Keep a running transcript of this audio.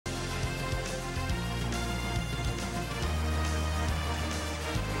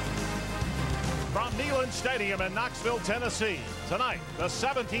Neyland Stadium in Knoxville, Tennessee. Tonight, the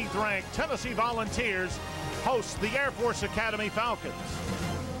 17th-ranked Tennessee Volunteers host the Air Force Academy Falcons.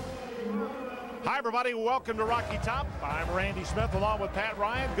 Hi, everybody. Welcome to Rocky Top. I'm Randy Smith along with Pat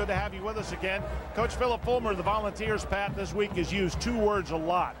Ryan. Good to have you with us again. Coach Philip Fulmer of the Volunteers, Pat, this week has used two words a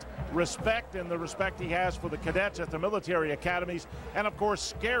lot. Respect, and the respect he has for the cadets at the military academies, and of course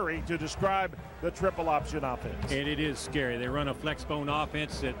scary to describe the triple option offense. And it is scary. They run a flex bone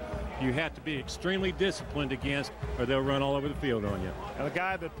offense that you have to be extremely disciplined against, or they'll run all over the field on you. And the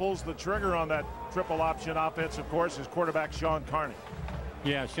guy that pulls the trigger on that triple option offense, of course, is quarterback Sean Carney.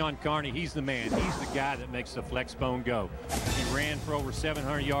 Yeah, Sean Carney, he's the man. He's the guy that makes the flex bone go. He ran for over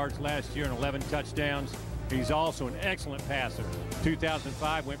 700 yards last year and 11 touchdowns. He's also an excellent passer.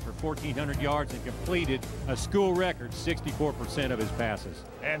 2005 went for 1,400 yards and completed a school record 64% of his passes.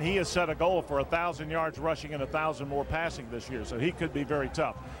 And he has set a goal for 1,000 yards rushing and 1,000 more passing this year, so he could be very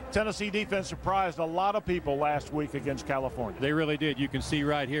tough. Tennessee defense surprised a lot of people last week against California. They really did. You can see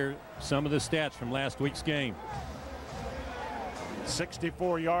right here some of the stats from last week's game.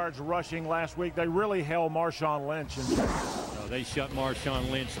 64 yards rushing last week. They really held Marshawn Lynch in check. No, they shut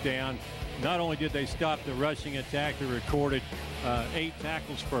Marshawn Lynch down. Not only did they stop the rushing attack, they recorded 8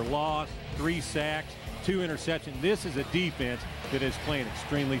 tackles for loss, 3 sacks, 2 interceptions. This is a defense that is playing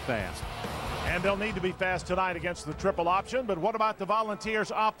extremely fast. And they'll need to be fast tonight against the triple option. But what about the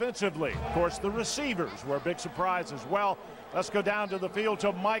Volunteers offensively? Of course, the receivers were a big surprise as well. Let's go down to the field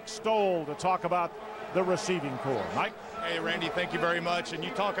to Mike Stoll to talk about the receiving corps. Mike? Hey, Randy, thank you very much. And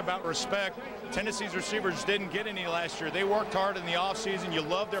you talk about respect. Tennessee's receivers didn't get any last year. They worked hard in the offseason. You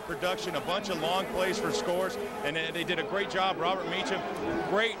love their production, a bunch of long plays for scores, and they did a great job. Robert Meacham,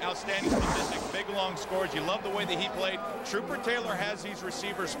 great, outstanding statistics, big long scores. You love the way that he played. Trooper Taylor has these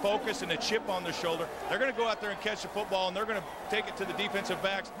receivers focused and a chip on their shoulder. They're going to go out there and catch the football, and they're going to take it to the defensive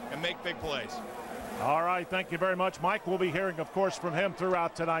backs and make big plays. All right, thank you very much, Mike. We'll be hearing, of course, from him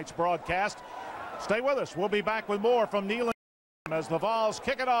throughout tonight's broadcast. Stay with us. We'll be back with more from Neyland as the Vols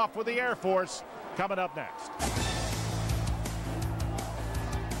kick it off with the Air Force coming up next.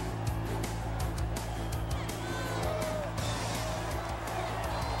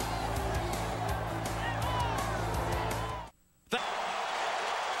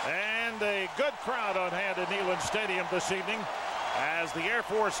 And a good crowd on hand at Neyland Stadium this evening as the Air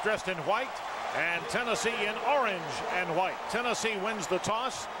Force dressed in white and Tennessee in orange and white. Tennessee wins the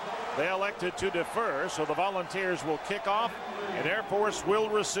toss. They elected to defer, so the Volunteers will kick off and Air Force will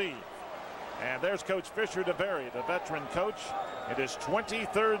receive. And there's Coach Fisher DeBerry, the veteran coach. In his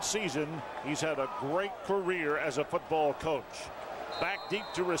 23rd season, he's had a great career as a football coach. Back deep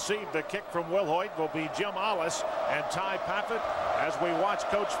to receive the kick from Wilhoit will be Jim Ollis and Ty Paffett as we watch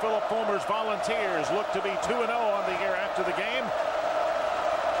Coach Philip Fulmer's Volunteers look to be 2-0 on the year after the game.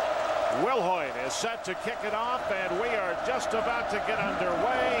 Wilhoit is set to kick it off, and we are just about to get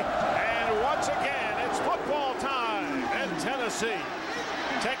underway. And once again, it's football time in Tennessee.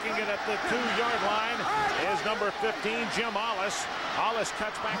 Taking it at the 2-yard line is number 15, Jim Ollis. Ollis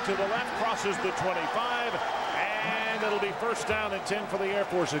cuts back to the left, crosses the 25, and it'll be first down and 10 for the Air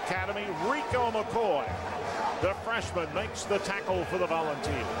Force Academy. Rico McCoy, the freshman, makes the tackle for the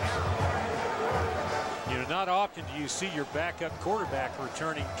Volunteers. You know, not often do you see your backup quarterback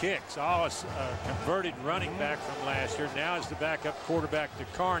returning kicks. Ollis, converted running back from last year, now is the backup quarterback to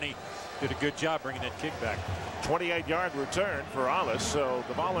Carney. Did a good job bringing that kick back. 28-yard return for Ollis, so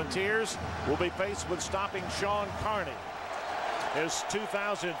the Volunteers will be faced with stopping Sean Carney. His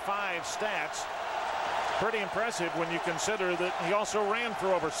 2005 stats, pretty impressive when you consider that he also ran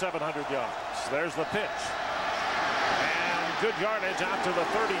for over 700 yards. There's the pitch. Good yardage out to the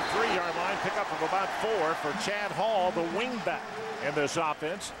 33-yard line. Pickup of about 4 for Chad Hall, the wingback in this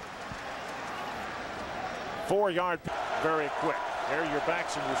offense. 4-yard, very quick. There are your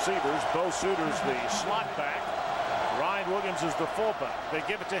backs and receivers. Bo Suter's the slot back. Ryan Williams is the fullback. They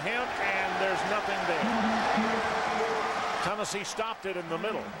give it to him, and there's nothing there. Tennessee stopped it in the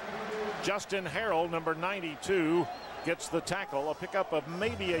middle. Justin Harrell, number 92, gets the tackle. A pickup of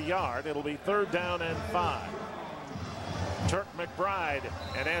maybe a yard. It'll be 3rd down and 5. Turk McBride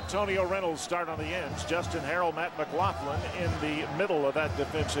and Antonio Reynolds start on the ends. Justin Harrell, Matt McLaughlin in the middle of that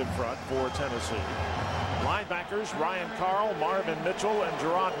defensive front for Tennessee. Linebackers, Ryan Carl, Marvin Mitchell, and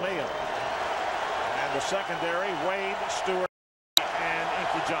Gerard Mayo. And the secondary, Wade, Stewart, and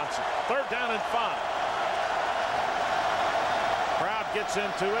Inky Johnson. 3rd down and 5. Crowd gets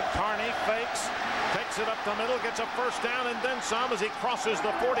into it. Carney fakes. Takes it up the middle, gets a first down and then some as he crosses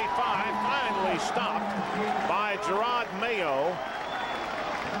the 45. Finally stopped by Gerard Mayo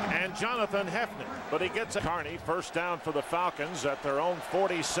and Jonathan Hefner. But he gets a Carney first down for the Falcons at their own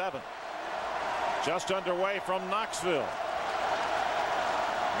 47. Just underway from Knoxville.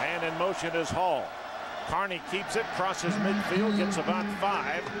 Man in motion is Hall. Carney keeps it, crosses midfield, gets about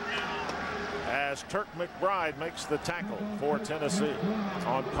 5 as Turk McBride makes the tackle for Tennessee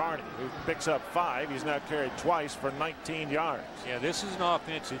on Carney, who picks up 5. He's now carried twice for 19 yards. Yeah, this is an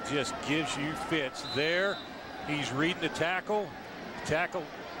offense that just gives you fits. There, he's reading the tackle. Tackle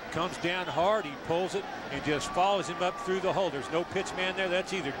comes down hard, he pulls it and just follows him up through the hole. There's no pitch man there.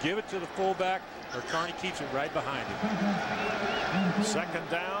 That's either give it to the fullback or Carney keeps it right behind him. Second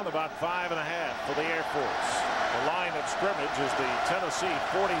down, about 5.5 for the Air Force. The line of scrimmage is the Tennessee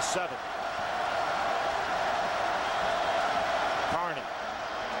 47. Carney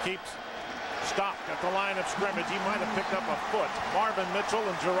keeps stopped at the line of scrimmage. He might have picked up a foot. Marvin Mitchell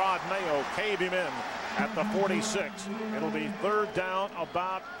and Gerard Mayo cave him in at the 46. It'll be third down,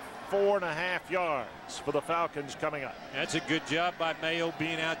 about 4.5 yards for the Falcons coming up. That's a good job by Mayo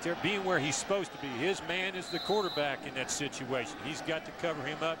being out there, being where he's supposed to be. His man is the quarterback in that situation. He's got to cover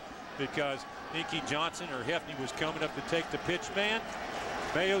him up because Nicky Johnson or Hefney was coming up to take the pitch man.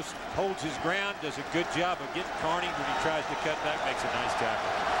 Mayo holds his ground, does a good job of getting Carney when he tries to cut back, makes a nice tackle.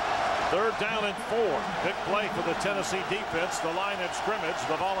 Third down and 4. Big play for the Tennessee defense. The line of scrimmage,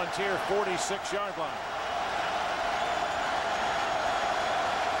 the Volunteer 46-yard line.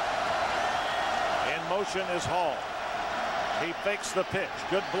 In motion is Hall. He fakes the pitch.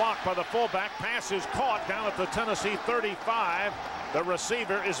 Good block by the fullback. Pass is caught down at the Tennessee 35. The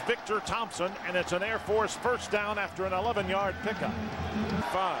receiver is Victor Thompson, and it's an Air Force first down after an 11-yard pickup.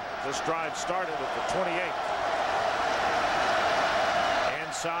 5. This drive started at the 28.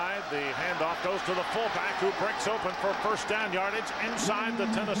 Inside, the handoff goes to the fullback, who breaks open for first down yardage inside the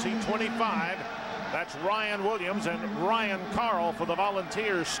Tennessee 25. That's Ryan Williams, and Ryan Carl for the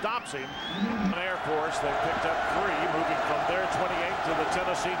Volunteers stops him. Air Force, they picked up 3, moving from their 28 to the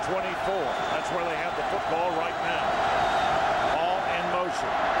Tennessee 24. That's where they have the football right now. Ball in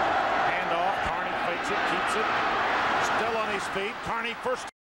motion. Handoff. Carney fakes it, keeps it. Still on his feet. Carney first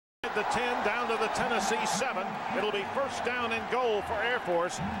at the 10 down to the Tennessee 7. It'll be first down and goal for Air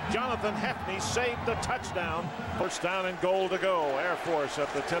Force. Jonathan Hefney saved the touchdown. First down and goal to go. Air Force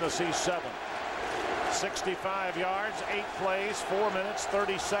at the Tennessee 7. 65 yards, 8 plays, 4 minutes,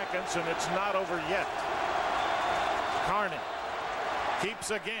 30 seconds, and it's not over yet. Carney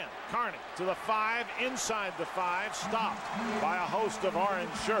keeps again. Carney to the 5, inside the 5, stopped by a host of orange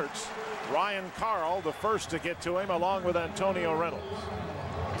shirts. Ryan Carl, the first to get to him, along with Antonio Reynolds.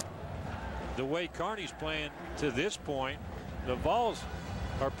 The way Carney's playing to this point, the Vols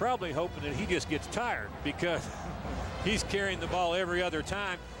are probably hoping that he just gets tired because he's carrying the ball every other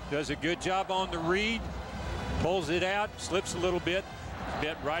time. Does a good job on the read, pulls it out, slips a little bit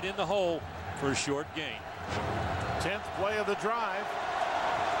right in the hole for a short gain. 10th play of the drive.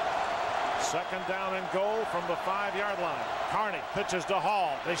 Second down and goal from the 5-yard line. Carney pitches to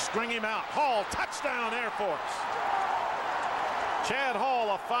Hall. They string him out. Hall, touchdown, Air Force. Chad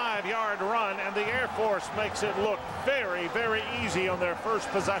Hall, a 5-yard run, and the Air Force makes it look very, very easy on their first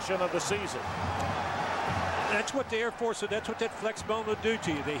possession of the season. That's what the Air Force, that's what that flex bone will do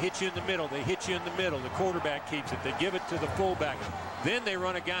to you. They hit you in the middle. They hit you in the middle. The quarterback keeps it. They give it to the fullback. Then they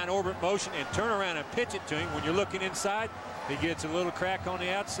run a guy in orbit motion and turn around and pitch it to him. When you're looking inside, he gets a little crack on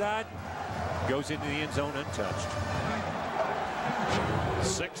the outside, goes into the end zone untouched.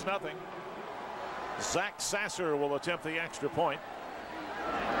 6-0. Zach Sasser will attempt the extra point.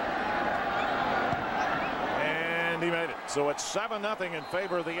 And he made it. So it's 7-0 in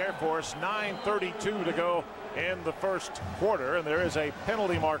favor of the Air Force. 9:32 to go in the first quarter, and there is a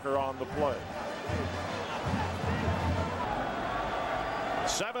penalty marker on the play.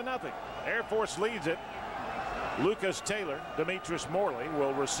 7-0. Air Force leads it. Lucas Taylor, Demetrius Morley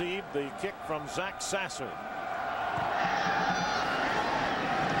will receive the kick from Zach Sasser.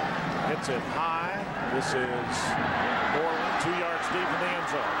 Hits it high. This is Morley, 2 yards deep in the end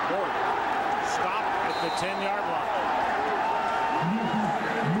zone. Morley stopped at the 10-yard line.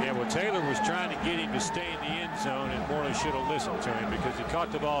 Yeah, well, Taylor was trying to get him to stay in the end zone, and Morley should have listened to him because he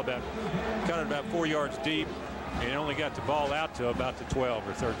caught the ball caught it about 4 yards deep, and only got the ball out to about the 12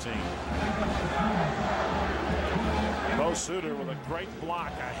 or 13. Bo Suter with a great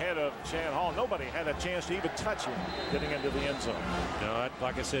block ahead of Chad Hall. Nobody had a chance to even touch him getting into the end zone. No,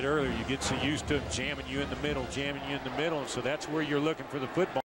 like I said earlier, you get so used to him jamming you in the middle, and so that's where you're looking for the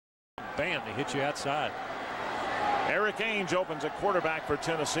football. Bam, they hit you outside. Eric Ainge opens at quarterback for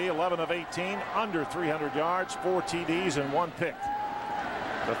Tennessee, 11 of 18, under 300 yards, 4 TDs, and 1 pick.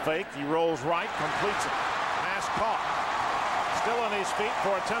 The fake, he rolls right, completes it. Pass caught. Still on his feet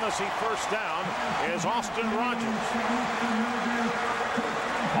for a Tennessee first down is Austin Rogers.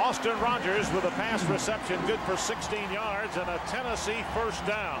 Austin Rogers with a pass reception good for 16 yards and a Tennessee first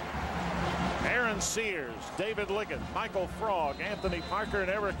down. Aaron Sears, David Liggett, Michael Frog, Anthony Parker,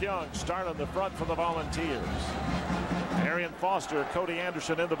 and Eric Young start on the front for the Volunteers. Arian Foster, Cody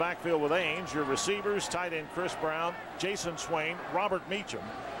Anderson in the backfield with Ames. Your receivers, tight end Chris Brown, Jason Swain, Robert Meacham.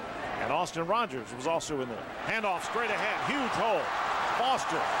 And Austin Rogers was also in there. Handoff straight ahead. Huge hole.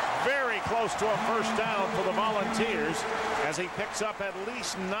 Foster very close to a first down for the Volunteers as he picks up at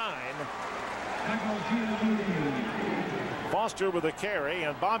least 9. Foster with a carry,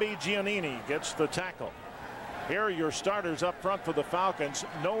 and Bobby Giannini gets the tackle. Here are your starters up front for the Falcons.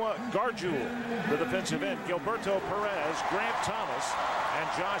 Noah Gargiul, the defensive end. Gilberto Perez, Grant Thomas, and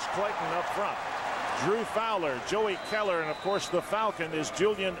Josh Clayton up front. Drew Fowler, Joey Keller, and of course the Falcon is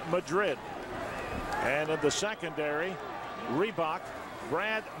Julian Madrid. And in the secondary, Reebok,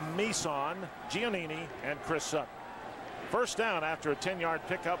 Brad Meeson, Giannini, and Chris Sutton. First down after a 10-yard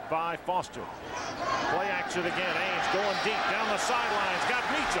pickup by Foster. Play action again. Ames going deep down the sidelines. Got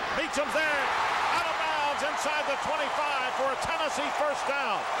Meacham. Meacham's there. Out of bounds inside the 25 for a Tennessee first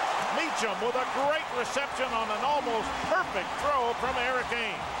down. Meacham with a great reception on an almost perfect throw from Eric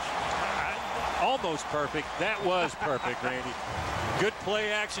Ames. Almost perfect. That was perfect, Randy. Good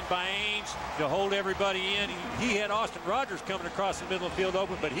play action by Ames to hold everybody in. He had Austin Rogers coming across the middle of the field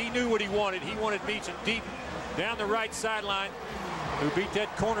open, but he knew what he wanted. He wanted Meacham deep down the right sideline, who beat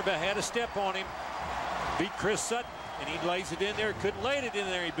that cornerback, had a step on him, beat Chris Sutton, and he lays it in there. Couldn't lay it in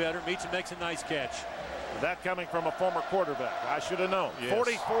there any better. Meacham makes a nice catch. That coming from a former quarterback. I should have known. Yes.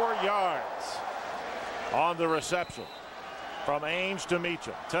 44 yards on the reception from Ames to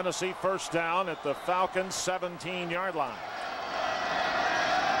Meacham. Tennessee first down at the Falcons' 17-yard line.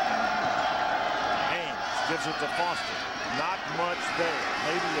 Ames gives it to Foster. Not much there.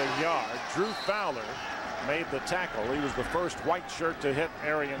 Maybe a yard. Drew Fowler made the tackle. He was the first white shirt to hit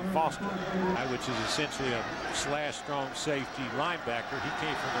Arian Foster. Which is essentially a strong safety linebacker. He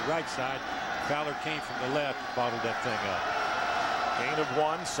came from the right side. Fowler came from the left, bottled that thing up. Gain of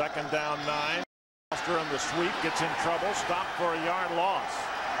 1, second down 9. Foster on the sweep gets in trouble. Stopped for a yard loss.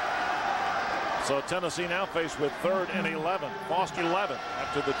 So Tennessee now faced with 3rd and 11. Foster 11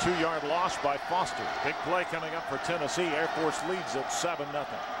 after the 2-yard loss by Foster. Big play coming up for Tennessee. Air Force leads at 7-0.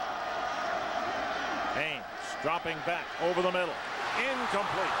 Ames dropping back over the middle.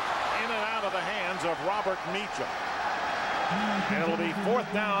 Incomplete. In and out of the hands of Robert Meacham. And it'll be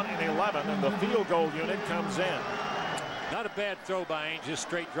 4th down and 11, and the field goal unit comes in. Not a bad throw by Ames, just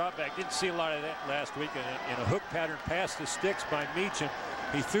straight drop back. Didn't see a lot of that last week in a hook pattern past the sticks by Meacham.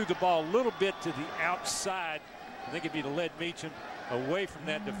 He threw the ball a little bit to the outside. I think if he'd have led Meacham away from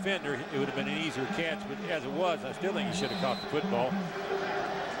that defender, it would have been an easier catch. But as it was, I still think he should have caught the football.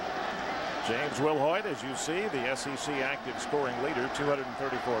 James Wilhoit, as you see, the SEC active scoring leader,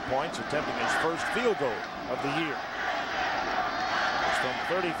 234 points, attempting his first field goal of the year. It's from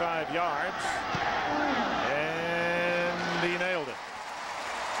 35 yards, and he nailed it.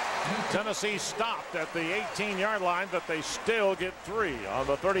 Tennessee stopped at the 18-yard line, but they still get 3 on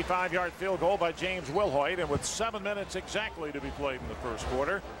the 35-yard field goal by James Wilhoit, and with 7 minutes exactly to be played in the first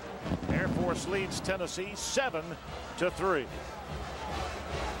quarter, Air Force leads Tennessee 7-3.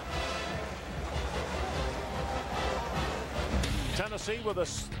 Tennessee with a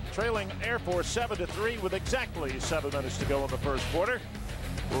trailing Air Force 7-3 with exactly 7 minutes to go in the first quarter.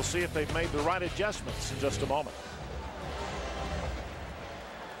 We'll see if they've made the right adjustments in just a moment.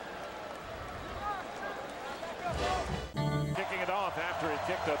 Kicking it off after he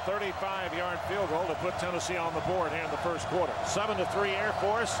kicked a 35-yard field goal to put Tennessee on the board here in the first quarter. 7-3 Air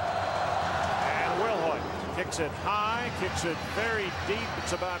Force. And Wilhoit kicks it high, kicks it very deep.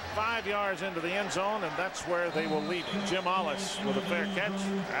 It's about 5 yards into the end zone, and that's where they will leave it. Jim Ollis with a fair catch,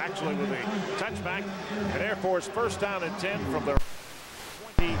 actually with a touchback. And Air Force first down and 10 from their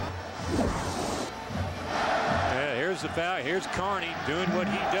 20. Yeah, here's the foul. Here's Carney doing what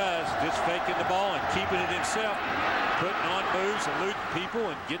he does, just faking the ball and keeping it himself, putting on moves, eluding people,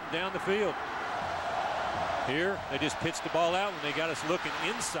 and getting down the field. Here, they just pitched the ball out when they got us looking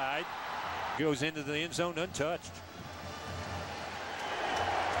inside. Goes into the end zone untouched.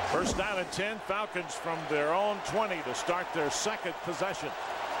 First down and 10. Falcons from their own 20 to start their second possession.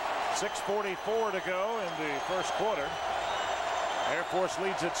 6:44 to go in the first quarter. Air Force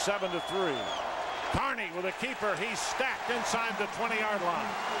leads it 7-3. Carney with a keeper. He's stacked inside the 20-yard line.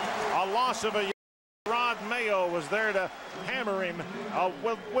 A loss of a yard. Rod Mayo was there to hammer him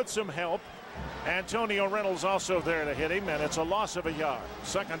with some help. Antonio Reynolds also there to hit him, and it's a loss of a yard.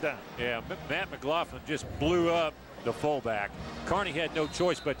 Second down. Yeah, Matt McLaughlin just blew up the fullback. Carney had no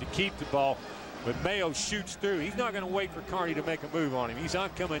choice but to keep the ball, but Mayo shoots through. He's not going to wait for Carney to make a move on him. He's on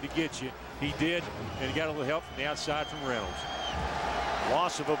coming to get you. He did, and he got a little help from the outside from Reynolds.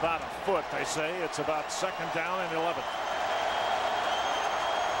 Loss of about a foot, they say. It's about 2nd down and 11.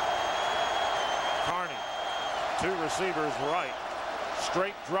 Carney, 2 receivers right.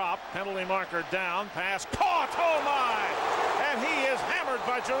 Straight drop, penalty marker down, pass caught, oh my! And he is hammered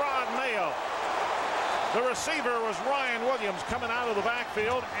by Gerard Mayo. The receiver was Ryan Williams coming out of the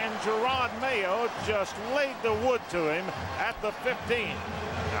backfield, and Gerard Mayo just laid the wood to him at the 15.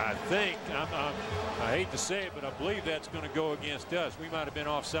 I think, I hate to say it, but I believe that's going to go against us. We might have been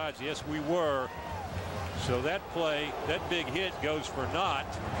offsides. Yes, we were. So that play, that big hit goes for naught.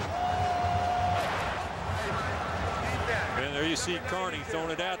 And there you see Carney throwing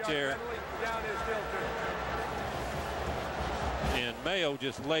it out there. And Mayo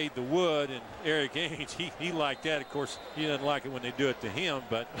just laid the wood, and Eric Ainge, he liked that. Of course, he doesn't like it when they do it to him,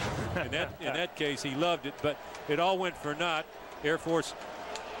 but in that case, he loved it. But it all went for naught. Air Force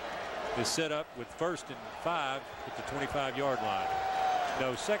is set up with 1st and 5 at the 25-yard line.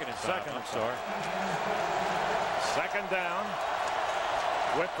 No, 2nd and 5. I'm sorry. 2nd down.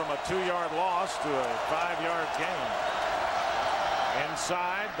 Went from a 2-yard loss to a 5-yard gain.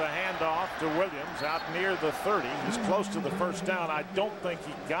 Inside, the handoff to Williams out near the 30. He's close to the 1st down. I don't think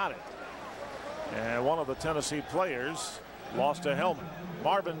he got it. And one of the Tennessee players lost a helmet.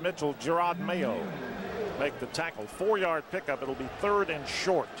 Marvin Mitchell, Gerard Mayo make the tackle. 4-yard pickup. It'll be 3rd and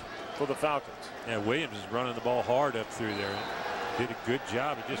short for the Falcons. Yeah, Williams is running the ball hard up through there. Did a good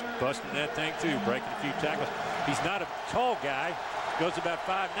job of just busting that thing through, breaking a few tackles. He's not a tall guy. Goes about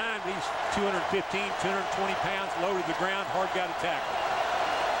 5'9", but he's 215, 220 pounds, low to the ground, hard guy to tackle.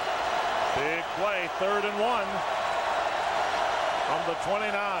 Big play, 3rd and 1 from the 29.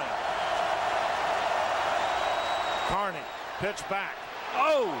 Carney, pitch back.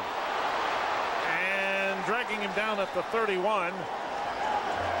 Oh! And dragging him down at the 31.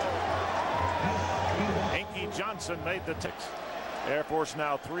 Inky Johnson made the ticks. Air Force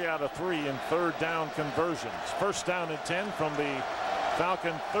now 3 out of 3 in 3rd down conversions. 1st down and 10 from the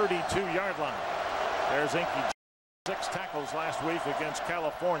Falcon 32-yard line. There's Inky. 6 tackles last week against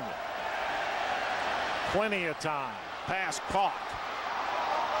California. Plenty of time. Pass caught.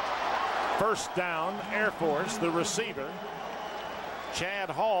 1st down, Air Force, the receiver. Chad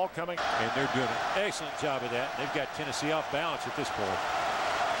Hall coming. And they're doing an excellent job of that. They've got Tennessee off balance at this point.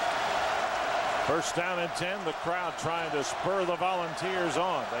 1st down and 10. The crowd trying to spur the Volunteers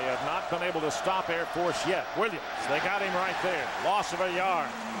on. They have not been able to stop Air Force yet. Williams, they got him right there. Loss of a yard.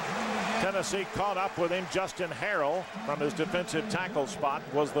 Tennessee caught up with him. Justin Harrell from his defensive tackle spot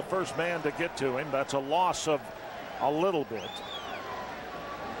was the first man to get to him. That's a loss of a little bit.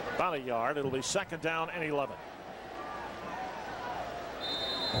 About a yard. It'll be 2nd down and 11.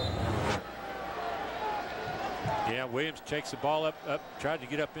 Yeah, Williams takes the ball up, tried to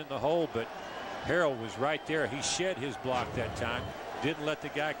get up in the hole, but Harrell was right there. He shed his block that time. Didn't let the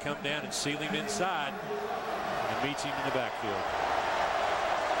guy come down and seal him inside, and meets him in the backfield.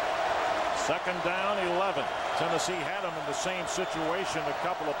 2nd down, 11. Tennessee had him in the same situation a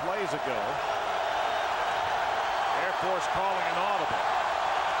couple of plays ago. Air Force calling an audible.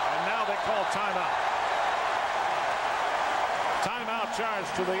 And now they call timeout. Timeout charge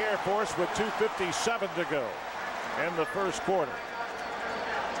to the Air Force with 2:57 to go in the 1st quarter.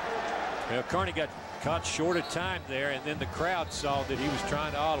 Well, Carney got caught short of time there, and then the crowd saw that he was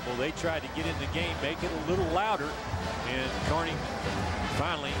trying to audible. They tried to get in the game, make it a little louder, and Carney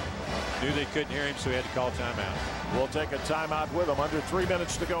finally knew they couldn't hear him, so he had to call timeout. We'll take a timeout with them. Under 3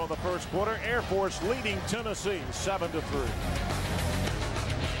 minutes to go in the 1st quarter. Air Force leading Tennessee 7-3.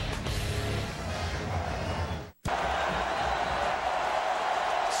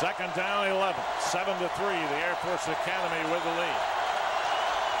 Second down, 11. 7-3. The Air Force Academy with the lead.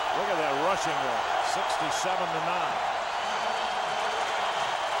 Look at that rushing rate. 67-9.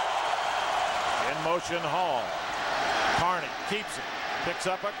 In motion, Hall. Carney keeps it. Picks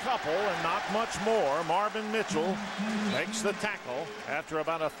up a couple and not much more. Marvin Mitchell makes the tackle after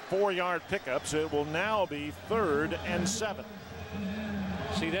about a 4-yard pickup. So it will now be 3rd and 7.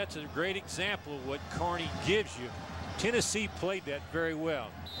 See, that's a great example of what Carney gives you. Tennessee played that very well.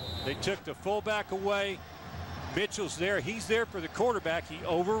 They took the fullback away. Mitchell's there. He's there for the quarterback. He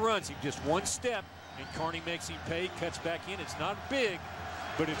overruns him just 1 step, and Carney makes him pay, cuts back in. It's not big,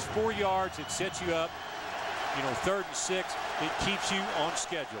 but it's 4 yards. It sets you up, 3rd and 6. It keeps you on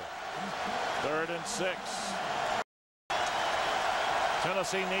schedule. 3rd and 6.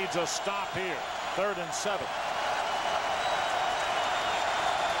 Tennessee needs a stop here. 3rd and 7.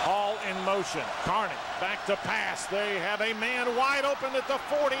 Hall in motion. Carney back to pass. They have a man wide open at the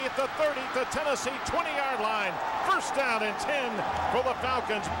 40, at the 30, the Tennessee 20-yard line. First down and 10 for the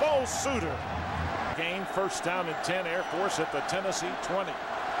Falcons. Bo Suter. Gain first down and 10. Air Force at the Tennessee 20.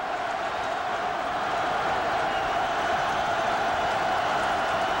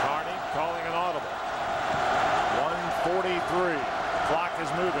 Carney calling an audible. 1:43. Clock is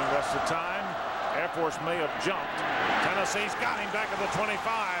moving. Rest of time. Air Force may have jumped. Tennessee's got him back at the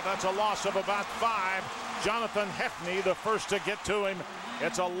 25. That's a loss of about 5. Jonathan Hefney, the first to get to him.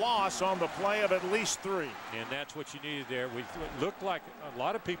 It's a loss on the play of at least 3. And that's what you needed there. We looked like a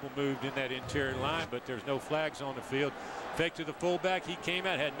lot of people moved in that interior line, but there's no flags on the field. Fake to the fullback. He came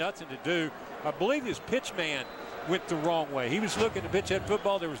out, had nothing to do. I believe his pitch man went the wrong way. He was looking to pitch that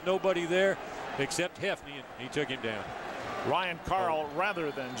football. There was nobody there except Hefney, and he took him down. Ryan Carl rather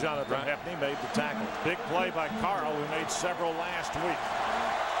than Jonathan Hefney made the tackle. Big play by Carl, who made several last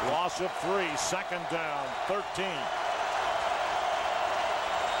week. Loss of 3. Second down, 13.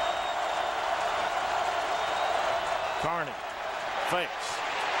 Carney fakes.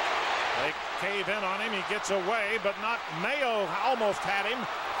 They cave in on him. He gets away, but not. Mayo almost had him.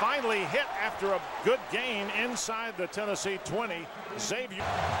 Finally hit after a good gain inside the Tennessee 20. Xavier.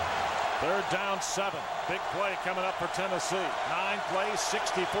 Third down, 7. Big play coming up for Tennessee. 9 plays,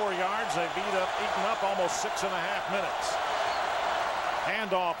 64 yards. They've eaten up almost 6.5 minutes.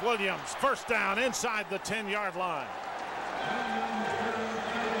 Handoff, Williams. First down inside the 10-yard line.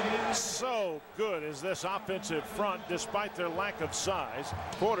 So good is this offensive front despite their lack of size.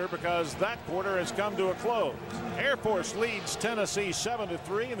 Quarter, because that quarter has come to a close. Air Force leads Tennessee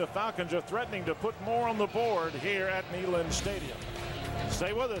 7-3, and the Falcons are threatening to put more on the board here at Neyland Stadium.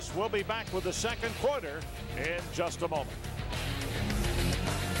 Stay with us. We'll be back with the second quarter in just a moment.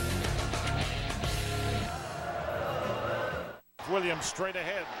 Williams straight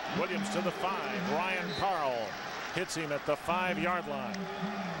ahead. Williams to the 5. Ryan Carl hits him at the 5-yard line.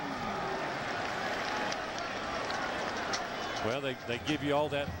 Well, they give you all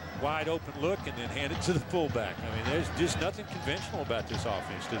that wide open look and then hand it to the fullback. I mean, there's just nothing conventional about this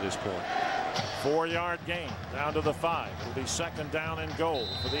offense to this point. 4-yard gain down to the 5. It'll be second down and goal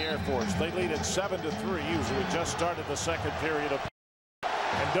for the Air Force. They lead it 7-3. Usually just started the second period of.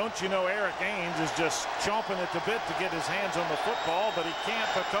 And don't you know, Eric Ames is just chomping at the bit to get his hands on the football, but he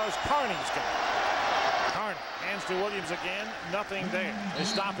can't because Carney's got it. Carney hands to Williams again. Nothing there. They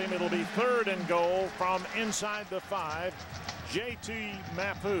stop him. It'll be third and goal from inside the 5. J.T.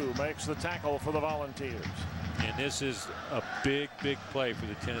 Mapu makes the tackle for the Volunteers. And this is a big, big play for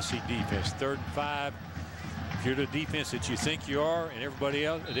the Tennessee defense. 3rd and 5. If you're the defense that you think you are and everybody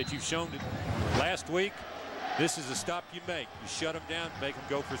else that you've shown last week, this is a stop you make. You shut them down, make them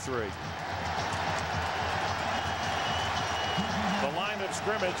go for 3. The line of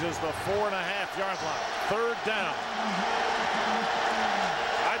scrimmage is the 4.5-yard line. 3rd down.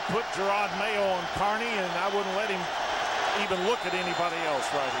 I'd put Gerard Mayo on Carney, and I wouldn't let him even look at anybody else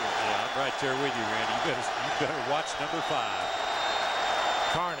right here. Yeah, I'm right there with you, Randy. You better watch number 5.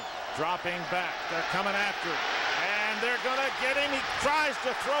 Carney dropping back. They're coming after him. And they're going to get him. He tries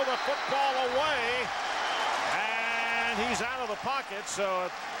to throw the football away. And he's out of the pocket,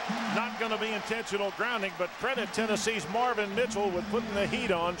 so not going to be intentional grounding, but credit Tennessee's Marvin Mitchell with putting the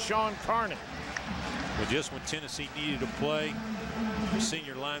heat on Sean Carney. Well, just when Tennessee needed a play, the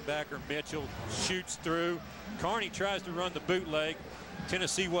senior linebacker Mitchell shoots through. Carney tries to run the bootleg.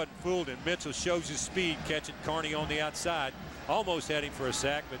 Tennessee wasn't fooled, and Mitchell shows his speed, catching Carney on the outside. Almost had him for a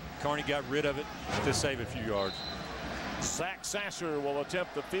sack, but Carney got rid of it to save a few yards. Zach Sasser will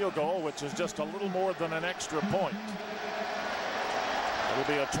attempt the field goal, which is just a little more than an extra point.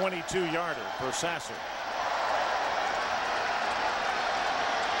 It'll be a 22-yarder for Sasser.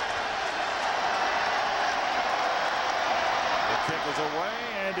 The kick is away,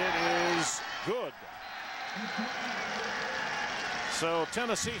 and it is good. So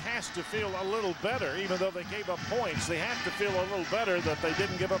Tennessee has to feel a little better, even though they gave up points. They have to feel a little better that they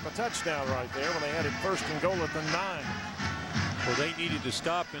didn't give up a touchdown right there when they had it 1st and goal at the 9. Well, they needed to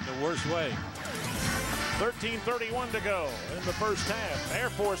stop in the worst way. 13:31 to go in the first half.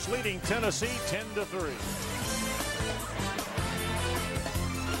 Air Force leading Tennessee 10-3.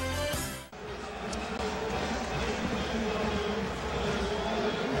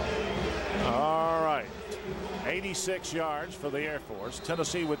 All right. 86 yards for the Air Force.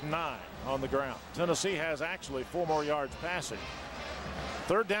 Tennessee with 9 on the ground. Tennessee has actually 4 more yards passing.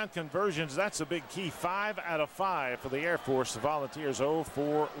 3rd down conversions, that's a big key. 5 out of 5 for the Air Force. The Volunteers 0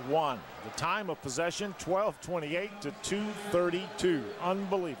 for 1. The time of possession 12:28 to 2:32.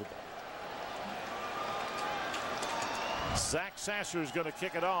 Unbelievable. Zach Sasser is going to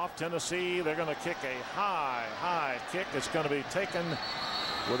kick it off. Tennessee, they're going to kick a high kick. It's going to be taken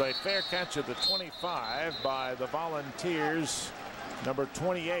with a fair catch at the 25 by the Volunteers, number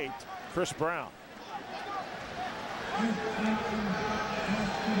 28, Chris Brown.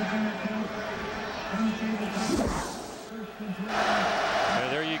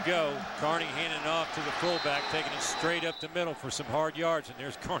 There you go. Carney handing it off to the fullback, taking it straight up the middle for some hard yards. And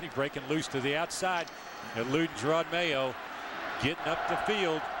there's Carney breaking loose to the outside, eluding Gerard Mayo, getting up the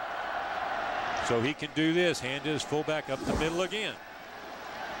field. So he can do this, hand to his fullback up the middle again.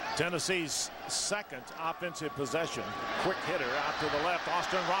 Tennessee's second offensive possession. Quick hitter out to the left.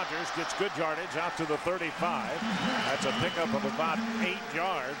 Austin Rogers gets good yardage out to the 35. That's a pickup of about 8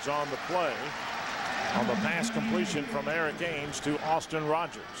 yards on the play. On the pass completion from Eric Ainge to Austin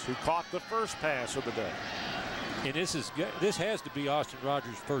Rogers, who caught the first pass of the day. And this has to be Austin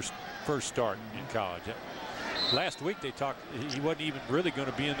Rogers' first start in college. Last week they talked he wasn't even really going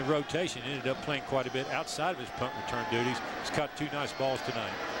to be in the rotation. He ended up playing quite a bit outside of his punt return duties. He's caught 2 nice balls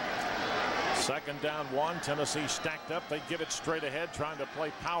tonight. Second down 1. Tennessee stacked up. They give it straight ahead, trying to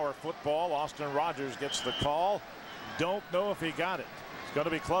play power football. Austin Rogers gets the call. Don't know if he got it. It's going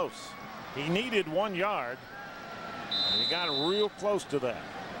to be close. He needed 1 yard. He got real close to that.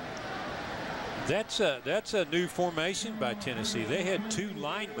 That's a new formation by Tennessee. They had 2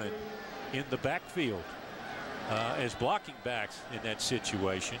 linemen in the backfield as blocking backs in that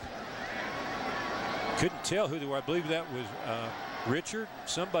situation. Couldn't tell who they were. I believe that was Richard,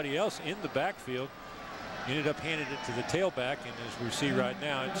 somebody else in the backfield. Ended up handing it to the tailback, and as we see right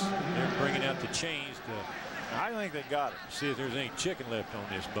now, they're bringing out the chains to. I think they got it. See if there's any chicken left on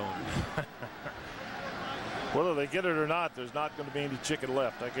this bone. Whether they get it or not, there's not going to be any chicken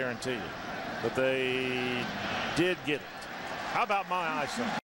left, I guarantee you. But they did get it. How about my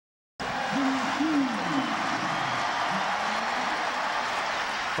eyesight?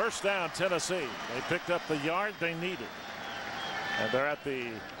 First down, Tennessee. They picked up the yard they needed. And they're at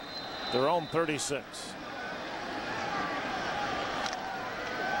their own 36.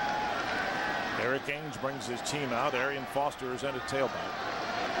 Eric Ainge brings his team out. Arian Foster is in at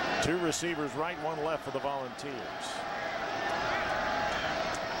tailback. 2 receivers right, 1 left for the Volunteers.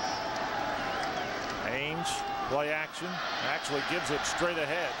 Ainge, play action, actually gives it straight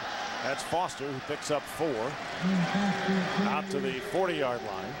ahead. That's Foster, who picks up 4. Out to the 40-yard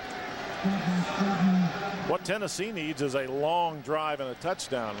line. What Tennessee needs is a long drive and a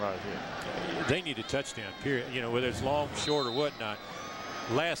touchdown right here. They need a touchdown, period. You know, whether it's long, short, or whatnot.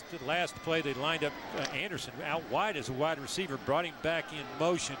 Last play, they lined up Anderson out wide as a wide receiver, brought him back in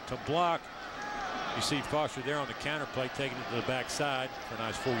motion to block. You see Foster there on the counter play, taking it to the backside for a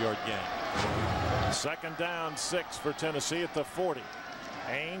nice 4-yard gain. Second down, 6 for Tennessee at the 40.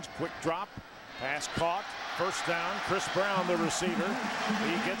 Ainge, quick drop, pass caught. First down, Chris Brown, the receiver.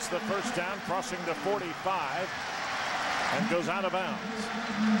 He gets the first down, crossing the 45, and goes out of bounds.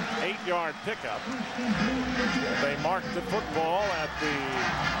 8-yard pickup. They mark the football at the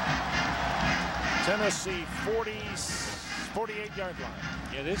Tennessee 48-yard line.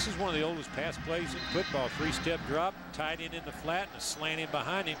 Yeah, this is one of the oldest pass plays in football. 3-step drop, tight end in the flat, and a slant in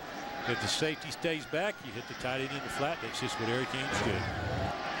behind him. If the safety stays back, you hit the tight end in the flat. That's just what Eric Ainge did.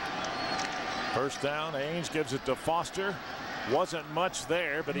 First down, Ainge gives it to Foster. Wasn't much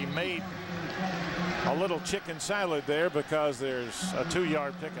there, but he made a little chicken salad there because there's a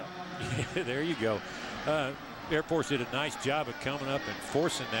 2-yard pickup. Yeah, there you go. Air Force did a nice job of coming up and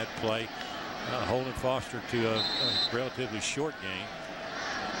forcing that play, holding Foster to a relatively short gain.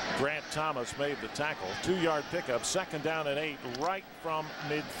 Grant Thomas made the tackle. 2-yard pickup, second down and 8, right from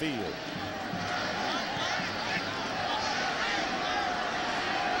midfield.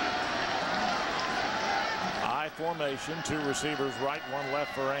 I formation, 2 receivers right, 1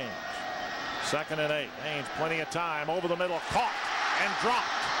 left for Ainge. Second and 8. Ainge, plenty of time, over the middle, caught and dropped.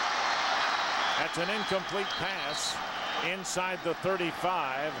 That's an incomplete pass inside the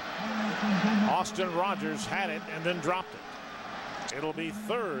 35. Austin Rogers had it and then dropped it. It'll be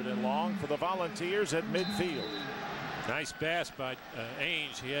 3rd and long for the Volunteers at midfield. Nice pass by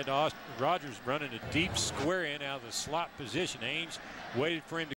Ainge. He had Austin Rogers running a deep square in out of the slot position. Ainge waited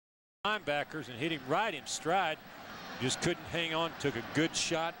for him to linebackers and hit him right in stride. Just couldn't hang on. Took a good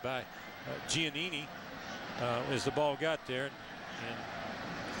shot by Giannini as the ball got there,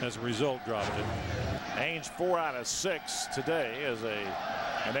 and as a result dropped it. Ainge 4 out of 6 today as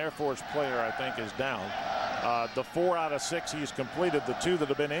an Air Force player, I think, is down. The 4 out of 6 he's completed. The 2 that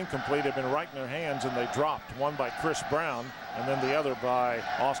have been incomplete have been right in their hands, and they dropped. One by Chris Brown and then the other by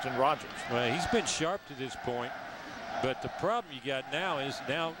Austin Rogers. Well, he's been sharp to this point, but the problem you got now is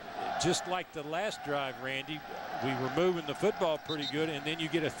just like the last drive, Randy, we were moving the football pretty good, and then you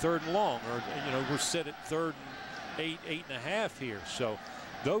get a 3rd and long, or we're set at 3rd and 8.5 here. So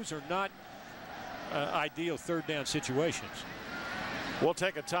those are not ideal 3rd down situations. We'll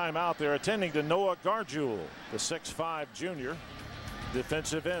take a timeout. They're attending to Noah Garjul, the 6'5" junior.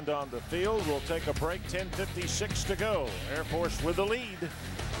 Defensive end on the field. We'll take a break. 10:56 to go. Air Force with the lead.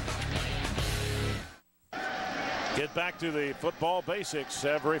 Get back to the football basics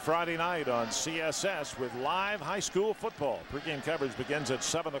every Friday night on CSS with live high school football. Pregame coverage begins at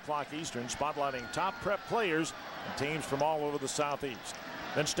 7 o'clock Eastern, spotlighting top prep players and teams from all over the Southeast.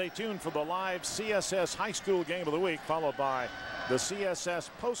 Then stay tuned for the live CSS high school game of the week, followed by the CSS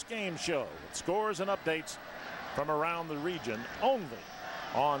post-game show with scores and updates from around the region only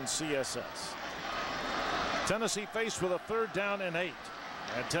on CSS. Tennessee faced with a 3rd down and 8.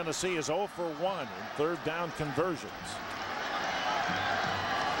 And Tennessee is 0 for 1 in 3rd down conversions.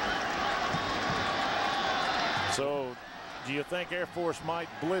 So do you think Air Force might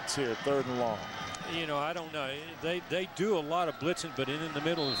blitz here 3rd and long? I don't know. They do a lot of blitzing, but in the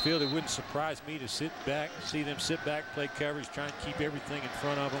middle of the field, it wouldn't surprise me to see them sit back, play coverage, try and keep everything in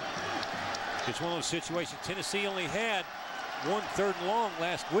front of them. It's one of those situations. Tennessee only had 1 3rd and long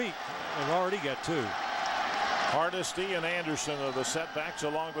last week. They've already got 2. Hardesty and Anderson are the setbacks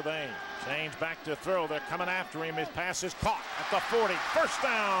along with Ames. Ames back to throw. They're coming after him. His pass is caught at the 40. 1st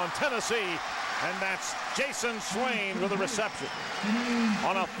down, Tennessee. And that's Jason Swain with a reception.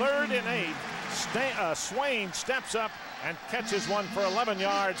 On a 3rd and 8, Swain steps up and catches one for 11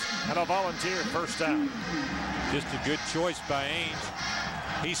 yards and a volunteer 1st down. Just a good choice by Ames.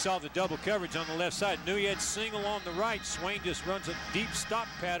 He saw the double coverage on the left side. Knew he had single on the right. Swain just runs a deep stop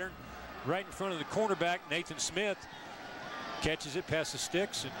pattern right in front of the cornerback, Nathan Smith. Catches it past the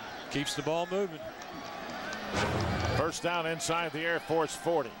sticks and keeps the ball moving. 1st down inside the Air Force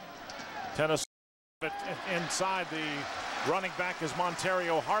 40. Tennessee inside the running back is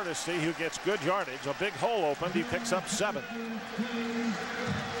Montario Hardesty, who gets good yardage. A big hole opened. He picks up 7.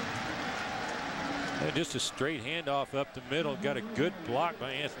 And just a straight handoff up the middle. Got a good block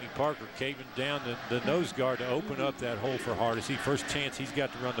by Anthony Parker, caving down the nose guard to open up that hole for Hardesty. First chance he's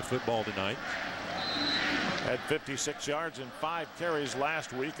got to run the football tonight. Had 56 yards and 5 carries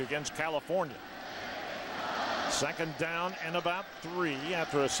last week against California. 2nd down and about 3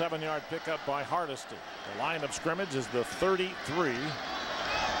 after a 7-yard pickup by Hardesty. The line of scrimmage is the 33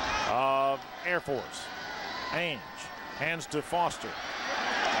 of Air Force. Ames hands to Foster.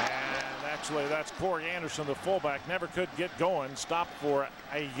 Actually, that's Corey Anderson, the fullback. Never could get going. Stopped for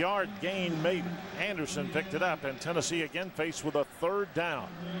a yard gain, maybe. Anderson picked it up, and Tennessee again faced with a 3rd down.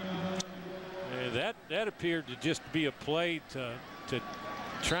 That appeared to just be a play to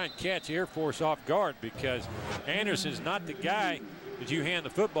try and catch Air Force off guard, because Anderson's not the guy that you hand the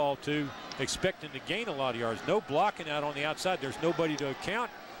football to expecting to gain a lot of yards. No blocking out on the outside. There's nobody to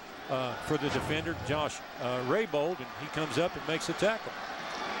account for the defender, Josh Raybold, and he comes up and makes a tackle.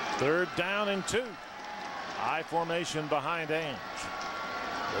 3rd down and 2. I formation behind Ames.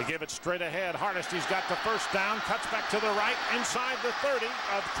 They give it straight ahead. Hardesty's got the 1st down. Cuts back to the right inside the 30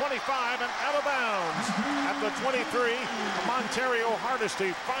 of 25 and out of bounds at the 23. Montario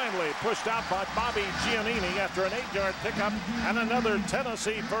Hardesty finally pushed out by Bobby Giannini after an 8-yard pickup and another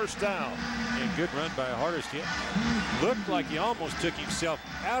Tennessee 1st down. And good run by Hardesty. Looked like he almost took himself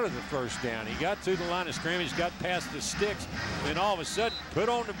out of the 1st down. He got through the line of scrimmage, got past the sticks, then all of a sudden put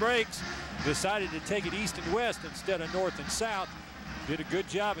on the brakes, decided to take it east and west instead of north and south. Did a good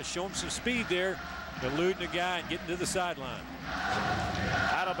job of showing some speed there, eluding the guy and getting to the sideline.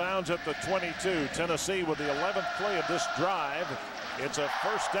 Out of bounds at the 22. Tennessee with the 11th play of this drive. It's a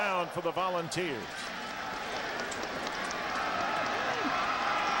 1st down for the Volunteers.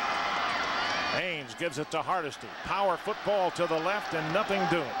 Ames gives it to Hardesty. Power football to the left and nothing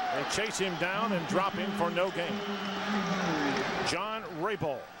doing. They chase him down and drop him for no gain. John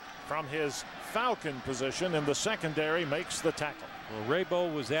Raybold from his Falcon position in the secondary makes the tackle. Well,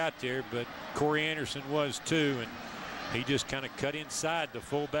 Raybold was out there, but Corey Anderson was too, and he just kind of cut inside the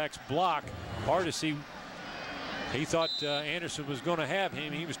fullback's block. Hardesty, he thought Anderson was going to have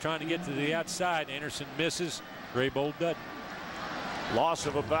him. He was trying to get to the outside. Anderson misses. Raybold doesn't. Loss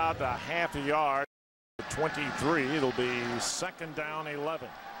of about a half a yard. 23. It'll be 2nd down 11.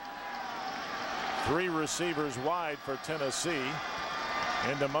 3 receivers wide for Tennessee.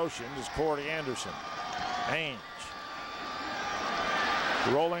 Into motion is Corey Anderson. Ames.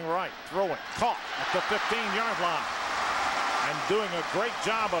 Rolling right, throwing, caught at the 15-yard line. And doing a great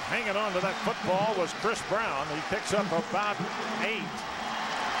job of hanging on to that football was Chris Brown. He picks up about 8.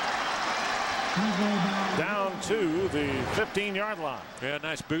 Down to the 15-yard line. Yeah,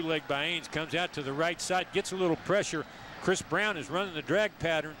 nice bootleg by Ains. Comes out to the right side, gets a little pressure. Chris Brown is running the drag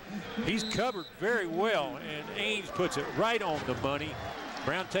pattern. He's covered very well, and Ains puts it right on the money.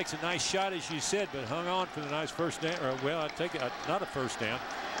 Brown takes a nice shot, as you said, but hung on for the nice first down. Or, well, I take it, not a first down,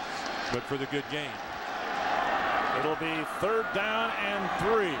 but for the good gain. It'll be 3rd down and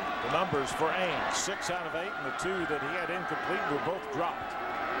 3. The numbers for Ains, 6 out of 8, and the 2 that he had incomplete were both dropped.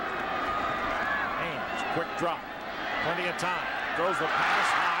 Ains, quick drop, plenty of time. Throws the pass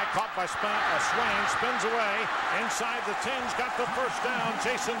high, caught by Swain, spins away inside the 10's, got the first down.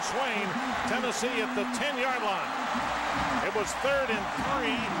 Jason Swain, Tennessee at the 10-yard line. It was 3rd and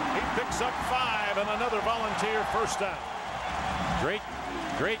 3. He picks up 5 and another Volunteer first down.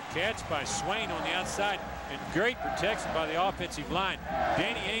 Great catch by Swain on the outside, and great protection by the offensive line.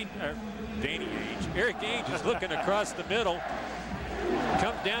 Eric Ains is looking across the middle.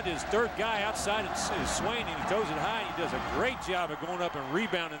 Comes down to his 3rd guy outside is Swain, and he throws it high. He does a great job of going up and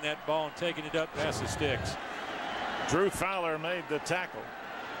rebounding that ball and taking it up past the sticks. Drew Fowler made the tackle.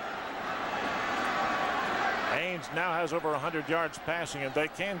 Ains now has over 100 yards passing, and they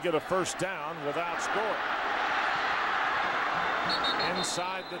can get a first down without scoring.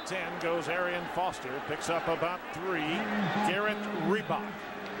 Inside the 10 goes Arian Foster, picks up about 3. Garrett Reebok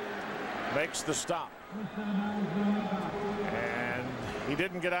makes the stop. And he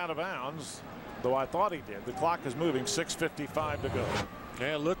didn't get out of bounds, though I thought he did. The clock is moving, 6:55 to go.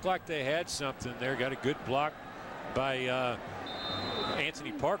 Yeah, it looked like they had something there. Got a good block by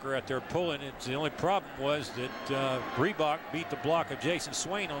Anthony Parker out there pulling it. The only problem was that Reebok beat the block of Jason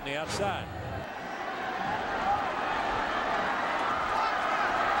Swain on the outside.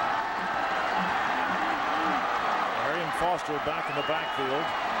 Arian Foster back in the backfield,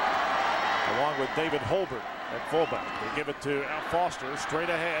 along with David Holbert at fullback. They give it to Foster straight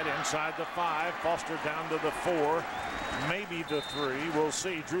ahead inside the 5. Foster down to the 4, maybe the 3. We'll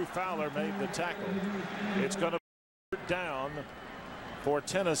see. Drew Fowler made the tackle. It's going to be down for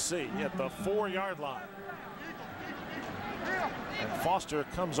Tennessee at the 4-yard line. And Foster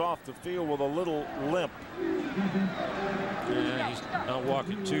comes off the field with a little limp. Yeah, he's not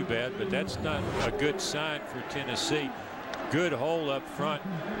walking too bad, but that's not a good sign for Tennessee. Good hole up front.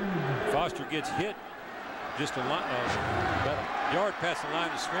 Foster gets hit just about a yard past the line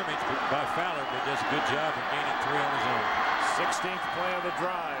of scrimmage by Fowler, but does a good job of gaining 3 on his own. 16th play of the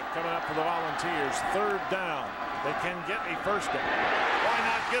drive coming up for the Volunteers. 3rd down. They can get a first down. Why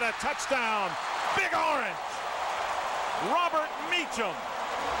not get a touchdown? Big Orange. Robert Meacham,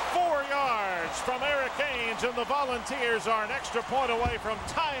 4 yards from Eric Ains, and the Volunteers are an extra point away from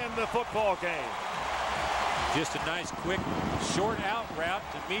tying the football game. Just a nice, quick, short out route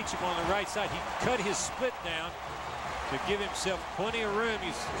to Meacham on the right side. He cut his split down to give himself plenty of room.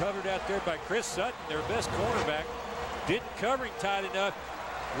 He's covered out there by Chris Sutton, their best cornerback. Didn't cover him tight enough.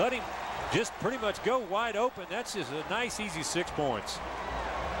 Let him just pretty much go wide open. That's just a nice, easy 6 points.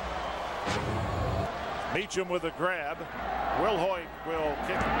 Meacham with a grab. Will Hoyt will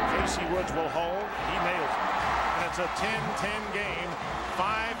kick. Casey Woods will hold. He nails it. And it's a 10-10 game.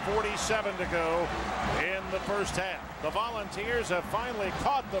 5:47 to go in the first half. The Volunteers have finally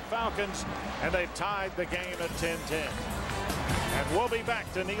caught the Falcons, and they've tied the game at 10-10. And we'll be back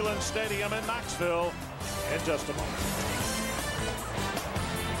to Neyland Stadium in Knoxville in just a moment.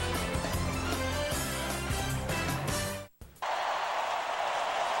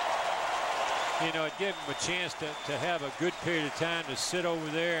 You know, it gave him a chance to have a good period of time to sit over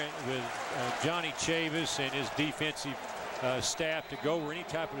there with Johnny Chavis and his defensive staff to go over any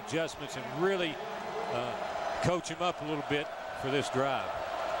type of adjustments and really coach him up a little bit for this drive.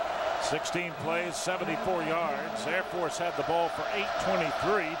 16 plays, 74 yards. Air Force had the ball for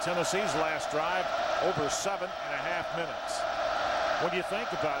 8:23. Tennessee's last drive over 7.5 minutes. When you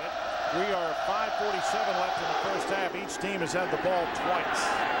think about it, we are 5:47 left in the first half. Each team has had the ball twice.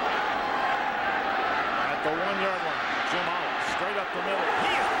 At the 1-yard line, Jim Olive straight up the middle.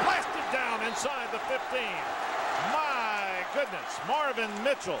 He is blasted down inside the 15. My goodness, Marvin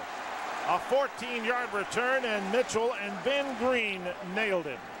Mitchell. A 14-yard return, and Mitchell and Ben Green nailed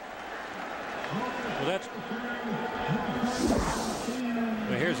it.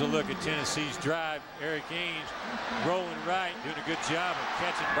 Well, here's a look at Tennessee's drive. Eric Ains rolling right, doing a good job of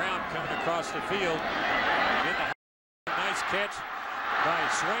catching Brown coming across the field. Nice catch by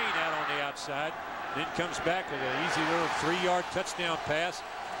Swain out on the outside. Then comes back with an easy little 3-yard touchdown pass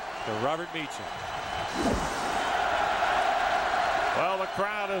to Robert Meacham. Well, the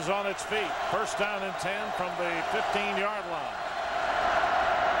crowd is on its feet. First down and 10 from the 15-yard line.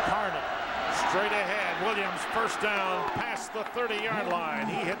 Carney Straight ahead, Williams first down past the 30-yard line.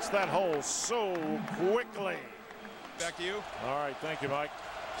 He hits that hole so quickly. Back to you. All right, thank you, Mike.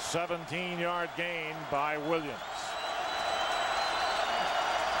 17-yard gain by Williams.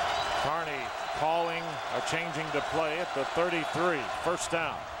 Carney calling or changing to play at the 33. First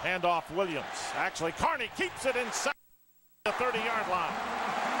down. Handoff Williams. Actually, Carney keeps it inside the 30-yard line.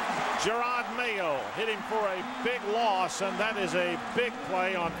 Gerard Mayo hit him for a big loss, and that is a big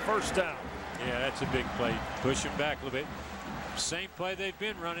play on first down. Yeah, that's a big play. Push him back a little bit. Same play they've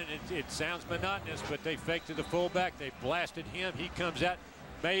been running. It sounds monotonous, but they fake to the fullback. They blasted him. He comes out.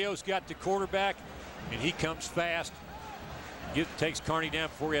 Mayo's got the quarterback, and he comes fast. Takes Carney down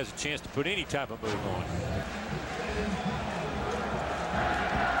before he has a chance to put any type of move on.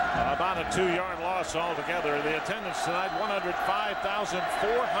 About a 2-yard loss altogether. The attendance tonight,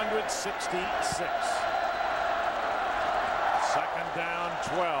 105,466. Second down,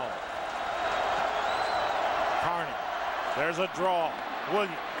 12. Carney. There's a draw.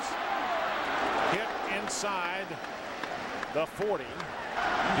 Williams. Hit inside the 40.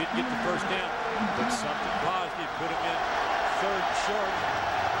 Didn't get the first down, but something positive. Put him in third and short.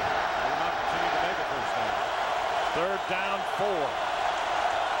 An opportunity to make a first down. Third down, 4.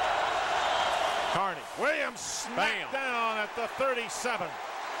 Carney. Williams smacked down at the 37.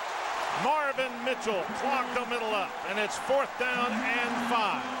 Marvin Mitchell clogged the middle up, and it's fourth down and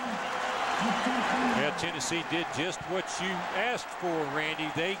 5. Yeah, Tennessee did just what you asked for, Randy.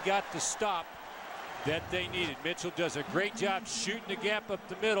 They got the stop that they needed. Mitchell does a great job shooting the gap up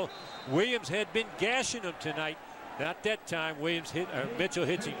the middle. Williams had been gashing them tonight. Not that time. Mitchell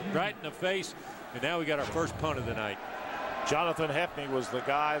hits him right in the face, and now we got our first punt of the night. Jonathan Heffney was the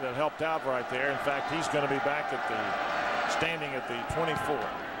guy that helped out right there. In fact, he's going to be back at standing at the 24.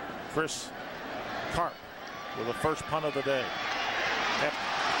 Chris Karp with the first punt of the day. Heffney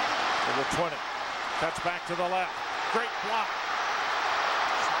to the 20. Cuts back to the left. Great block.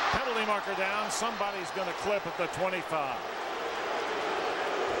 Penalty marker down. Somebody's going to clip at the 25.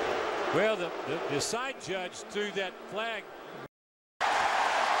 Well, the side judge threw that flag.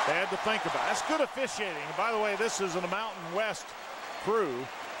 They had to think about it. That's good officiating. And by the way, this is a Mountain West crew.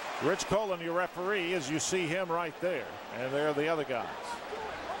 Rich Cullen, your referee, as you see him right there. And there are the other guys.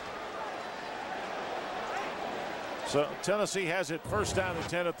 So Tennessee has it first down and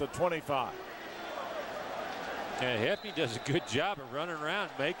 10 at the 25. Yeah, Heffney does a good job of running around,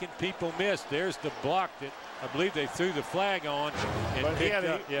 making people miss. There's the block that I believe they threw the flag on. And but picked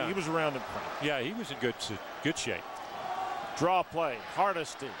up. Yeah. He was around in front. Yeah, he was in good shape. Draw play.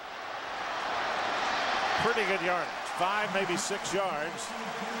 Hardesty. Pretty good yardage. 5, maybe 6 yards.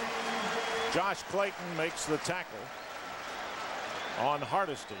 Josh Clayton makes the tackle on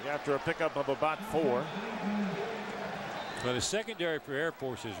Hardesty after a pickup of about 4. Well, the secondary for Air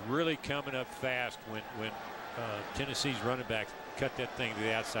Force is really coming up fast when Tennessee's running backs cut that thing to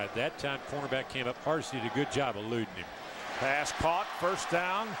the outside. That time, cornerback came up. Hardesty did a good job eluding him. Pass caught. First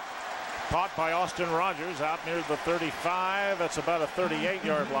down. Caught by Austin Rogers out near the 35. That's about a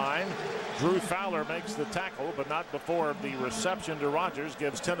 38-yard line. Drew Fowler makes the tackle, but not before the reception to Rogers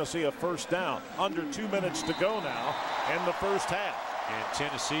gives Tennessee a first down. Under 2 minutes to go now in the first half. And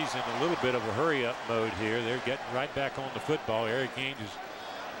Tennessee's in a little bit of a hurry-up mode here. They're getting right back on the football. Eric Gaines is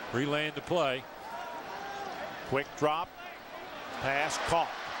relaying the play. Quick drop. Pass caught.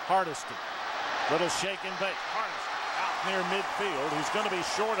 Hardesty. Little shake and bake. Hardesty out near midfield. He's going to be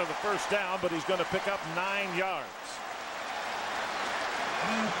short of the first down, but he's going to pick up 9 yards.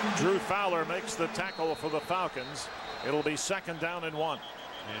 Drew Fowler makes the tackle for the Falcons. It'll be second down and 1.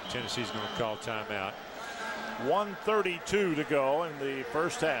 And Tennessee's going to call timeout. 1:32 to go in the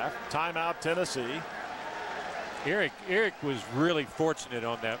first half. Timeout, Tennessee. Eric was really fortunate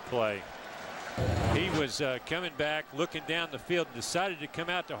on that play. He was coming back, looking down the field, and decided to come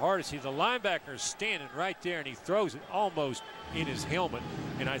out to Hardesty. The linebacker's standing right there, and he throws it almost in his helmet.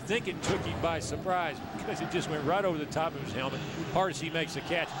 And I think it took him by surprise because it just went right over the top of his helmet. Hardesty makes the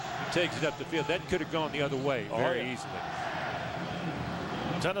catch and takes it up the field. That could have gone the other way very easily.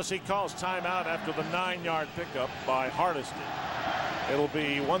 Tennessee calls timeout after the 9-yard pickup by Hardesty. It'll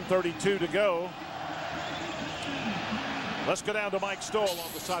be 1:32 to go. Let's go down to Mike Stoll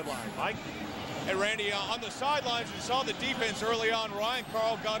on the sideline. Mike? Hey, Randy, on the sidelines, we saw the defense early on. Ryan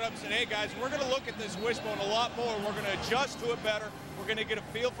Carl got up and said, hey, guys, we're going to look at this wishbone a lot more. We're going to adjust to it better. We're going to get a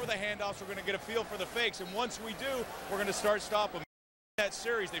feel for the handoffs. We're going to get a feel for the fakes. And once we do, we're going to start stopping that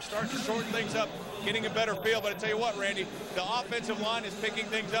series. They're starting to shorten things up, getting a better feel. But I tell you what, Randy, the offensive line is picking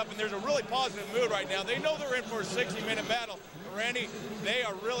things up, and there's a really positive mood right now. They know they're in for a 60-minute battle. But Randy, they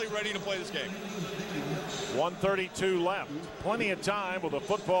are really ready to play this game. 1:32 left. Plenty of time with the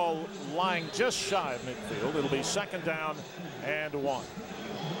football lying just shy of midfield. It'll be 2nd down and 1.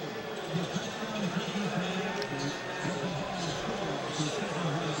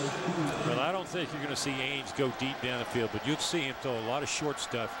 Well, I don't think you're going to see Ainge go deep down the field, but you'd see him throw a lot of short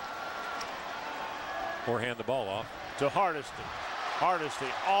stuff or hand the ball off. To Hardesty. Hardesty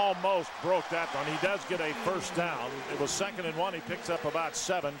almost broke that one. He does get a 1st down. It was 2nd and 1. He picks up about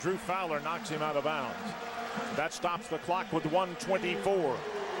 7. Drew Fowler knocks him out of bounds. That stops the clock with 1:24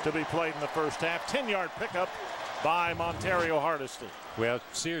 to be played in the first half. 10-yard pickup by Montario Hardesty. Well,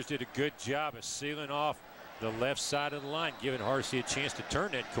 Sears did a good job of sealing off the left side of the line, giving Hardesty a chance to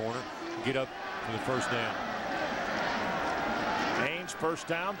turn that corner and get up for the 1st down. Ainge 1st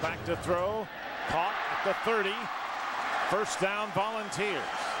down, back to throw. Caught at the 30. 1st down, Volunteers.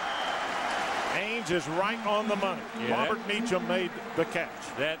 Ainge is right on the money. Yeah, Robert Meacham made the catch.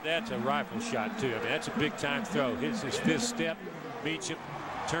 That's a rifle shot, too. I mean, that's a big-time throw. Hits his 5th step. Meacham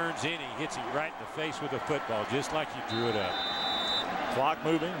turns in. He hits it right in the face with a football, just like he drew it up. Clock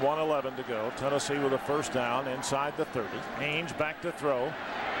moving, 1:11 to go. Tennessee with a 1st down inside the 30. Ainge back to throw.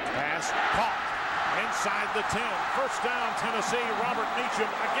 Pass caught inside the 10. 1st down, Tennessee. Robert Meacham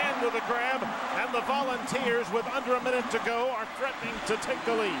again with a grab, and the Volunteers, with under a minute to go, are threatening to take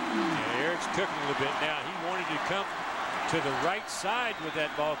the lead. Yeah, Eric's cooking a little bit now. He wanted to come to the right side with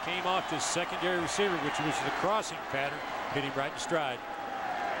that ball. Came off his secondary receiver, which was the crossing pattern. Hit him right in stride.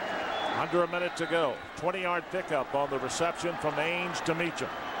 Under a minute to go. 20-yard pickup on the reception from Ainge to Meacham.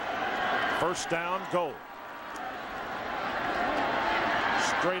 1st down, goal.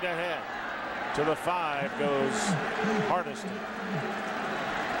 Straight ahead. To the 5 goes Hardesty.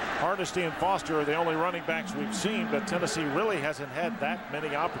 Hardesty and Foster are the only running backs we've seen, but Tennessee really hasn't had that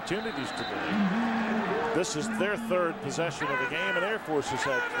many opportunities today. This is their 3rd possession of the game, and Air Force has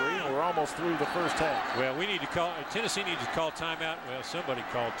had 3, and we're almost through the first half. Well, we need to call. Tennessee needs to call timeout. Well, somebody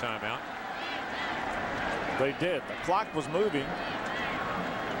called timeout. They did. The clock was moving.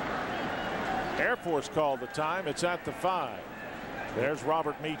 Air Force called the time. It's at the 5. There's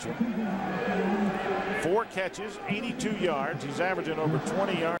Robert Meacham. 4 catches, 82 yards. He's averaging over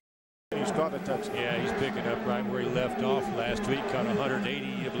 20 yards. He's caught a touchdown. Yeah, he's picking up right where he left off last week. Caught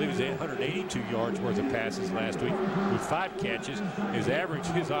 180, I believe it was 182 yards worth of passes last week with 5 catches. His average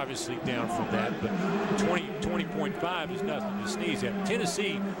is obviously down from that, but 20.5 is nothing to sneeze at.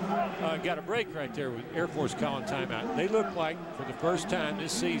 Tennessee got a break right there with Air Force calling timeout. They look like, for the first time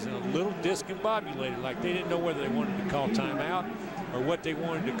this season, a little discombobulated, like they didn't know whether they wanted to call timeout or what they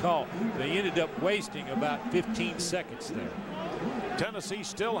wanted to call. They ended up wasting about 15 seconds there. Tennessee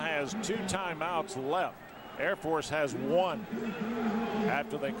still has 2 timeouts left. Air Force has 1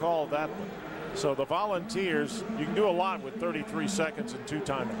 after they called that one. So the Volunteers, you can do a lot with 33 seconds and 2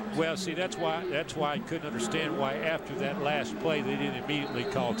 timeouts. Well, see, that's why I couldn't understand why after that last play they didn't immediately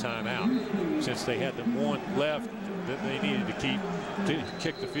call timeout, since they had the 1 left that they needed to keep to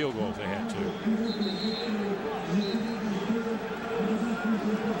kick the field goal if they had to.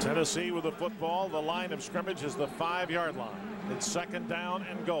 Tennessee with the football. The line of scrimmage is the 5-yard line. It's 2nd down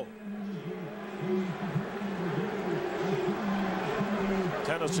and goal.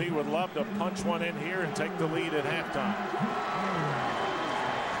 Tennessee would love to punch one in here and take the lead at halftime.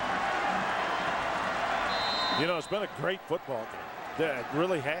 You know, it's been a great football game. It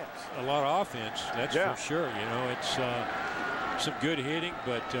really has. A lot of offense, that's for sure. You know, it's some good hitting,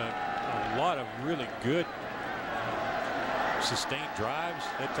 but a lot of really good sustained drives,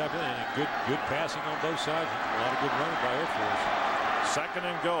 that type of thing, and good passing on both sides. A lot of good running by Air Force. 2nd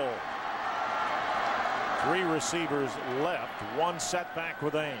and goal. 3 receivers left. 1 setback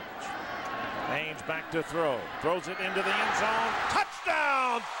with Ainge. Ainge back to throw. Throws it into the end zone.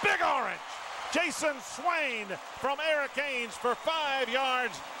 Touchdown! Big Orange! Jason Swain from Eric Ainge for 5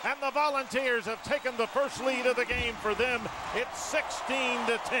 yards, and the Volunteers have taken the first lead of the game for them. It's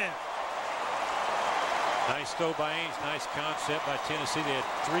 16-10. Nice throw by Ainge. Nice concept by Tennessee. They had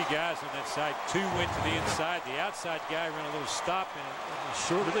 3 guys on that side. 2 went to the inside. The outside guy ran a little stop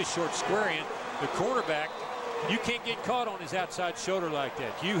in a really short square end. The cornerback, you can't get caught on his outside shoulder like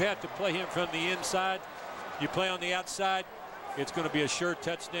that. You have to play him from the inside. You play on the outside, it's going to be a sure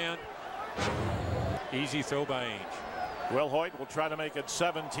touchdown. Easy throw by Ainge. Will Hoyt will try to make it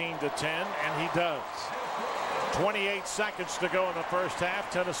 17-10, and he does. 28 seconds to go in the first half.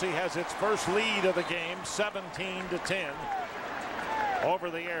 Tennessee has its first lead of the game, 17-10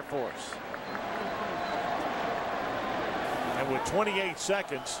 over the Air Force. And with 28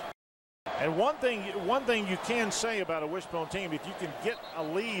 seconds, and one thing you can say about a wishbone team, if you can get a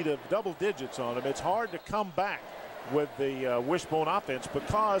lead of double digits on them, it's hard to come back with the wishbone offense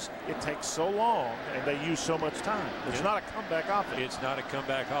because it takes so long and they use so much time. It's not a comeback offense. It's not a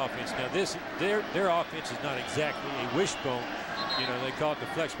comeback offense. Now their offense is not exactly a wishbone. You know, they call it the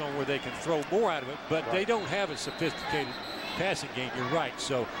flex bone where they can throw more out of it, but they don't have a sophisticated passing game. You're right.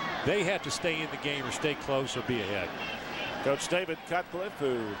 So they have to stay in the game or stay close or be ahead. Coach David Cutcliffe,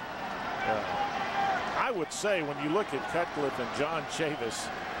 who I would say when you look at Cutcliffe and John Chavis,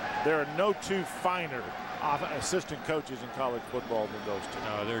 there are no two finer assistant coaches in college football than those two.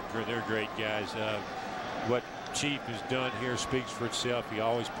 No, they're great guys. What Chief has done here speaks for itself. He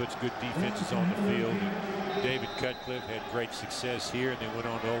always puts good defenses on the field. And David Cutcliffe had great success here, and then went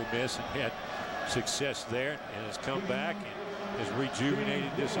on to Ole Miss and had success there, and has come back and has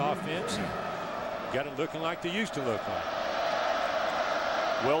rejuvenated this offense and got it looking like they used to look like.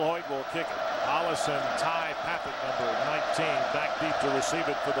 Will Hoyt will kick it. Hollis and Ty Pappett, number 19, back deep to receive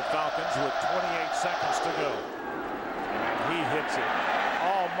it for the Falcons with 28 seconds to go. And he hits it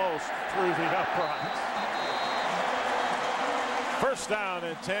almost through the uprights. First down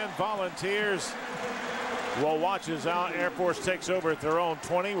and 10. Volunteers will watch as Air Force takes over at their own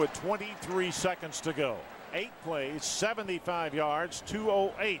 20 with 23 seconds to go. 8 plays, 75 yards,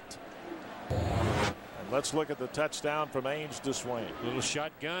 208. And let's look at the touchdown from Ames to Swain. Little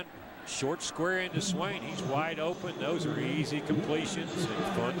shotgun. Short square into Swain. He's wide open. Those are easy completions and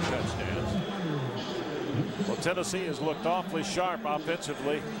fun touchdowns. Well, Tennessee has looked awfully sharp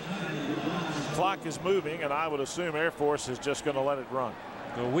offensively. Clock is moving, and I would assume Air Force is just going to let it run.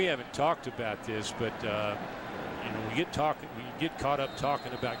 Well, we haven't talked about this, but you know, we get caught up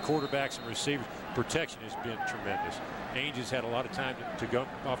talking about quarterbacks and receivers. Protection has been tremendous. Ainge has had a lot of time to go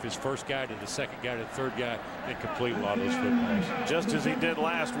off his first guy to the second guy to the third guy and complete a lot of those footballs. Just as he did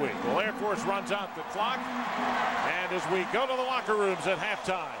last week. Well, Air Force runs out the clock. And as we go to the locker rooms at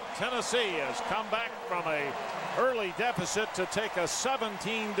halftime, Tennessee has come back from a early deficit to take a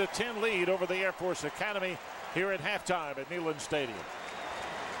 17-10 lead over the Air Force Academy here at halftime at Neyland Stadium.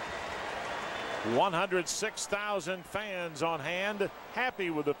 106,000 fans on hand,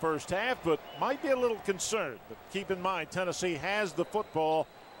 happy with the first half, but might be a little concerned. But keep in mind, Tennessee has the football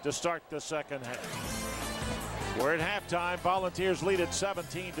to start the second half. We're at halftime. Volunteers lead at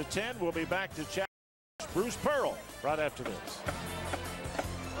 17-10. We'll be back to chat with Bruce Pearl right after this.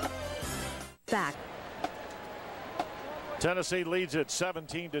 Back. Tennessee leads at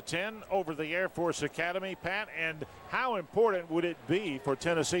 17-10 over the Air Force Academy, Pat, and how important would it be for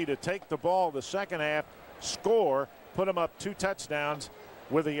Tennessee to take the ball the second half, score, put them up 2 touchdowns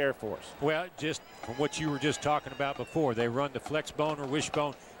with the Air Force? Well, just from what you were just talking about before, they run the flex bone or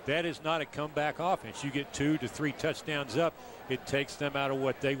wishbone. That is not a comeback offense. You get 2 to 3 touchdowns up, it takes them out of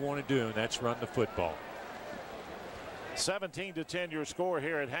what they want to do, and that's run the football. 17-10 your score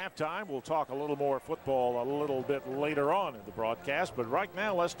here at halftime. We'll talk a little more football a little bit later on in the broadcast, but right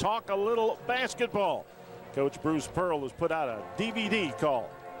now let's talk a little basketball. Coach Bruce Pearl has put out a DVD called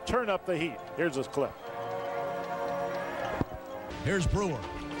Turn Up the Heat. Here's this clip. Here's Brewer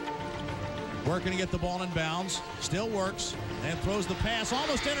working to get the ball in bounds, still works, and throws the pass,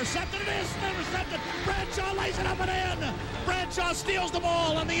 almost intercepted. It is intercepted. Bradshaw lays it up and in. Bradshaw steals the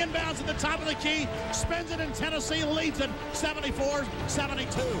ball on the inbounds at the top of the key, spins it, and Tennessee leads it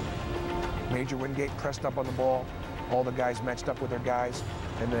 74-72. Major Wingate pressed up on the ball. All the guys matched up with their guys,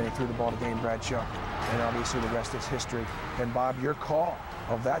 and then he threw the ball to Dane Bradshaw. And obviously the rest is history. And Bob, your call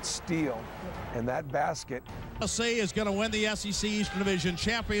of that steal and that basket. Tennessee is going to win the SEC Eastern Division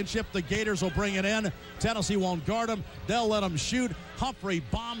Championship. The Gators will bring it in. Tennessee won't guard them. They'll let them shoot. Humphrey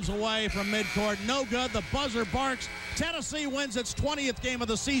bombs away from midcourt. No good. The buzzer barks. Tennessee wins its 20th game of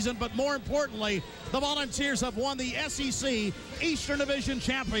the season, but more importantly, the Volunteers have won the SEC Eastern Division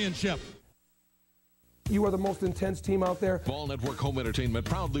Championship. You are the most intense team out there. Ball Network Home Entertainment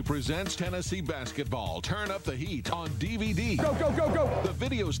proudly presents Tennessee basketball. Turn Up the Heat on DVD. Go, go, go, go. The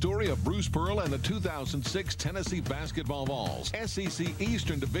video story of Bruce Pearl and the 2006 Tennessee basketball Vols, SEC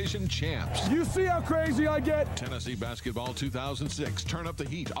Eastern Division champs. You see how crazy I get? Tennessee basketball 2006. Turn Up the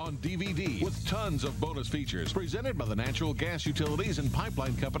Heat on DVD with tons of bonus features. Presented by the Natural Gas Utilities and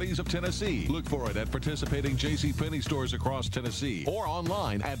Pipeline Companies of Tennessee. Look for it at participating JCPenney stores across Tennessee or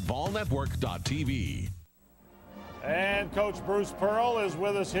online at volnetwork.tv. And Coach Bruce Pearl is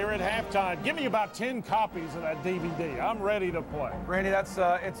with us here at halftime. Give me about 10 copies of that DVD. I'm ready to play. Randy, that's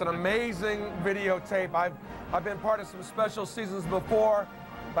it's an amazing videotape. I've been part of some special seasons before,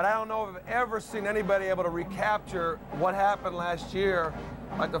 but I don't know if I've ever seen anybody able to recapture what happened last year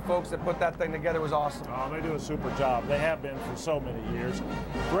like the folks that put that thing together. Was awesome. Oh, they do a super job. They have been for so many years.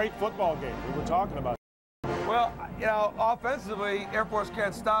 Great football game we were talking about. Well, you know, offensively, Air Force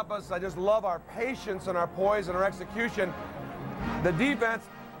can't stop us. I just love our patience and our poise and our execution. The defense,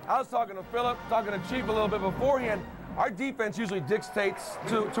 I was talking to Philip, talking to Chief a little bit beforehand. Our defense usually dictates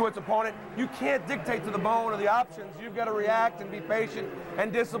to its opponent. You can't dictate to the bone or the options. You've got to react and be patient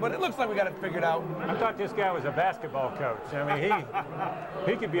and disciplined. It looks like we got it figured out. I thought this guy was a basketball coach. I mean,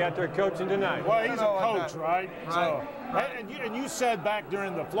 he could be out there coaching tonight. Well, he's a coach, right? Right. So, and you said back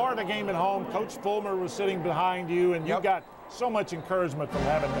during the Florida game at home, Coach Fulmer was sitting behind you, and you got so much encouragement from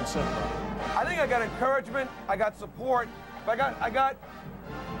having him sit there. I think I got encouragement. I got support. But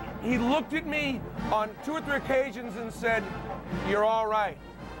he looked at me on 2 or 3 occasions and said, "You're all right.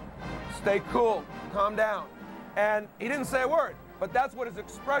 Stay cool. Calm down." And he didn't say a word, but that's what his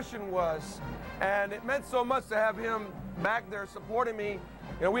expression was. And it meant so much to have him back there supporting me.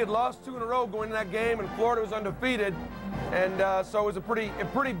 You know, we had lost 2 in a row going into that game, and Florida was undefeated. And so it was a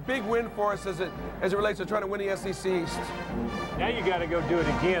pretty big win for us as it relates to trying to win the SEC East. Now you got to go do it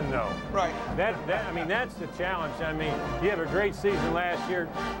again, though. Right. I mean, that's the challenge. I mean, you have a great season last year,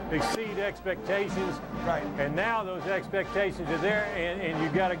 exceed expectations. Right. And now those expectations are there, and you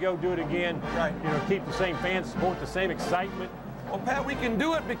got to go do it again. Right. You know, keep the same fan support, the same excitement. Well, Pat, we can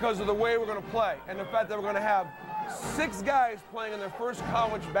do it because of the way we're going to play and the fact that we're going to have 6 guys playing in their first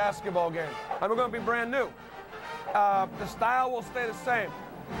college basketball game. And we're going to be brand new. The style will stay the same.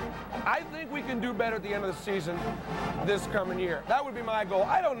 I think we can do better at the end of the season this coming year. That would be my goal.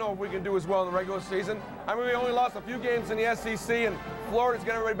 I don't know if we can do as well in the regular season. I mean, we only lost a few games in the SEC, and Florida's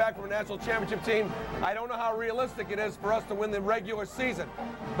getting everybody back from a national championship team. I don't know how realistic it is for us to win the regular season.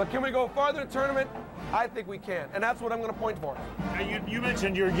 But can we go farther in the tournament? I think we can, and that's what I'm going to point for. Now, you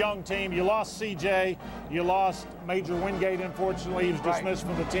mentioned your young team. You lost C.J., you lost Major Wingate, unfortunately. He was dismissed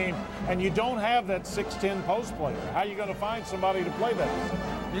from the team. And you don't have that 6'10" post player. How are you going to find somebody to play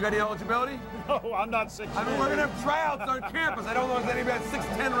that? You got any eligibility? No, I'm not 6'10". I mean, we're going to have tryouts on campus. I don't know if there's anybody at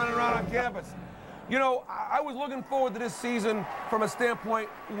 6'10" running around on campus. You know, I was looking forward to this season from a standpoint,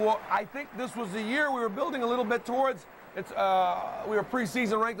 well, I think this was the year we were building a little bit towards. We were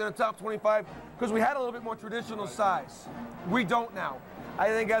preseason ranked in the top 25 because we had a little bit more traditional size. We don't now. I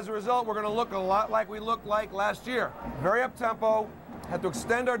think as a result, we're going to look a lot like we looked like last year. Very up-tempo, have to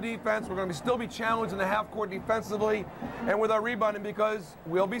extend our defense. We're going to still be challenged in the half-court defensively and with our rebounding because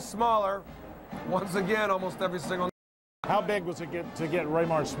we'll be smaller, once again, almost every single night. How big was it to get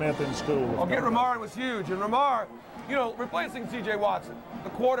Raymar Smith in school? Well, getting Ramar was huge. And Ramar, you know, replacing C.J. Watson, the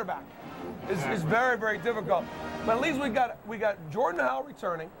quarterback, is very, very difficult. But at least we got Jordan Howell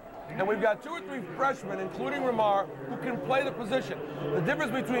returning, and we've got 2 or 3 freshmen, including Ramar, who can play the position. The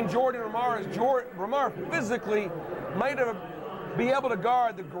difference between Jordan and Ramar is Ramar physically might be able to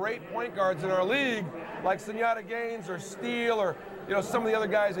guard the great point guards in our league, like Senyata Gaines or Steele or some of the other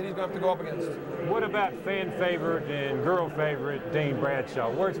guys that he's going to have to go up against. What about fan favorite and girl favorite Dean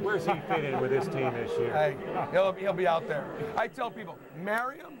Bradshaw? Where's he fit in with this team this year? Hey, he'll be out there. I tell people,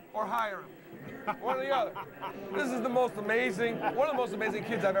 marry him or hire him. One or the other. This is one of the most amazing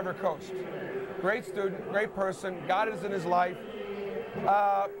kids I've ever coached. Great student, great person, God is in his life.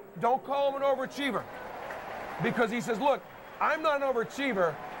 Don't call him an overachiever because he says, look, I'm not an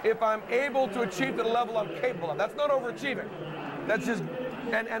overachiever if I'm able to achieve to the level I'm capable of. That's not overachieving. That's just,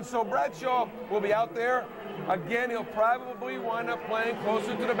 and so Bradshaw will be out there. Again, he'll probably wind up playing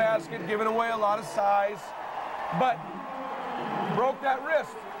closer to the basket, giving away a lot of size, but broke that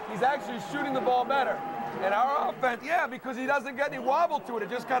wrist. He's actually shooting the ball better. And our offense, because he doesn't get any wobble to it. It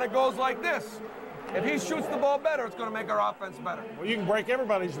just kind of goes like this. If he shoots the ball better, it's going to make our offense better. Well, you can break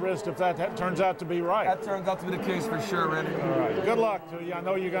everybody's wrist if that turns out to be right. That turns out to be the case for sure, Randy. All right. Good luck to you. I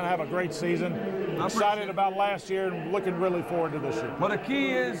know you're going to have a great season. Excited about last year and looking really forward to this year. Well, the key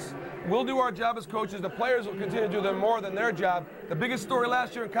is we'll do our job as coaches. The players will continue to do more than their job. The biggest story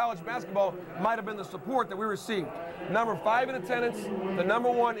last year in college basketball might have been the support that we received. Number 5 in attendance, the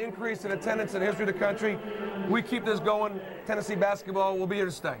 #1 increase in attendance in the history of the country. We keep this going. Tennessee basketball will be here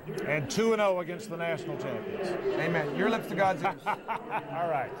to stay. And 2-0 against the national champions. Amen. Your lips to God's ears. All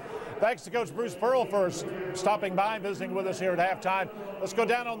right. Thanks to Coach Bruce Pearl for stopping by and visiting with us here at halftime. Let's go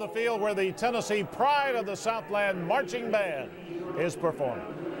down on the field where the Tennessee Pride of the Southland Marching Band is performing.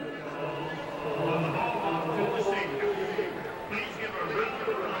 Please give a round of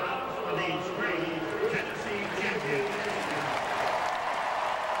applause for these great Tennessee champions.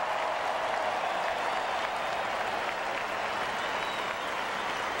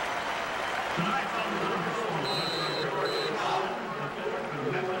 Tonight from the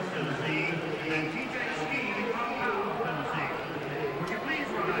from Memphis, Tennessee, and TJ Ski from Powell, Tennessee. Would you please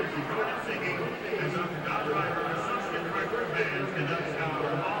rise and join us singing as Dr. Dodd Ryder, Associate Director of Bands, conducts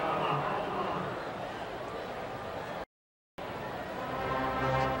our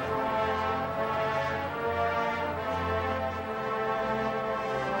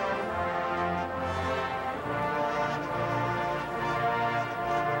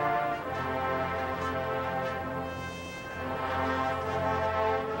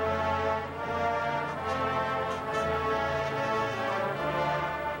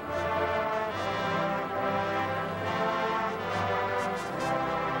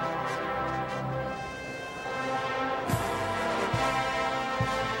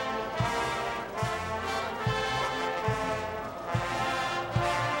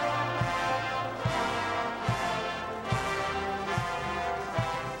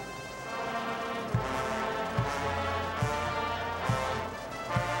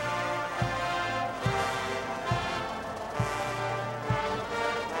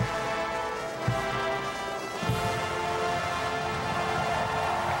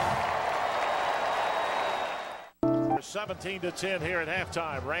 17-10 here at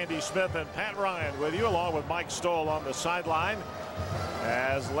halftime. Randy Smith and Pat Ryan with you, along with Mike Stoll on the sideline.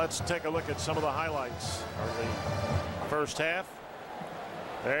 As let's take a look at some of the highlights of the first half.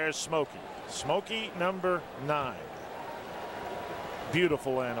 There's Smokey. Smokey number 9.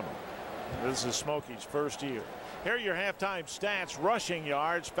 Beautiful animal. This is Smokey's first year. Here are your halftime stats. Rushing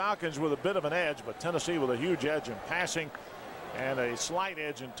yards, Falcons with a bit of an edge, but Tennessee with a huge edge in passing and a slight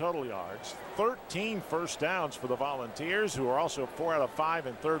edge in total yards. 13 first downs for the Volunteers, who are also 4 out of 5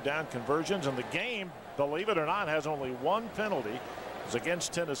 in third down conversions. And the game, believe it or not, has only one penalty. It's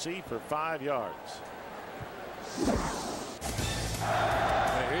against Tennessee for 5 yards. Well,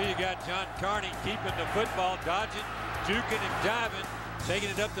 here you got John Carney keeping the football, dodging, juking and diving, taking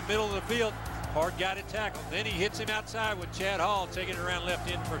it up the middle of the field. Hard guy to tackle. Then he hits him outside with Chad Hall taking it around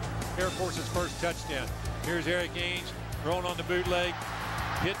left end for Air Force's first touchdown. Here's Eric Ainge rolling on the bootleg,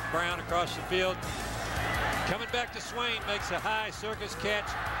 hitting Brown across the field. Coming back to Swain, makes a high circus catch,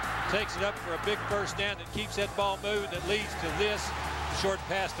 takes it up for a big first down that keeps that ball moving, that leads to this short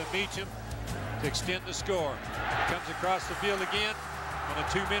pass to Meacham to extend the score. Comes across the field again on a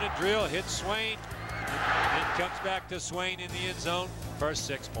 2-minute drill, hits Swain, and comes back to Swain in the end zone for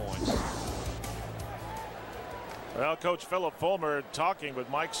 6 points. Well, Coach Philip Fulmer talking with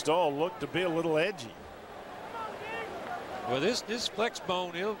Mike Stoll looked to be a little edgy. Well, this flex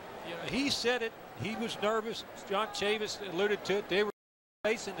bone, he said it. He was nervous. John Chavis alluded to it. They were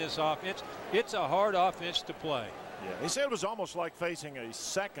facing this offense. It's a hard offense to play. Yeah, he said it was almost like facing a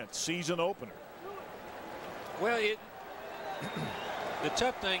second season opener. Well, the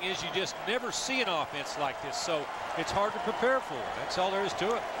tough thing is you just never see an offense like this, so it's hard to prepare for. That's all there is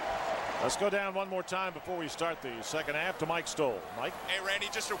to it. Let's go down one more time before we start the second half to Mike Stoll. Mike? Hey, Randy,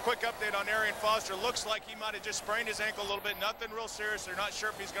 just a quick update on Arian Foster. Looks like he might have just sprained his ankle a little bit. Nothing real serious. They're not sure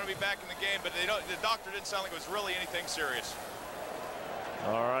if he's going to be back in the game, but the doctor didn't sound like it was really anything serious.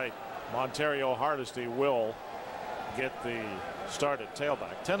 All right. Montario Hardesty will get the start at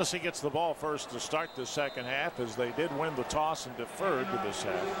tailback. Tennessee gets the ball first to start the second half, as they did win the toss and deferred to this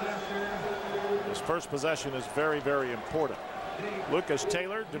half. This first possession is very, very important. Lucas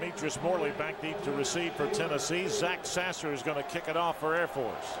Taylor, Demetrius Morley back deep to receive for Tennessee. Zach Sasser is going to kick it off for Air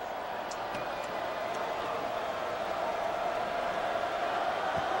Force.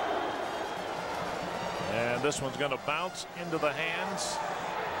 And this one's going to bounce into the hands.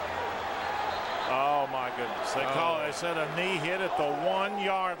 Oh my goodness. They said a knee hit at the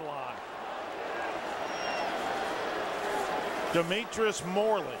 1-yard line. Demetrius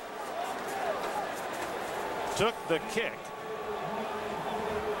Morley took the kick.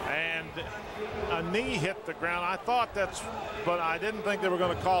 A knee hit the ground. I thought but I didn't think they were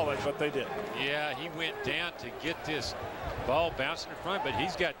going to call it, but they did. Yeah, he went down to get this ball bouncing in front, but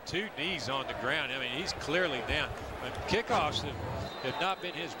he's got 2 knees on the ground. I mean, he's clearly down. But kickoffs have not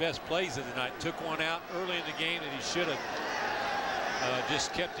been his best plays of the night. Took one out early in the game that he should have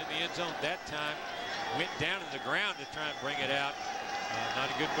just kept in the end zone that time. Went down to the ground to try and bring it out. Not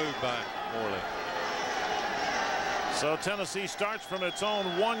a good move by Morley. So Tennessee starts from its own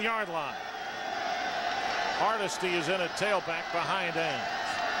 1-yard line. Hardesty is in at tailback behind Ames.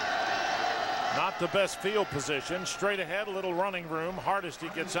 Not the best field position. Straight ahead, a little running room. Hardesty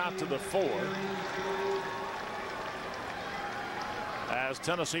gets out to the 4. As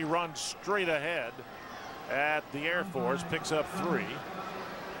Tennessee runs straight ahead at the Air Force, picks up 3.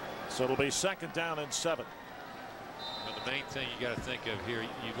 So it'll be 2nd down and 7. Well, the main thing you got to think of here,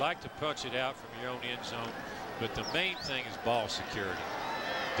 you'd like to punch it out from your own end zone, but the main thing is ball security.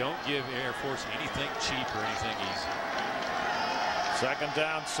 Don't give Air Force anything cheap or anything easy. 2nd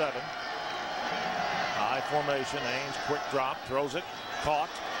down, 7. High formation. Ames quick drop, throws it, caught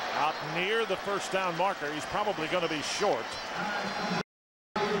out near the first down marker. He's probably going to be short.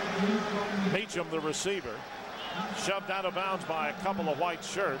 Meacham, the receiver, shoved out of bounds by a couple of white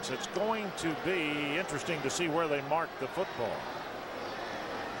shirts. It's going to be interesting to see where they mark the football.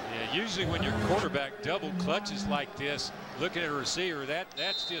 Yeah, usually when your quarterback double clutches like this, looking at a receiver,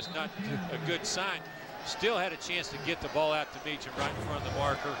 that's just not a good sign. Still had a chance to get the ball out to Meacham right in front of the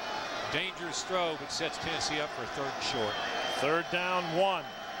marker. Dangerous throw, but sets Tennessee up for 3rd and short. 3rd down, 1.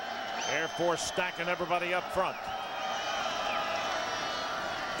 Air Force stacking everybody up front.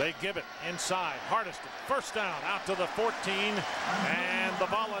 They give it inside. Hardesty, first down, out to the 14, and the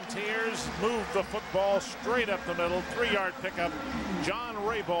Volunteers move the football straight up the middle. 3-yard pickup. John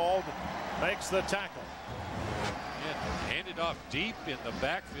Raybould makes the tackle. Yeah, handed off deep in the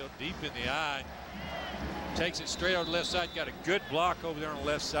backfield, deep in the eye. Takes it straight over the left side. Got a good block over there on the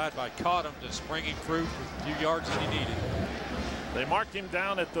left side by Cottom, the springing fruit, a few yards that he needed. They marked him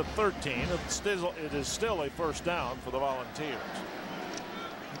down at the 13. It is still a first down for the Volunteers.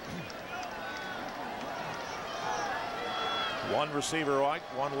 One receiver right,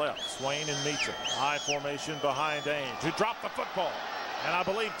 one left. Swain and Meacham. High formation behind Ainge, who dropped the football. And I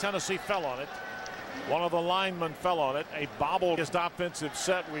believe Tennessee fell on it. One of the linemen fell on it. A bobbled offensive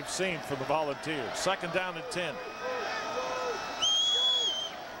set we've seen from the Volunteers. Second down and 10.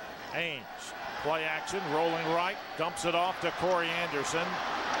 Ainge. Play action, rolling right, dumps it off to Corey Anderson,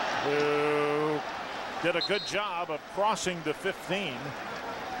 who did a good job of crossing the 15.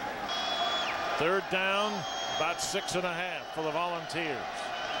 Third down, about 6.5 for the Volunteers.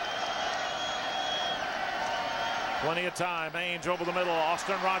 Plenty of time. Ainge over the middle.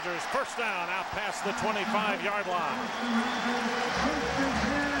 Austin Rogers, first down, out past the 25-yard line.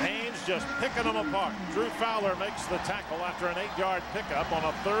 Ainge just picking them apart. Drew Fowler makes the tackle after an 8-yard pickup on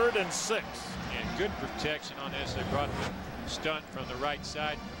a 3rd and 6. And good protection on this. They brought the stunt from the right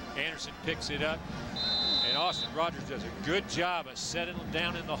side. Anderson picks it up. And Austin Rogers does a good job of setting him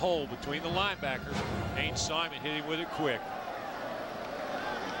down in the hole between the linebackers. Ainge saw him and hit him with it quick.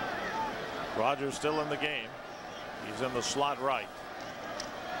 Rogers still in the game. He's in the slot right.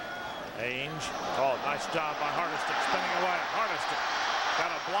 Ainge. Oh, nice job by Hardesty spinning away. Hardesty got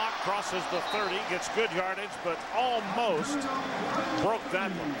a block, crosses the 30, gets good yardage, but almost broke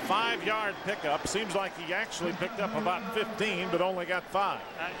that one. 5-yard pickup. Seems like he actually picked up about 15, but only got 5.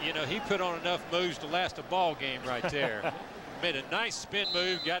 You know, he put on enough moves to last a ball game right there. Made a nice spin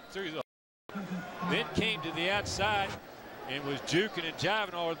move, got through the then came to the outside and was juking and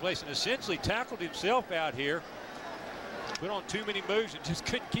jiving all over the place and essentially tackled himself out here. Put on too many moves and just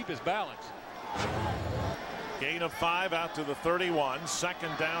couldn't keep his balance. Gain of 5 out to the 31.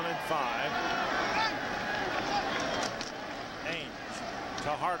 Second down and 5. Ainge to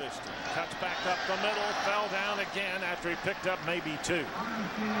Hardesty. Cuts back up the middle. Fell down again after he picked up maybe 2.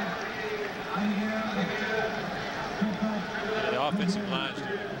 The offensive line's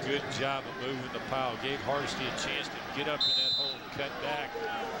doing a good job of moving the pile. Gave Hardesty a chance to get up in that hole and cut back.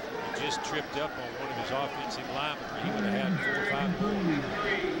 He just tripped up on one of his offensive linemen where he would have had 4 or 5 more.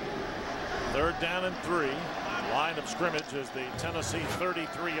 Third down and 3. Line of scrimmage is the Tennessee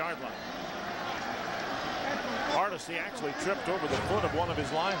 33-yard line. Hardesty actually tripped over the foot of one of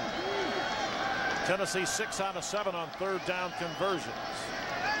his linemen. Tennessee 6 out of 7 on third down conversions.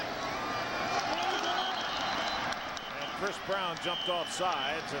 And Chris Brown jumped off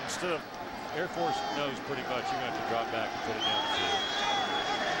sides instead of Air Force knows pretty much you're going to have to drop back and put it down the field.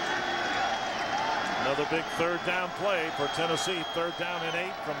 Another big third down play for Tennessee. Third down and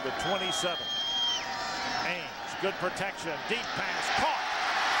 8 from the 27. Ainge, good protection, deep pass, caught.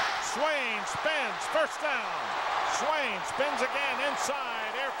 Swain spins, first down. Swain spins again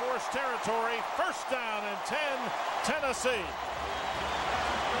inside Air Force territory. First down and 10, Tennessee.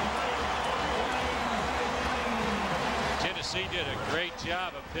 Tennessee did a great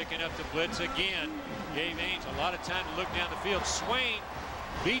job of picking up the blitz again. Gave Ainge a lot of time to look down the field. Swain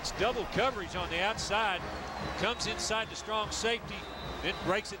beats double coverage on the outside, comes inside the strong safety, then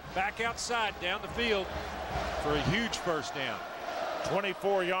breaks it back outside down the field for a huge first down.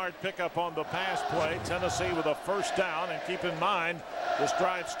 24-yard pickup on the pass play. Tennessee with a first down, and keep in mind this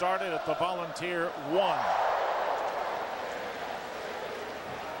drive started at the Volunteer 1.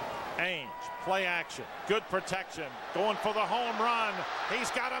 Ainge, play action, good protection, going for the home run.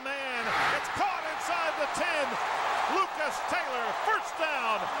 He's got a man. It's caught inside the 10. Lucas Taylor, first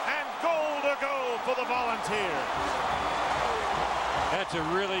down, and goal to go for the Volunteers. That's a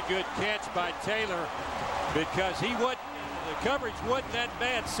really good catch by Taylor because the coverage wasn't that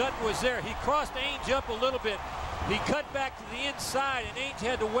bad. Sutton was there. He crossed Ainge up a little bit. He cut back to the inside, and Ainge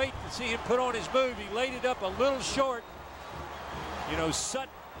had to wait to see him put on his move. He laid it up a little short. You know, Sutton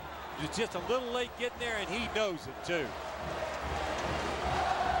was just a little late getting there, and he knows it too.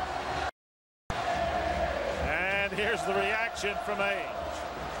 Here's the reaction from Ainge.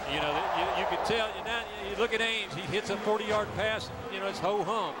 You know, you can tell. You look at Ainge. He hits a 40-yard pass. You know, it's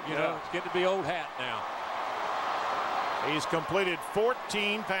ho-hum. You know, it's getting to be old hat now. He's completed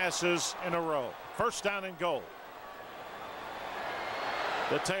 14 passes in a row. First down and goal.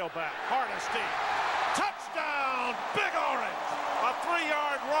 The tailback, Hardesty. Touchdown, Big Orange. A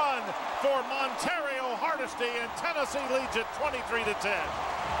 3-yard run for Montario Hardesty, and Tennessee leads it 23-10.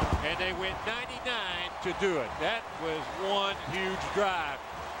 And they went 99 to do it. That was one huge drive.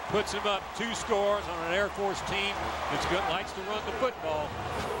 Puts them up 2 scores on an Air Force team that likes to run the football.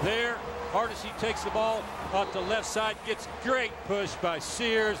 There, Hardesty takes the ball off the left side, gets great push by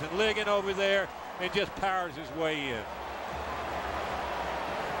Sears and Ligon over there, and just powers his way in.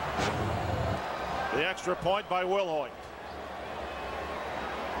 The extra point by Wilhoit.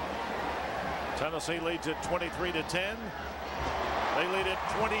 Tennessee leads it 23-10. They lead it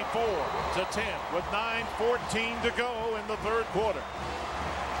 24-10 with 9:14 to go in the third quarter.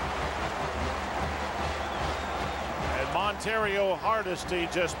 And Montario Hardesty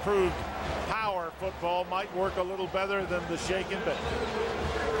just proved power football might work a little better than the shake and bake.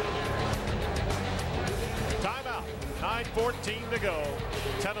 Timeout. 9:14 to go.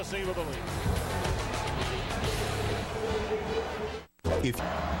 Tennessee with the lead.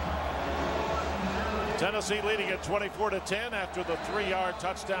 Tennessee leading at 24-10 after the 3-yard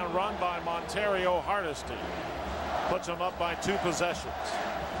touchdown run by Montario Hardesty. Puts them up by 2 possessions.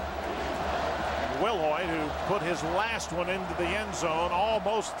 Wilhoit, who put his last one into the end zone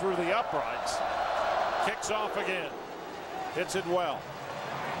almost through the uprights, kicks off again. Hits it well.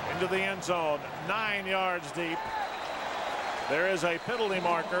 Into the end zone, 9 yards deep. There is a penalty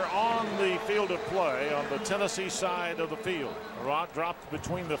marker on the field of play on the Tennessee side of the field. A rock dropped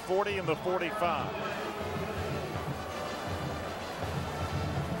between the 40 and the 45.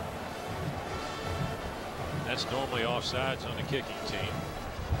 That's normally offsides on the kicking team.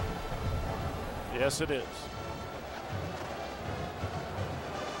 Yes, it is.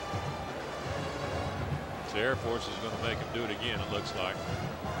 The Air Force is going to make him do it again, it looks like.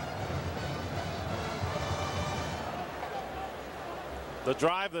 The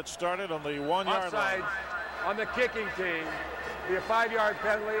drive that started on the 1-yard line. On the kicking team, be a 5-yard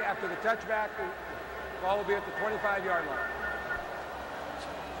penalty after the touchback. The ball will be at the 25-yard line.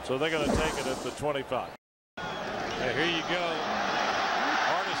 So they're going to take it at the 25. Yeah, here you go.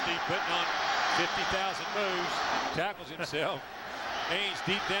 Hardesty putting on 50,000 moves, tackles himself. Haynes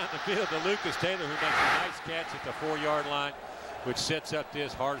deep down the field to Lucas Taylor, who makes a nice catch at the 4-yard line, which sets up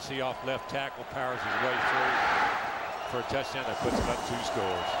this. Hardesty off left tackle, powers his way through for a touchdown that puts him up 2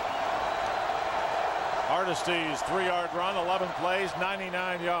 scores. Hardesty's 3-yard run, 11 plays,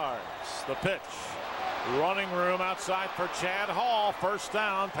 99 yards. The pitch. Running room outside for Chad Hall. First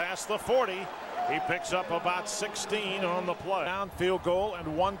down past the 40. He picks up about 16 on the play. Down, field goal,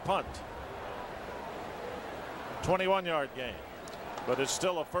 and 1 punt. 21-yard gain. But it's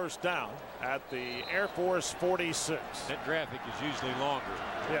still a first down at the Air Force 46. That graphic is usually longer.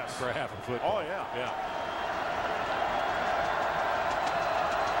 Yes. For half a football. Oh, yeah. Yeah.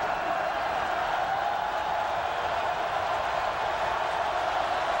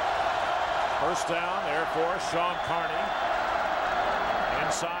 First down, Air Force, Sean Carney.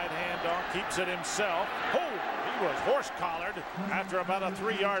 Inside handoff, keeps it himself. Oh, he was horse-collared after about a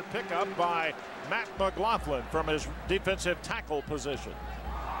 3-yard pickup by Matt McLaughlin from his defensive tackle position.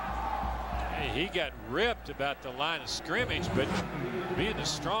 Hey, he got ripped about the line of scrimmage, but being the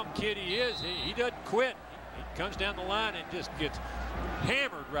strong kid he is, he doesn't quit. He comes down the line and just gets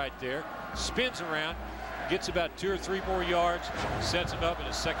hammered right there, spins around, gets about 2 or 3 more yards, sets him up in a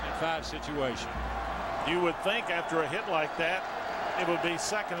 2nd and 5 situation. You would think after a hit like that, it would be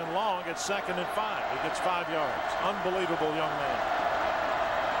 2nd and long. It's 2nd and 5. He gets 5 yards. Unbelievable young man.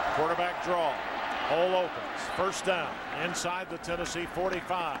 Quarterback draw. Hole opens. First down inside the Tennessee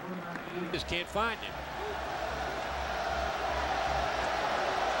 45. Just can't find him.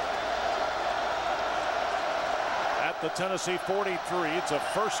 At the Tennessee 43, it's a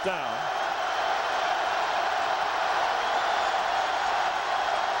first down.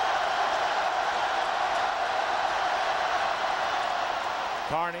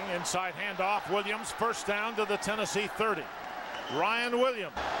 Carney inside handoff. Williams first down to the Tennessee 30. Ryan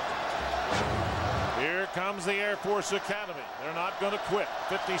Williams. Here comes the Air Force Academy. They're not going to quit.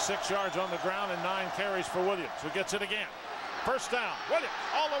 56 yards on the ground and 9 carries for Williams, who gets it again. First down. Williams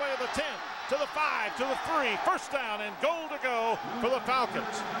all the way to the 10, to the 5, to the 3. First down and goal to go for the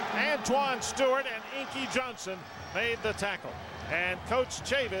Falcons. Antoine Stewart and Inky Johnson made the tackle. And Coach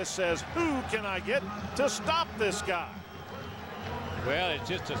Chavis says, who can I get to stop this guy? Well, it's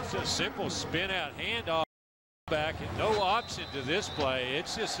just a simple spin-out handoff back and no option to this play.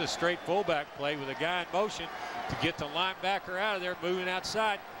 It's just a straight fullback play with a guy in motion to get the linebacker out of there, moving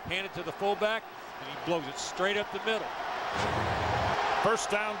outside, hand it to the fullback, and he blows it straight up the middle.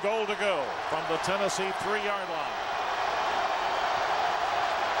 First down, goal to go from the Tennessee 3-yard line.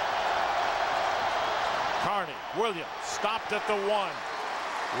 Carney, Williams stopped at the 1.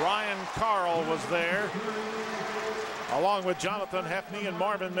 Ryan Carl was there, along with Jonathan Hefney and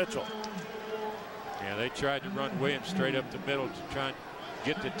Marvin Mitchell. Yeah, they tried to run Williams straight up the middle to try and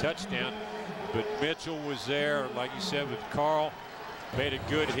get the touchdown, but Mitchell was there, like you said, with Carl. Made a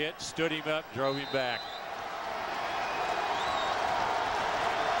good hit, stood him up, drove him back.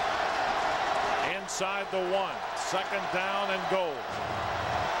 Inside the 1, second down and goal.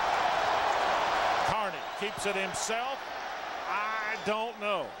 Carney keeps it himself. don't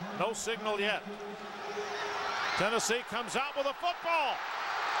know. No signal yet. Tennessee comes out with a football.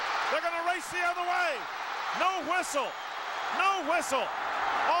 They're going to race the other way. No whistle. No whistle.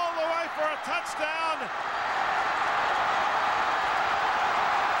 All the way for a touchdown.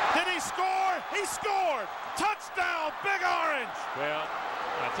 Did he score? He scored. Touchdown, Big Orange. Well,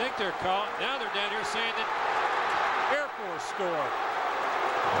 I think they're calling. Now they're down here saying that Air Force scored.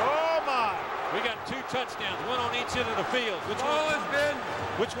 Oh, my. We got 2 touchdowns, one on each end of the field.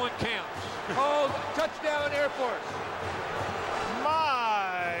 Which one counts? Called touchdown Air Force.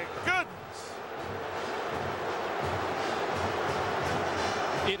 My goodness.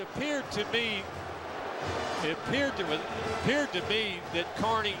 It appeared to me that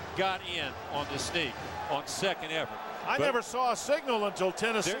Carney got in on the sneak on second effort. I never saw a signal until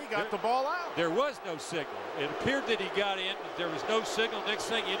Tennessee got the ball out. There was no signal. It appeared that he got in, but there was no signal. Next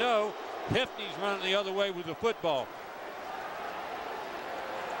thing you know, Hefty's running the other way with the football.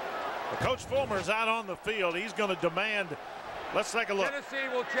 Coach Fulmer's out on the field. He's going to demand. Let's take a look. Tennessee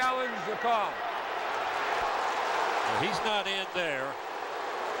will challenge the call. Well, he's not in there.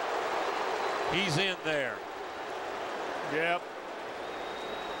 He's in there. Yep.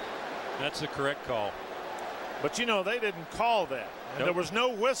 That's the correct call. But, you know, they didn't call that. And Nope. there was no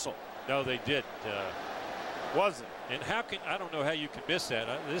whistle. No, they didn't. Was it? And how can, I don't know how you can miss that.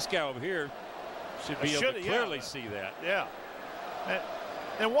 This guy over here should be able to clearly see that. Yeah.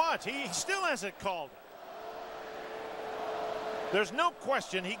 And watch, he still hasn't called it. There's no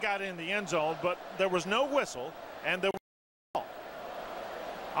question he got in the end zone, but there was no whistle, and there was no call.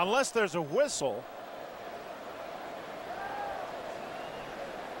 Unless there's a whistle.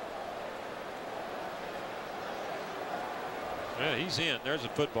 Yeah, he's in. There's a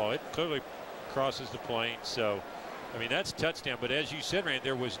football. It clearly crosses the plane. So, I mean, that's a touchdown. But as you said, Rand,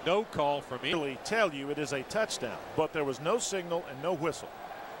 there was no call from him. Really tell you it is a touchdown, but there was no signal and no whistle.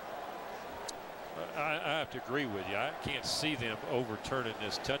 I have to agree with you. I can't see them overturning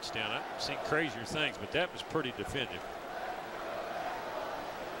this touchdown. I've seen crazier things, but that was pretty definitive.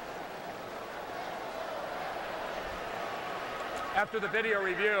 After the video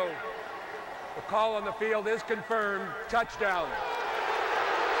review, the call on the field is confirmed. Touchdown.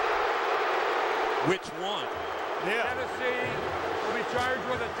 Which one? Yeah. Tennessee will be charged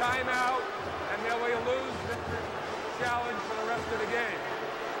with a timeout, and they will lose the challenge for the rest of the game.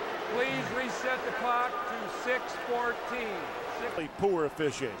 Please reset the clock to 6:14. Really poor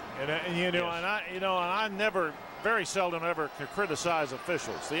officiating, and you know, Yes. and I never, very seldom ever criticize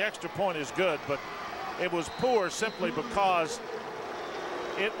officials. The extra point is good, but it was poor simply because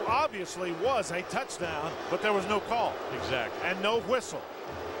it obviously was a touchdown, but there was no call. Exactly. And no whistle.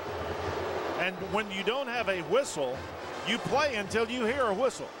 And when you don't have a whistle, you play until you hear a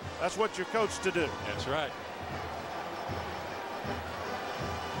whistle. That's what you're coached to do. That's right.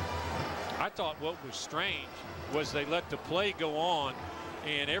 I thought what was strange was they let the play go on,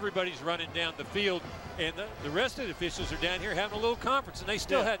 and everybody's running down the field, and the rest of the officials are down here having a little conference, and they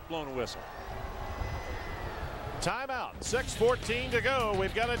still hadn't blown a whistle. Timeout. 6:14 to go.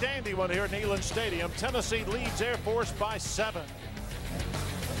 We've got a dandy one here at Neyland Stadium. Tennessee leads Air Force by 7.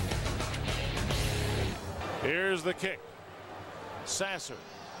 Here's the kick. Sasser.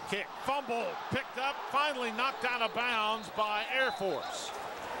 Kick. Fumble. Picked up. Finally knocked out of bounds by Air Force.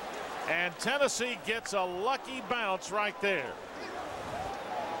 And Tennessee gets a lucky bounce right there.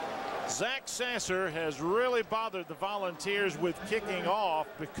 Zach Sasser has really bothered the Volunteers with kicking off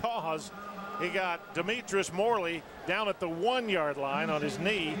because he got Demetrius Morley down at the 1-yard line on his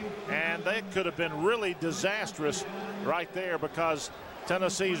knee, and that could have been really disastrous right there because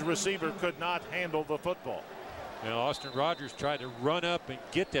Tennessee's receiver could not handle the football. Now, Austin Rogers tried to run up and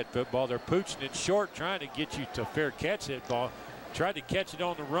get that football. They're pooching it short, trying to get you to fair catch that ball. Tried to catch it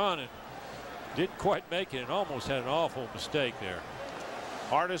on the run and didn't quite make it, and almost had an awful mistake there.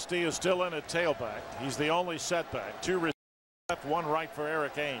 Hardesty is still in at tailback. He's the only setback. 2 receivers left, 1 right for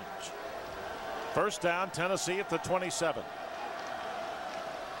Eric Ainge. First down, Tennessee at the 27.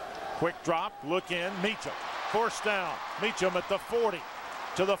 Quick drop, look in, Meacham. First down, Meacham at the 40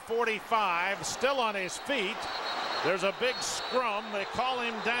 to the 45, still on his feet. There's a big scrum. They call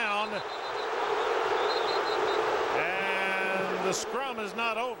him down, and the scrum is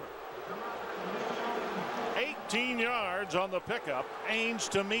not over. 18 yards on the pickup. Ainge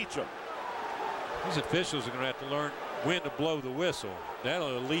to Meacham. These officials are going to have to learn when to blow the whistle.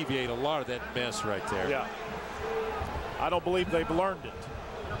 That'll alleviate a lot of that mess right there. Yeah. I don't believe they've learned it.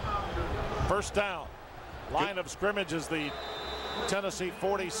 First down. Line of scrimmage is the Tennessee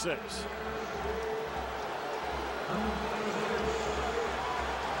 46.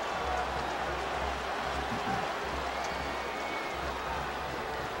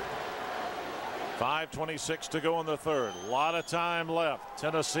 5:26 to go in the third. A lot of time left.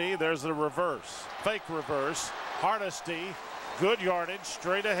 Tennessee, there's the reverse. Fake reverse. Hardesty, good yardage,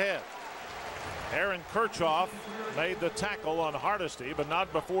 straight ahead. Aaron Kirchhoff made the tackle on Hardesty, but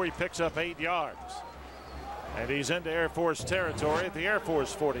not before he picks up 8 yards. And he's into Air Force territory at the Air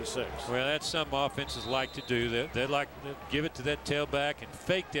Force 46. Well, that's something offenses like to do. They like to give it to that tailback and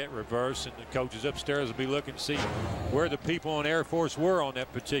fake that reverse, and the coaches upstairs will be looking to see where the people on Air Force were on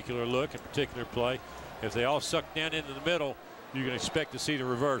that particular look and particular play. If they all suck down into the middle, you can expect to see the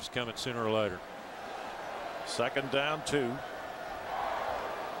reverse coming sooner or later. 2nd down 2.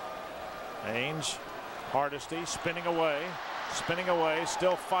 Ainge, Hardesty spinning away,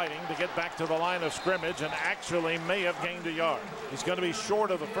 still fighting to get back to the line of scrimmage, and actually may have gained a yard. He's going to be short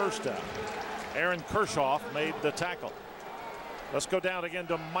of the first down. Aaron Kirchhoff made the tackle. Let's go down again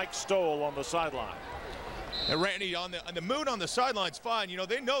to Mike Stoll on the sideline. And Randy, on the mood on the sideline's fine. You know,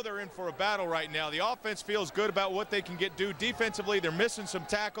 they know they're in for a battle right now. The offense feels good about what they can do defensively. They're missing some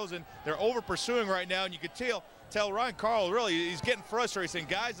tackles, and they're over pursuing right now. And you could tell Ryan Carl, really, he's getting frustrated, saying,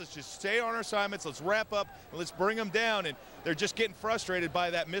 guys, let's just stay on our assignments. Let's wrap up, and let's bring them down. And they're just getting frustrated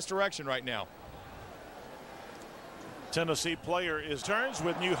by that misdirection right now. Tennessee player is turns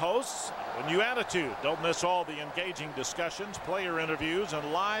with new hosts, a new attitude. Don't miss all the engaging discussions, player interviews,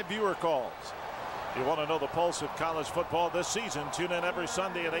 and live viewer calls. If you want to know the pulse of college football this season, tune in every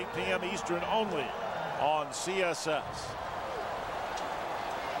Sunday at 8 p.m. Eastern only on CSS.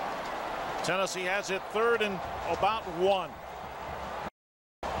 Tennessee has it 3rd and about 1.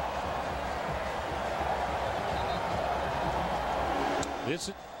 This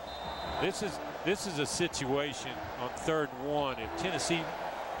is a situation on 3rd and 1. If Tennessee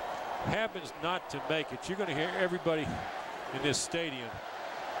happens not to make it, you're going to hear everybody in this stadium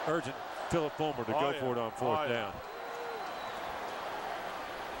urging Philip Fulmer to go for it on 4th down.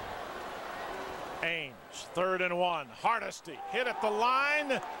 Ainge, 3rd and 1. Hardesty hit at the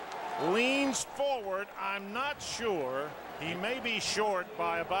line, leans forward. I'm not sure. He may be short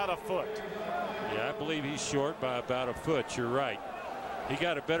by about a foot. Yeah, I believe he's short by about a foot. You're right. He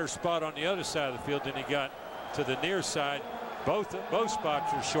got a better spot on the other side of the field than he got to the near side. Both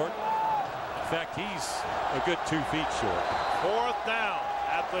spots are short. In fact, he's a good 2 feet short. 4th down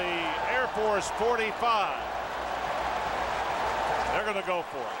at the Air Force 45. They're going to go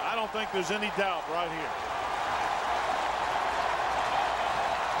for it. I don't think there's any doubt right here.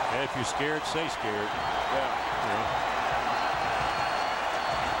 Yeah, if you're scared, say scared. Yeah.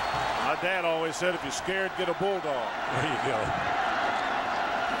 My dad always said, if you're scared, get a bulldog. There you go.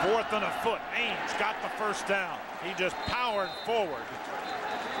 4th and a foot. Ainge got the 1st down. He just powered forward.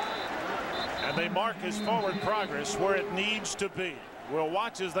 And they mark his forward progress where it needs to be. We'll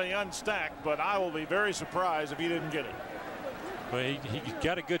watch as they unstack, but I will be very surprised if he didn't get it. Well, he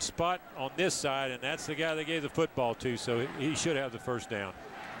got a good spot on this side, and that's the guy they gave the football to, so he should have the 1st down.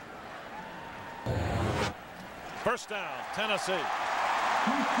 1st down, Tennessee.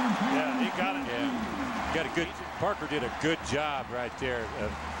 Yeah, he got it. Yeah, got a good. Parker did a good job right there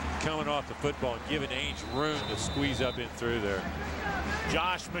of coming off the football and giving Ainge room to squeeze up in through there.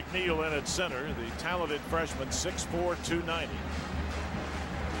 Josh McNeil in at center, the talented freshman, 6'4", 290.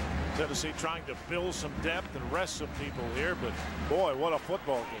 Tennessee trying to build some depth and rest some people here, but boy, what a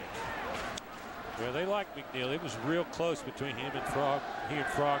football game. Well, they like McNeil. It was real close between him and Frog. He and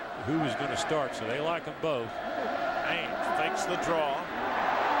Frog, who was going to start, so they like them both. Ainge fakes the draw.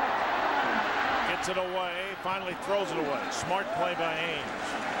 Gets it away, finally throws it away. Smart play by Ainge.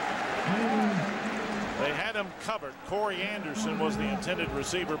 They had him covered. Corey Anderson was the intended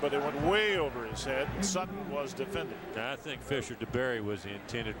receiver, but it went way over his head. Sutton was defending. I think Fisher DeBerry was the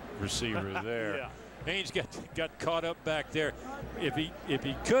intended receiver there. Yeah. Ainge got caught up back there. If he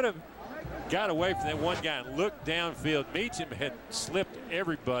could have got away from that one guy and looked downfield, Meacham had slipped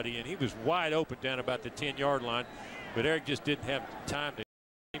everybody, and he was wide open down about the 10-yard line. But Eric just didn't have time to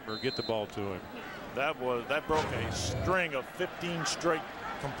or get the ball to him. That broke a string of 15 straight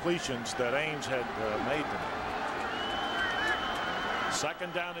completions that Ainge had made them.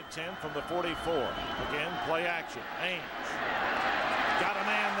 2nd down at 10 from the 44. Again, play action. Ainge got a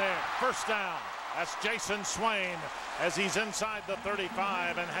man there. 1st down. That's Jason Swain as he's inside the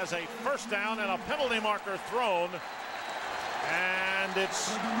 35 and has a 1st down and a penalty marker thrown. And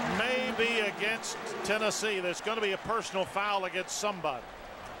it's maybe against Tennessee. There's going to be a personal foul against somebody.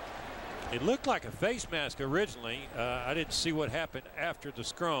 It looked like a face mask originally. I didn't see what happened after the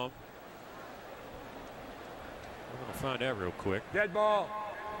scrum. We're going to find out real quick. Dead ball.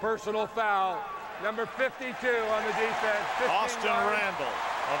 Personal foul. Number 52 on the defense. Austin Randall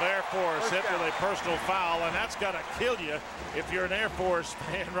of Air Force hit with a personal foul, and that's got to kill you if you're an Air Force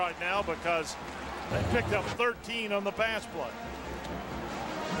fan right now, because They picked up 13 on the pass play.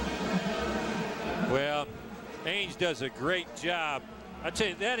 Well, Ainge does a great job. I tell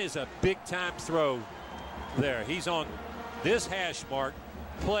you, that is a big-time throw there. He's on this hash mark.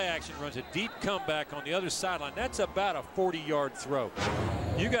 Play action, runs a deep comeback on the other sideline. That's about a 40-yard throw.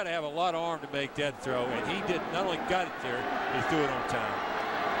 You got to have a lot of arm to make that throw, and he did not only got it there, he threw it on time.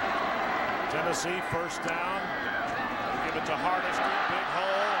 Tennessee first down. They give it to Hardesty. Big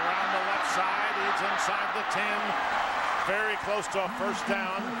hole around the left side. He's inside the 10. Very close to a first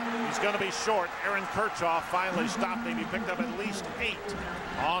down. He's going to be short. Aaron Kirchhoff finally stopped him. He picked up at least 8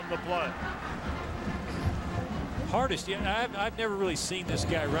 on the play. Hardesty, I've never really seen this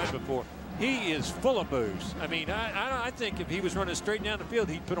guy run before. He is full of moves. I mean, I think if he was running straight down the field,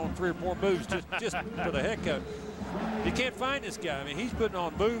 he'd put on 3 or 4 moves just for the heck of it. You can't find this guy. I mean, he's putting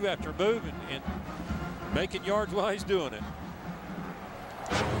on move after move and making yards while he's doing it.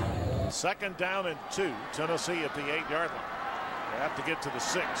 Second down and 2. Tennessee at the 8-yard line. They have to get to the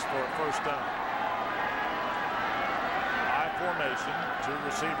 6 for a first down. High formation. 2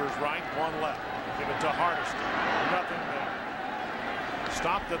 receivers right, 1 left. Give it to Hardesty. Nothing there.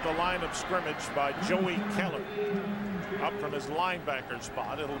 Stopped at the line of scrimmage by Joey Keller. Up from his linebacker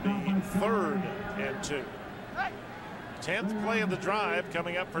spot. It'll be 3rd and 2. 10th play of the drive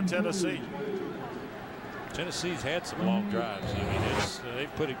coming up for Tennessee. Tennessee's had some long drives. I mean,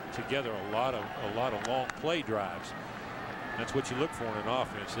 they've put together a lot of long play drives. That's what you look for in an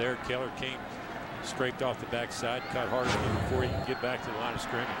offense. There, Keller came, scraped off the backside, caught Hardesty before he could get back to the line of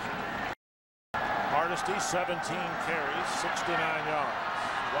scrimmage. Hardesty, 17 carries, 69 yards.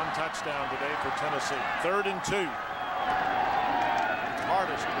 1 touchdown today for Tennessee. 3rd and 2.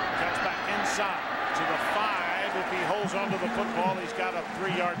 Hardesty cuts back inside to the 5. If he holds onto the football, he's got a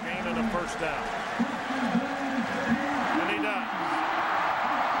 3-yard gain and a first down. And he does.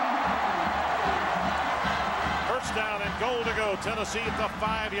 First down and goal to go. Tennessee at the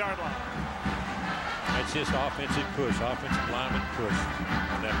 5-yard line. That's just offensive push, offensive lineman push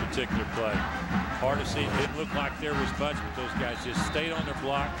on that particular play. Hardesty didn't look like there was much, but those guys just stayed on their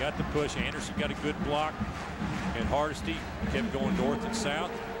block, got the push. Anderson got a good block, and Hardesty kept going north and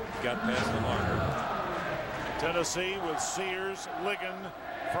south, got past the line. Tennessee with Sears, Ligon,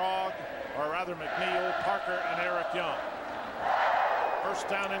 Frog, or rather McNeil, Parker, and Eric Young. First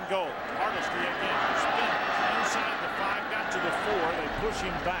down and goal. Hardesty again spins inside the 5, got to the 4. They push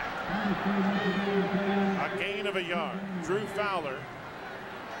him back. A gain of a yard. Drew Fowler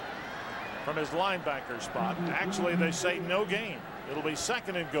from his linebacker spot. Actually, they say no gain. It'll be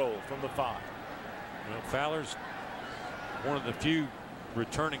 2nd and goal from the 5. Well, Fowler's one of the few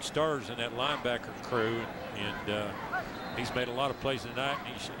returning starters in that linebacker crew, and he's made a lot of plays tonight.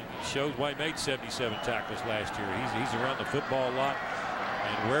 And he shows why he made 77 tackles last year. He's around the football a lot,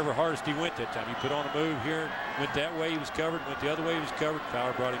 and wherever Hardesty went that time, he put on a move here, went that way, he was covered, went the other way, he was covered.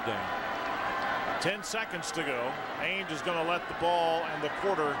 Fowler brought him down. 10 seconds to go. Ainge is going to let the ball and the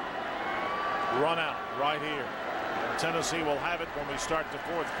quarter run out right here. And Tennessee will have it when we start the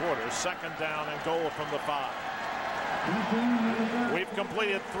 4th quarter. 2nd down and goal from the 5. We've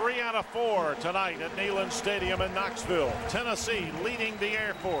completed 3 out of 4 tonight at Neyland Stadium in Knoxville. Tennessee leading the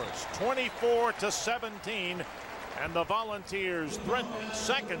Air Force 24-17, and the Volunteers threatening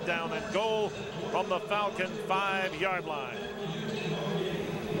 2nd down and goal from the Falcon 5-yard line.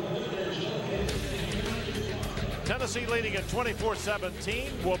 Tennessee leading at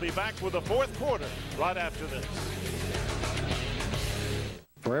 24-17. We'll be back with the 4th quarter right after this.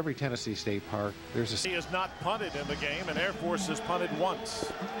 For every Tennessee State Park, there's a... He has not punted in the game, and Air Force has punted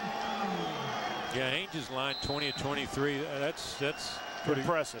once. Yeah, Ainge's line 20-23. That's pretty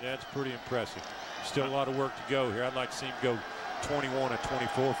impressive. That's pretty impressive. Still a lot of work to go here. I'd like to see him go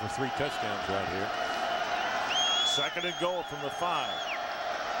 21-24 for 3 touchdowns right here. 2nd and goal from the 5.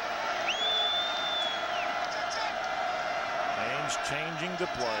 Ainge changing the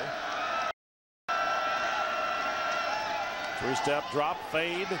play. 3-step drop,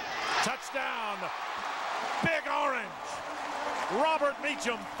 fade, touchdown, Big Orange. Robert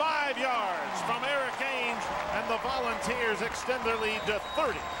Meacham, 5 yards from Eric Ainge, and the Volunteers extend their lead to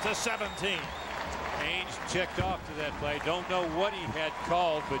 30-17. Ainge checked off to that play. Don't know what he had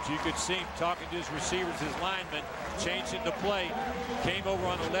called, but you could see him talking to his receivers, his linemen, changing the play. Came over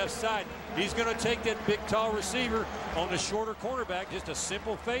on the left side. He's going to take that big, tall receiver on the shorter cornerback, just a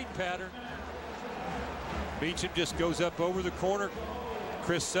simple fade pattern. Meacham just goes up over the corner.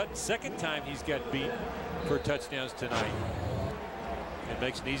 Chris Sutton, 2nd time he's got beat for touchdowns tonight. And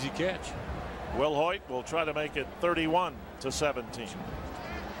makes an easy catch. Will Hoyt will try to make it 31-17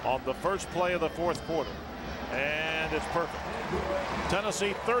 on the first play of the 4th quarter. And it's perfect.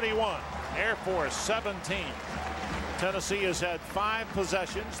 Tennessee 31, Air Force 17. Tennessee has had 5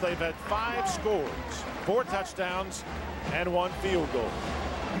 possessions. They've had 5 scores, 4 touchdowns, and 1 field goal.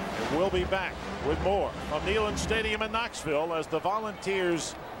 And we'll be back with more from Neyland Stadium in Knoxville as the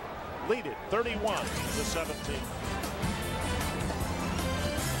Volunteers lead it 31-17.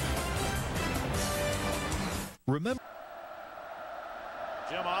 Remember,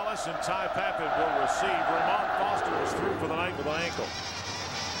 Jim Hollis and Ty Pappin will receive. Ramon Foster is through for the night with an ankle.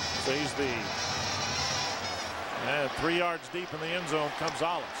 Sees the 3 yards deep in the end zone comes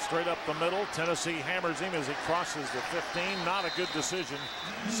Hollis. Straight up the middle. Tennessee hammers him as he crosses the 15. Not a good decision.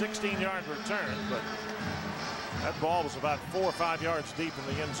 16-yard return, but that ball was about 4 or 5 yards deep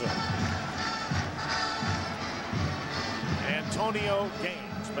in the end zone. Antonio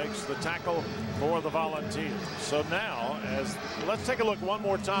Gaines makes the tackle for the Volunteers. So now, let's take a look one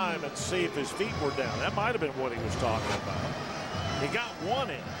more time and see if his feet were down. That might have been what he was talking about. He got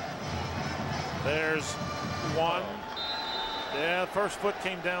 1 in. There's 1. Yeah, first foot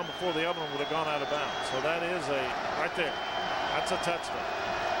came down before the other one would have gone out of bounds. So that is right there. That's a touchdown.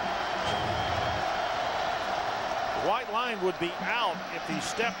 White line would be out if he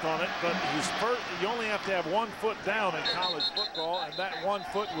stepped on it, but you only have to have 1 foot down in college football, and that 1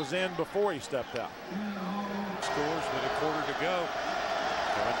 foot was in before he stepped out. Scores with a quarter to go.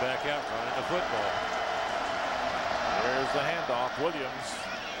 Coming back out, running the football. There's the handoff. Williams.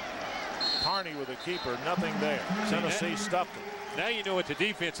 Carney with a keeper. Nothing there. Tennessee stuffed it. Now you know what the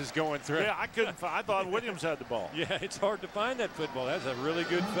defense is going through. Yeah, I thought Williams had the ball. Yeah, it's hard to find that football. That's a really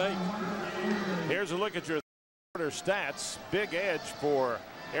good fake. Here's a look at your stats. Big edge for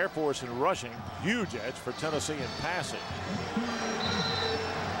Air Force in rushing. Huge edge for Tennessee in passing.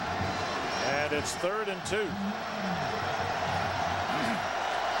 And it's 3rd and 2.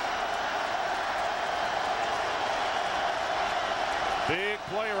 Big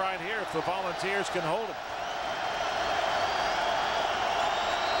play right here if the Volunteers can hold it.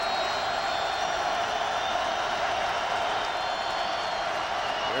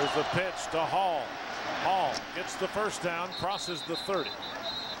 There's the pitch to Hall. Hall gets the first down, crosses the 30.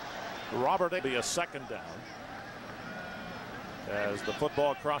 Robert will be a 2nd down as the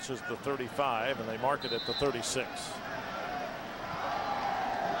football crosses the 35 and they mark it at the 36.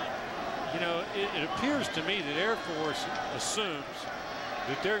 You know, it appears to me that Air Force assumes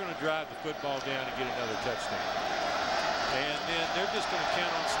that they're going to drive the football down and get another touchdown. And then they're just going to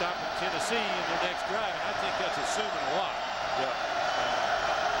count on stopping Tennessee in their next drive. And I think that's assuming a lot. Yeah.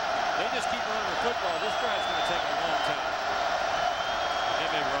 They just keep running the football. This drive's going to take a long time. They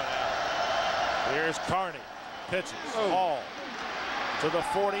may run out. Here's Carney. Pitches. Hall to the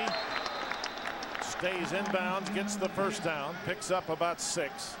 40. Stays inbounds. Gets the first down. Picks up about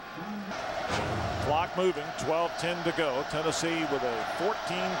 6. Clock moving. 12-10 to go. Tennessee with a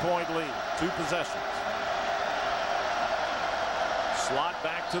 14-point lead. 2 possessions. Slot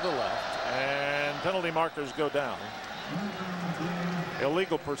back to the left. And penalty markers go down.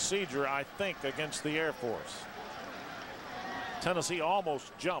 Illegal procedure, I think, against the Air Force. Tennessee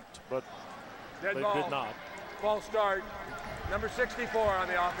almost jumped, but they did not. False start. Number 64 on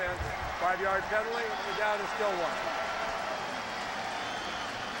the offense. 5-yard penalty. The down is still 1.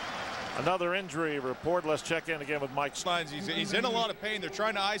 Another injury report. Let's check in again with Mike. He's in a lot of pain. They're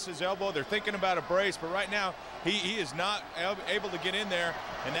trying to ice his elbow. They're thinking about a brace, but right now he is not able to get in there,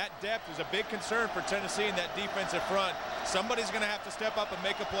 and that depth is a big concern for Tennessee in that defensive front. Somebody's going to have to step up and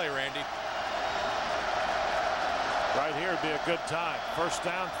make a play, Randy. Right here would be a good time. First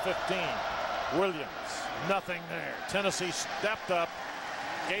down, 15. Williams, nothing there. Tennessee stepped up,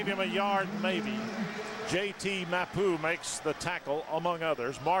 gave him a yard maybe. J.T. Mapu makes the tackle, among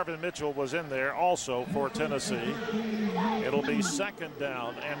others. Marvin Mitchell was in there also for Tennessee. It'll be 2nd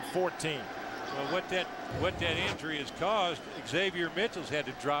down and 14. Well, what that injury has caused, Xavier Mitchell's had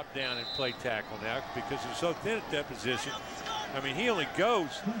to drop down and play tackle now because he's so thin at that position. I mean, he only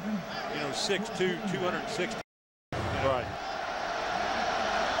goes, 6'2", 260. Right.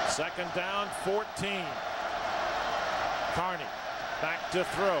 2nd down, 14. Carney back to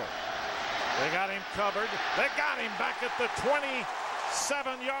throw. They got him covered. They got him back at the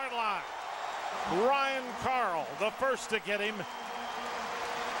 27-yard line. Ryan Carl, the first to get him.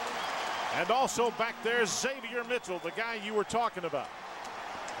 And also back there, Xavier Mitchell, the guy you were talking about.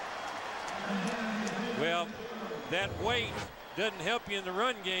 Well, that weight doesn't help you in the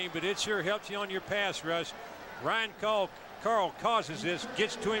run game, but it sure helps you on your pass rush. Ryan Carl causes this,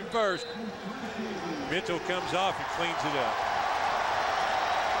 gets to him first. Mitchell comes off and cleans it up.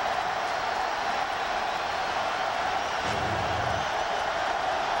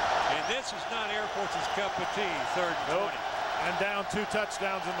 And this is not Air Force's cup of tea. 3rd and 20. and down 2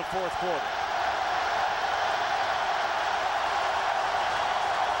 touchdowns in the 4th quarter.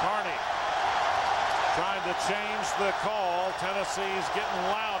 Carney trying to change the call. Tennessee's getting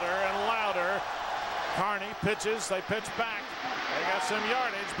louder and louder. Carney pitches. They pitch back. They got some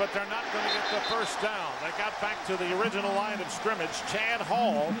yardage, but they're not going to get the first down. They got back to the original line of scrimmage. Chad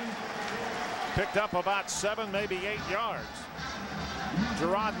Hall picked up about 7, maybe 8 yards.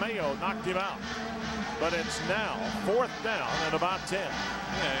 Gerard Mayo knocked him out. But it's now 4th down and about 10.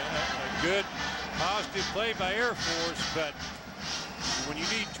 Yeah, a good positive play by Air Force, but when you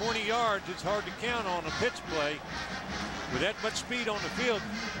need 20 yards, it's hard to count on a pitch play with that much speed on the field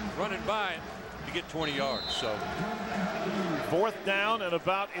running by it to get 20 yards. So 4th down and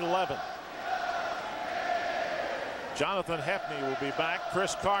about 11. Jonathan Hepney will be back.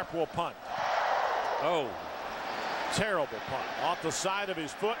 Chris Karp will punt. Oh, terrible punt off the side of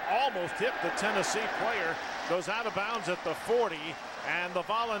his foot, almost hit the Tennessee player, goes out of bounds at the 40, and the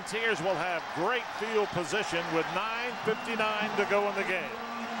Volunteers will have great field position with 9:59 to go in the game.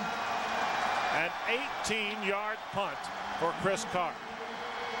 An 18-yard punt for Chris Karp.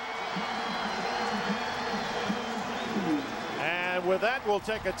 And with that, we'll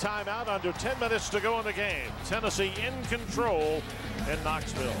take a timeout. Under 10 minutes to go in the game. Tennessee in control in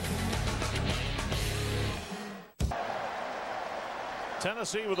Knoxville.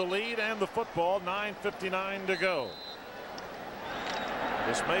 Tennessee with the lead and the football. 9:59 to go.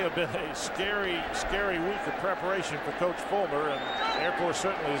 This may have been a scary week of preparation for Coach Fulmer, and Air Force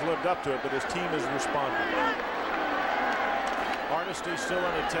certainly has lived up to it, but his team has responded. Hardesty still in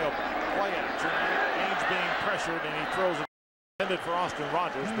a tailback. Play action. Ainge being pressured, and he throws it intended for Austin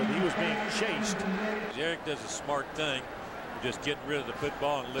Rogers, but he was being chased. Eric does a smart thing, just getting rid of the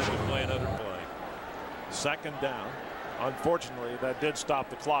football and letting him play another play. 2nd down. Unfortunately, that did stop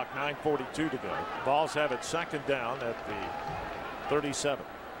the clock. 9:42 to go. Vols have it 2nd down at the 37.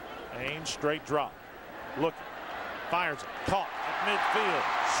 Ainge straight drop. Looking. Fires it. Caught at midfield.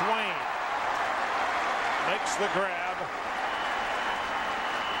 Swain makes the grab.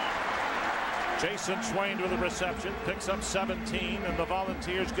 Jason Swain with the reception. Picks up 17, and the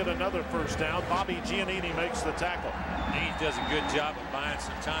Volunteers get another 1st down. Bobby Giannini makes the tackle. He does a good job of buying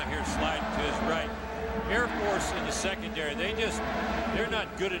some time here, sliding to his right. Air Force in the secondary, they're not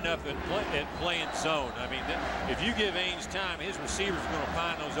good enough at playing zone. I mean, if you give Ainge time, his receivers are going to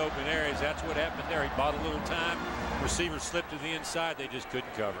find those open areas. That's what happened there. He bought a little time. Receivers slipped to the inside. They just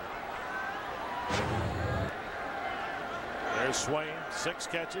couldn't cover. There's Swain, 6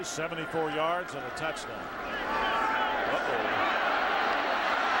 catches, 74 yards, and a touchdown.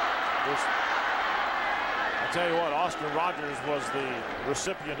 I'll tell you what, Austin Rogers was the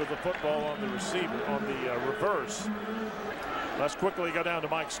recipient of the football on the reverse. Let's quickly go down to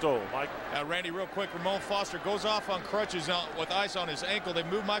Mike Stoll. Mike. Randy, real quick, Ramon Foster goes off on crutches with ice on his ankle. They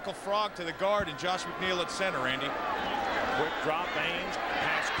move Michael Frog to the guard and Josh McNeil at center, Randy. Quick drop, Ainge,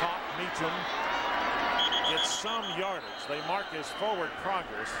 pass caught, Meacham gets some yardage. They mark his forward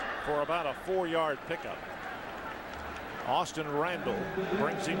progress for about a 4-yard pickup. Austin Randall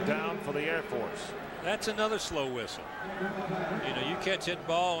brings him down for the Air Force. That's another slow whistle. You know, you catch that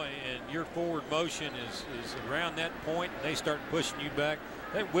ball and your forward motion is around that point, and they start pushing you back.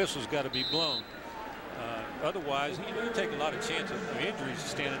 That whistle's got to be blown. Otherwise, you know, you take a lot of chances of injuries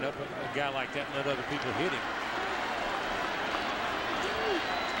standing up a guy like that and let other people hit him.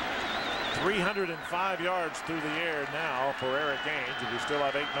 305 yards through the air now for Eric Ainge, and we still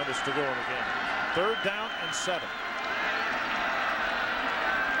have 8 minutes to go in the game. 3rd down and 7.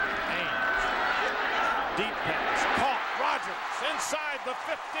 Deep pass, caught, Rogers inside the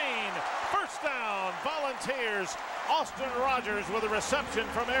 15. 1st down, Volunteers. Austin Rogers with a reception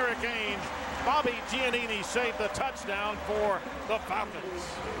from Eric Ainge. Bobby Giannini saved the touchdown for the Falcons.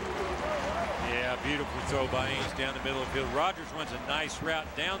 Yeah, beautiful throw by Ainge down the middle of the field. Rogers runs a nice route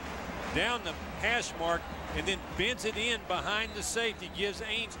down the hash mark and then bends it in behind the safety. Gives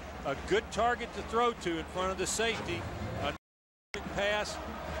Ainge a good target to throw to in front of the safety. A pass.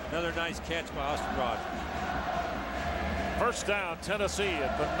 Another nice catch by Austin Rogers. 1st down, Tennessee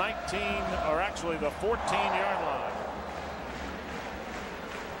at the 19, or actually the 14-yard line.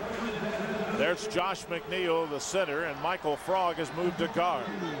 There's Josh McNeil, the center, and Michael Frog has moved to guard.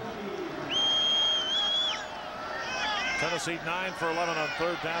 Tennessee 9 for 11 on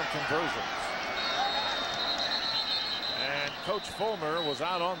 3rd down conversions. And Coach Fulmer was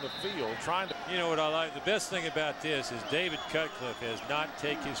out on the field trying to. You know what I like? The best thing about this is David Cutcliffe has not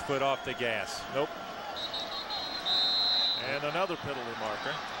taken his foot off the gas. Nope. And another penalty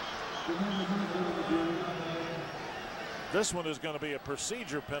marker. This one is going to be a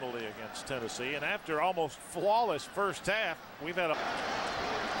procedure penalty against Tennessee, and after almost flawless first half, we've had a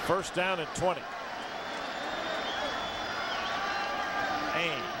first down and 20.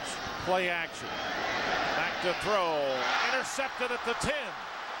 Ames, play action, back to throw, intercepted at the 10.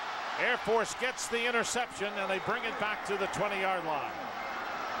 Air Force gets the interception, and they bring it back to the 20-yard line.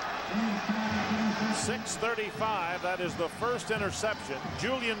 6:35, that is the first interception.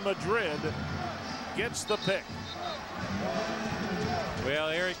 Julian Madrid gets the pick. Well,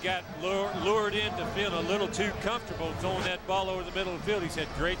 Eric got lured into feeling a little too comfortable throwing that ball over the middle of the field. He's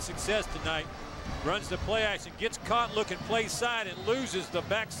had great success tonight. Runs the play action, gets caught looking play side, and loses the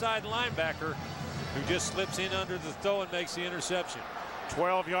backside linebacker, who just slips in under the throw and makes the interception.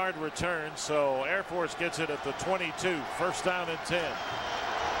 12-yard return, so Air Force gets it at the 22. First down and 10.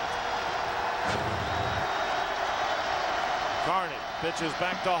 Carney pitches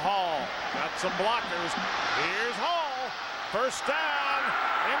back to Hall. Got some blockers. Here's Hall. First down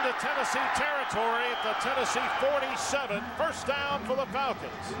into Tennessee territory at the Tennessee 47. First down for the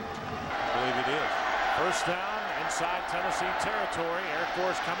Falcons. I believe it is. First down inside Tennessee territory. Air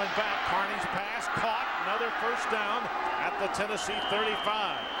Force coming back. Carney's pass caught. Another first down at the Tennessee 35.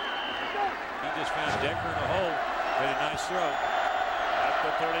 He just found Decker in a hole. Made a nice throw. At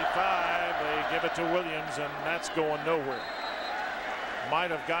the 35, they give it to Williams, and that's going nowhere.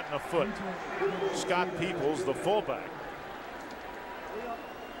 Might have gotten a foot. Scott Peoples, the fullback,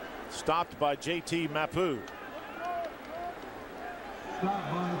 stopped by J.T. Mapu.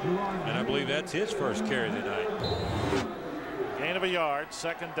 And I believe that's his first carry tonight. Gain of a yard,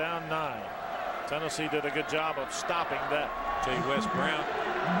 second down 9. Tennessee did a good job of stopping that. Tell you, Wes Brown,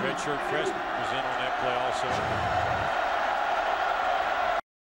 redshirt freshman, was in on that play also.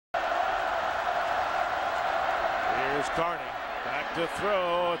 Here's Carney. Back to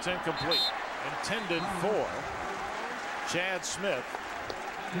throw. It's incomplete. Intended for Chad Smith,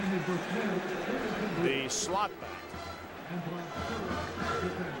 the slot back.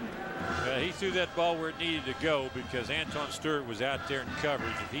 He threw that ball where it needed to go because Anton Stewart was out there in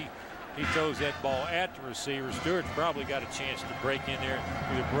coverage. If he throws that ball at the receiver, Stewart's probably got a chance to break in there,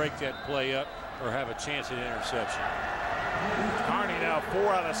 either break that play up or have a chance at interception. Carney now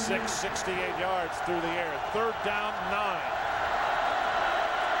 4 out of 6, 68 yards through the air. Third down 9.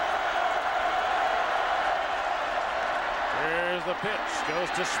 Here's the pitch. Goes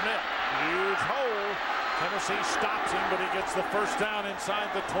to Smith. Huge hole. Tennessee stops him, but he gets the first down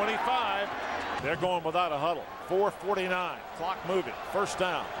inside the 25. They're going without a huddle. 4:49. Clock moving. First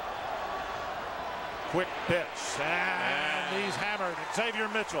down. Quick pitch. And he's hammered. Xavier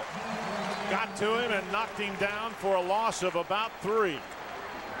Mitchell got to him and knocked him down for a loss of about 3.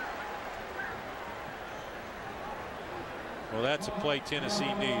 Well, that's a play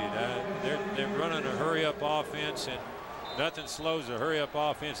Tennessee needed. They're running a hurry-up offense, and nothing slows a hurry-up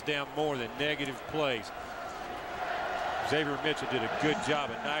offense down more than negative plays. Xavier Mitchell did a good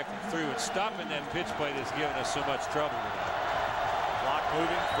job of knifing through and stopping that pitch play that's given us so much trouble tonight. Clock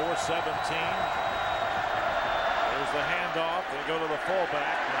moving, 4:17. There's the handoff. They go to the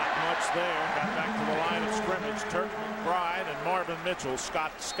fullback. Not much there. Got back to the line of scrimmage. Turk McBride and Marvin Mitchell.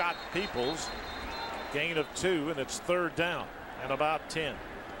 Scott Peoples. Gain of 2, and it's third down and about 10.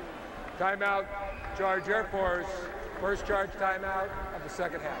 Timeout, charge Air Force. First charge timeout of the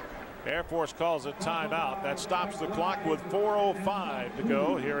second half. Air Force calls a timeout. That stops the clock with 4:05 to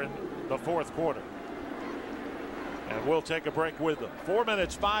go here in the fourth quarter. And we'll take a break with them. 4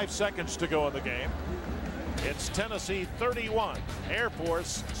 minutes, 5 seconds to go in the game. It's Tennessee 31, Air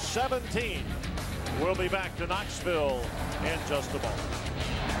Force 17. We'll be back to Knoxville in just a moment.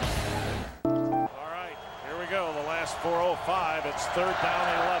 All right, here we go. The last 4:05. It's third down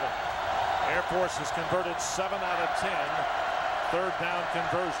 11. Air Force has converted 7 out of 10 third down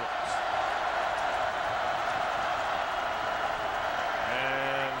conversions.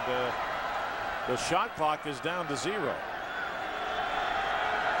 And the shot clock is down to 0.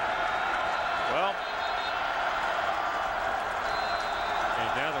 Well,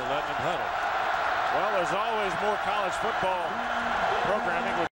 and now they're letting them huddle. Well, there's always more college football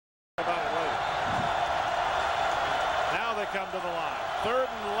programming. We'll talk about it later. Now they come to the line. Third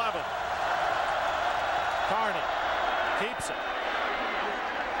and 11. Carney keeps it.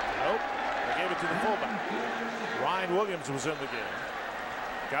 Nope. They gave it to the fullback. Ryan Williams was in the game.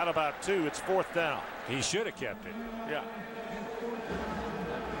 Got about 2. It's fourth down. He should have kept it. Yeah.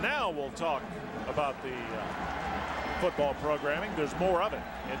 Now we'll talk about the football programming. There's more of it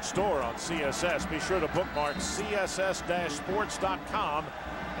in store on CSS. Be sure to bookmark css-sports.com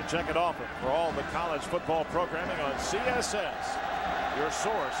and check it often for all the college football programming on CSS, your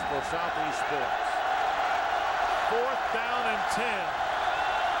source for Southeast sports. 4th down and 10.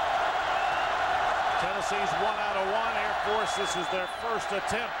 Tennessee's 1 out of 1. Air Force, this is their first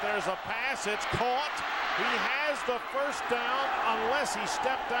attempt. There's a pass. It's caught. He has the first down unless he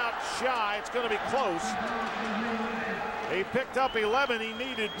stepped out shy. It's going to be close. He picked up 11. He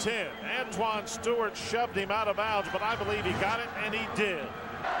needed 10. Antoine Stewart shoved him out of bounds, but I believe he got it, and he did.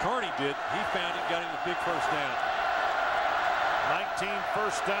 Carney did. He found it, got him the big first down. 19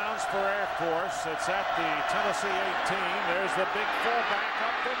 first downs for Air Force. It's at the Tennessee 18. There's the big fullback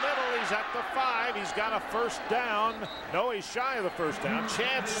up the middle. He's at the 5. He's got a first down. No, he's shy of the first down.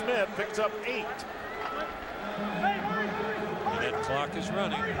 Chad Smith picks up 8. And that clock is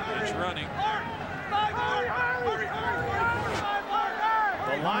running. It's running.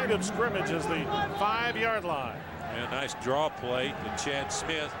 The line of scrimmage is the 5-yard line. And a nice draw play. And Chad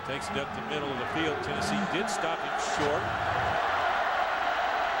Smith takes it up the middle of the field. Tennessee did stop him short.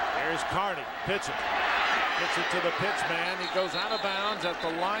 There's Carney pitching. Gets it to the pitch man. He goes out of bounds at the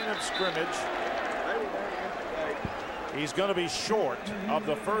line of scrimmage. He's going to be short of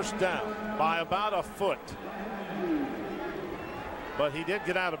the first down by about a foot. But he did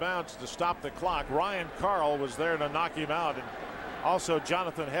get out of bounds to stop the clock. Ryan Carl was there to knock him out, and also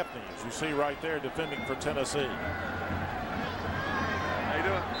Jonathan Hefney, as you see right there, defending for Tennessee. How you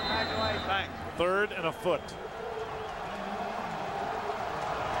doing? Thanks. 3rd and a foot.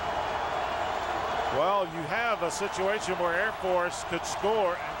 Well, you have a situation where Air Force could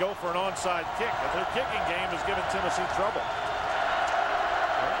score and go for an onside kick, but their kicking game has given Tennessee trouble.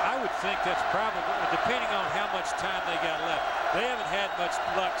 I would think that's probably, depending on how much time they got left. They haven't had much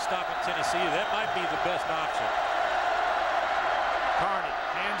luck stopping Tennessee. That might be the best option. Carney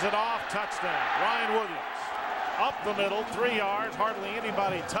hands it off. Touchdown. Ryan Williams. Up the middle. 3 yards. Hardly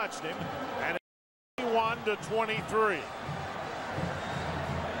anybody touched him. And it's 21-23.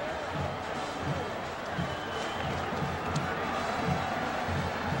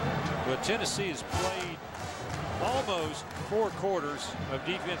 But Tennessee has played almost 4 quarters of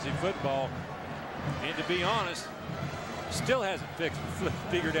defensive football, and to be honest, still hasn't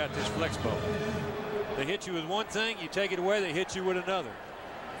figured out this flex ball. They hit you with one thing, you take it away, they hit you with another.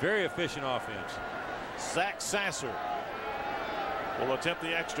 Very efficient offense. Zach Sasser will attempt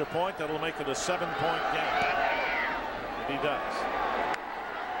the extra point. That'll make it a 7-point game. And he does.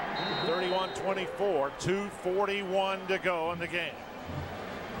 31-24, 2:41 to go in the game.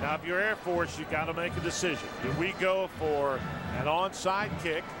 Now, if you're Air Force, you got to make a decision. Do we go for an onside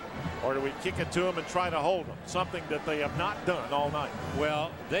kick, or do we kick it to them and try to hold them? Something that they have not done all night. Well,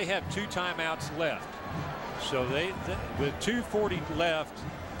 they have 2 timeouts left. So with 2:40 left,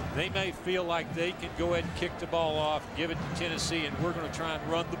 they may feel like they can go ahead and kick the ball off, give it to Tennessee, and we're going to try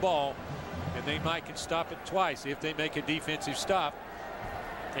and run the ball. And they might can stop it twice if they make a defensive stop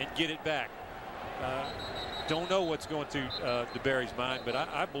and get it back. Don't know what's going through DeBerry's mind, but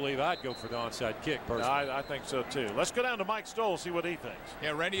I believe I'd go for the onside kick personally. I think so too. Let's go down to Mike Stoll, see what he thinks.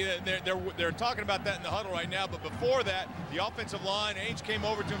 Yeah, Randy, they're talking about that in the huddle right now, but before that, the offensive line, Ainge came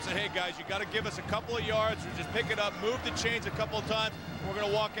over to him and said, hey guys, you got to give us a couple of yards, or just pick it up, move the chains a couple of times, and we're going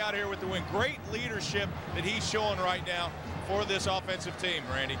to walk out here with the win. Great leadership that he's showing right now for this offensive team,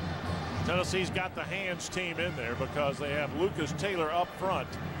 Randy. Tennessee's got the hands team in there because they have Lucas Taylor up front.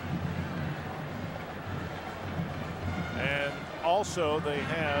 And also they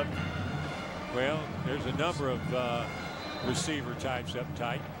have, well, there's a number of receiver types up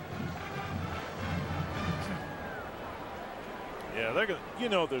tight. Yeah, they're going to, you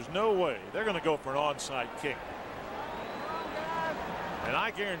know, there's no way they're going to go for an onside kick. And I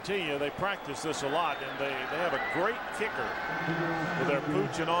guarantee you they practice this a lot, and they have a great kicker with their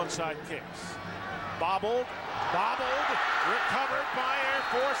pooch and onside kicks. Bobbled, recovered by Air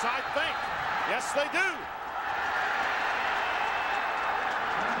Force, I think. Yes, they do.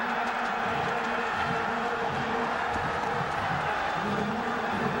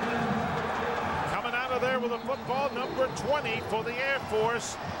 Coming out of there with a football, number 20 for the Air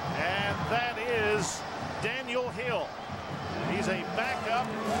Force, and that is Daniel Hill. He's a backup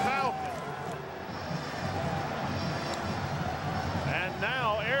Falcon. And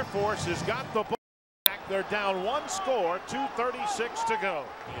now Air Force has got the ball back. They're down 1 score, 2:36 to go.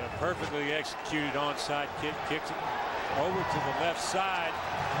 Yeah, perfectly executed onside kick, kicks it over to the left side.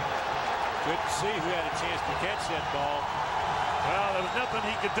 Couldn't see who had a chance to catch that ball. Well, there was nothing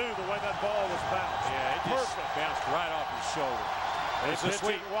he could do the way that ball was bounced. Yeah, it just bounced right off his shoulder. It's a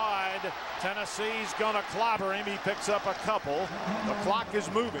sweep wide. Tennessee's going to clobber him. He picks up a couple. The clock is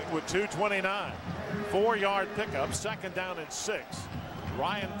moving with 2:29. 4-yard pickup, 2nd down and 6.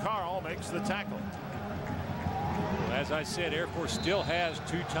 Ryan Carl makes the tackle. Well, as I said, Air Force still has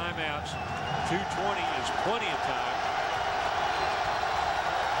 2 timeouts. 2:20 is plenty of time.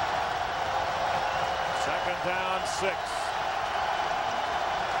 Second down, 6.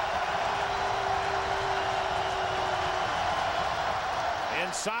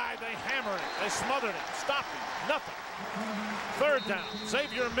 Inside, they hammered it. They smothered it. Stopped it. Nothing. Third down.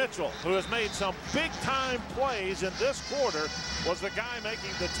 Xavier Mitchell, who has made some big-time plays in this quarter, was the guy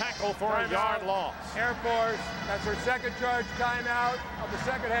making the tackle for a yard loss. Air Force, that's their second charge timeout of the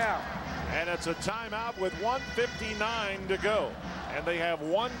second half. And it's a timeout with 1:59 to go. And they have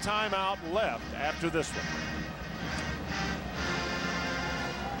 1 timeout left after this one.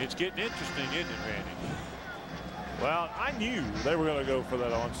 It's getting interesting, isn't it, Randy? Well, I knew they were going to go for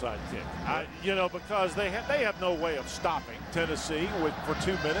that onside kick. You know, because they have no way of stopping Tennessee for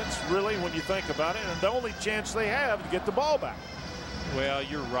 2 minutes, really, when you think about it. And the only chance they have to get the ball back. Well,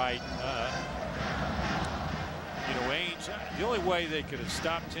 you're right. You know, Ainge, the only way they could have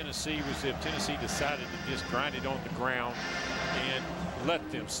stopped Tennessee was if Tennessee decided to just grind it on the ground and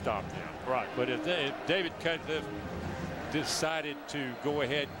let them stop them. Right. But if David Cutcliffe decided to go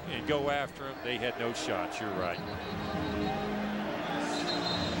ahead and go after him, they had no shots. You're right.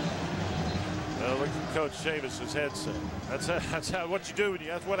 Well, look at Coach Chavis's headset. That's how what you do when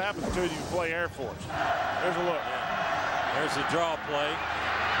that's what happens to you when you play Air Force. There's a look. Yeah. There's the draw play,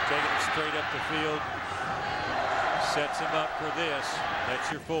 taking it straight up the field. Sets him up for this. That's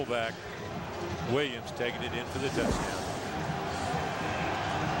your fullback. Williams taking it in for the touchdown.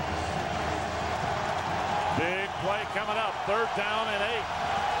 Big play coming up. 3rd down and 8.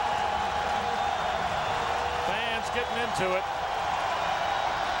 Fans getting into it.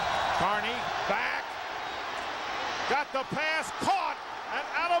 Carney back. Got the pass caught and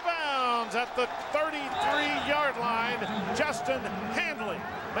out of bounds at the 33-yard line. Justin Handley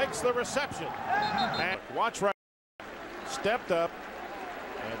makes the reception. And watch right. Stepped up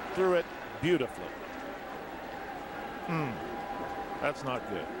and threw it beautifully. That's not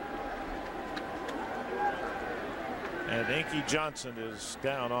good. And Inky Johnson is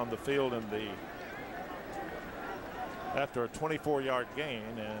down on the field in after a 24-yard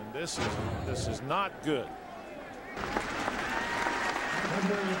gain, and this is not good.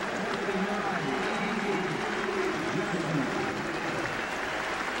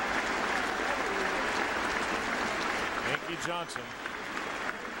 Inky Johnson.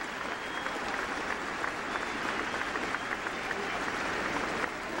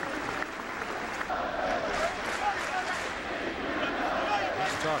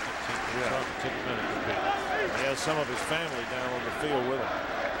 He has some of his family down on the field with him.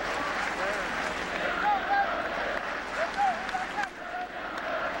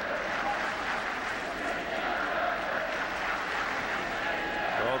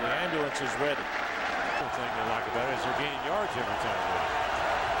 Well, the ambulance is ready. The thing they like about it is they're gaining yards every time.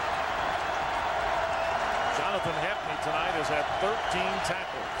 Jonathan Hepney tonight has had 13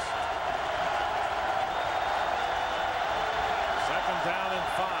 tackles. 2nd down and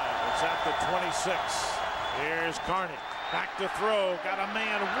 5. It's at the 26. Here's Carney. Back to throw. Got a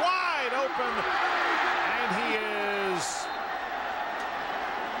man wide open. And he is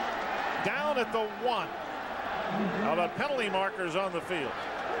down at the 1. Now the penalty markers on the field.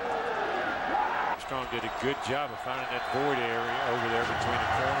 Strong did a good job of finding that void area over there between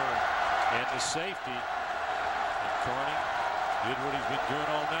the corner and the safety. And Carney did what he's been doing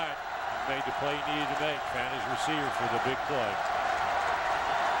all night. He made the play he needed to make. Found his receiver for the big play.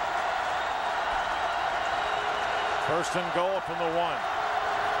 1st and goal from the 1.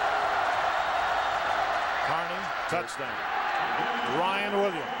 Carney, touchdown. Ryan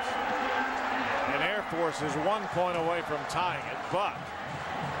Williams. And Air Force is 1 point away from tying it, but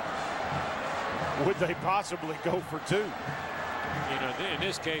would they possibly go for 2? You know, in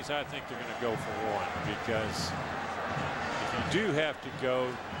this case, I think they're going to go for 1, because if you do have to go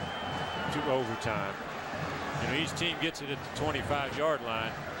to overtime, you know, each team gets it at the 25-yard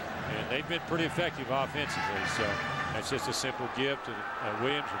line, and they've been pretty effective offensively. So that's just a simple give to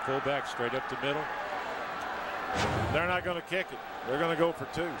Williams, the fullback, straight up the middle. They're not going to kick it. They're going to go for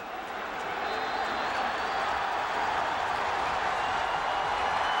 2.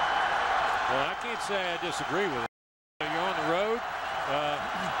 Well, I can't say I disagree with it. You're on the road.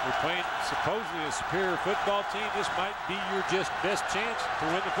 You're playing supposedly a superior football team. This might be your just best chance to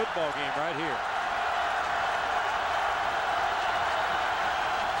win the football game right here.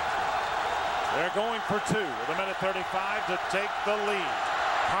 They're going for 2 with 1:35 to take the lead.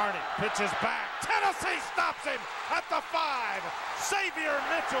 Carney pitches back. Tennessee stops him at the 5. Xavier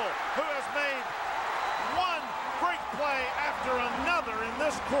Mitchell, who has made one great play after another in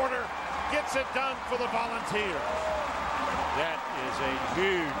this quarter, gets it done for the Volunteers. That is a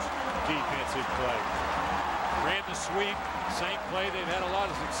huge defensive play. Ran the sweep, same play they've had a lot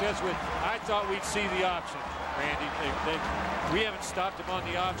of success with. I thought we'd see the option, Randy. We haven't stopped them on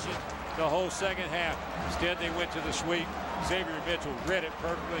the option the whole second half. Instead, they went to the sweep. Xavier Mitchell read it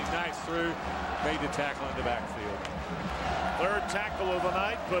perfectly, nice through, made the tackle in the backfield. Third tackle of the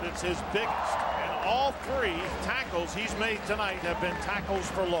night, but it's his biggest. And all three tackles he's made tonight have been tackles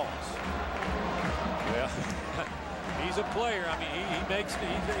for loss. Well, he's a player. I mean, he's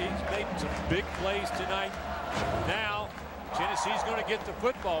making some big plays tonight. Now, Tennessee's going to get the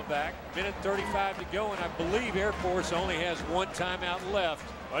football back. Minute 35 to go, and I believe Air Force only has one timeout left.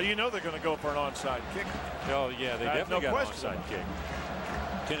 Well, you know they're going to go for an onside kick. Oh, yeah, they definitely got an onside kick.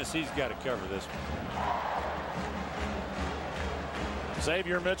 Tennessee's got to cover this one.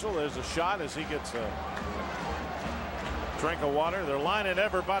 Xavier Mitchell, there's a shot as he gets a drink of water. They're lining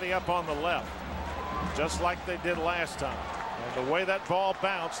everybody up on the left, just like they did last time. And the way that ball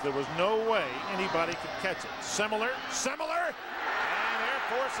bounced, there was no way anybody could catch it. Similar, and Air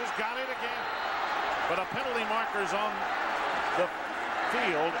Force has got it again. But a penalty marker's on the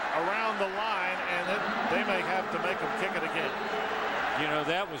field around the line, and they may have to make them kick it again. You know,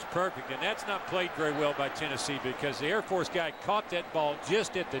 that was perfect, and that's not played very well by Tennessee because the Air Force guy caught that ball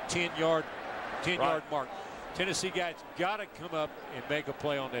just at the 10-yard mark. Tennessee guys got to come up and make a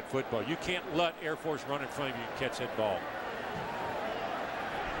play on that football. You can't let Air Force run in front of you and catch that ball.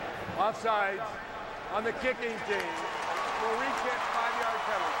 Offsides on the kicking team. Will re-kick 5-yard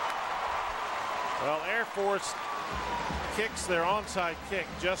penalty. Well, Air Force kicks their onside kick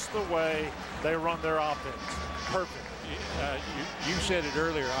just the way they run their offense. Perfect. You said it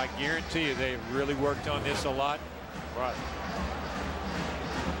earlier. I guarantee you they've really worked on this a lot. Right.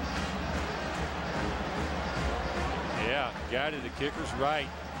 Yeah, guided the kicker's right.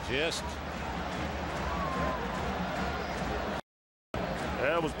 Just.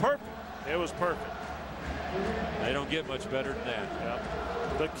 It was perfect. It was perfect. They don't get much better than that.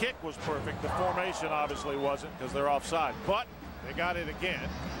 Yep. The kick was perfect. The formation obviously wasn't because they're offside. But they got it again.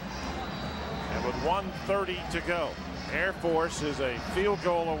 And with 1:30 to go, Air Force is a field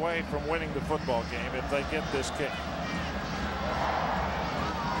goal away from winning the football game if they get this kick.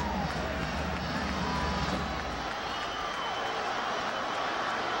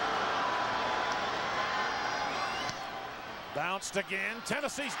 Bounced again.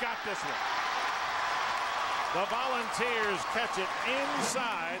 Tennessee's got this one. The Volunteers catch it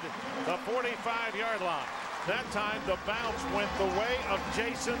inside the 45-yard line. That time the bounce went the way of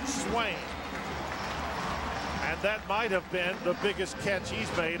Jason Swain. And that might have been the biggest catch he's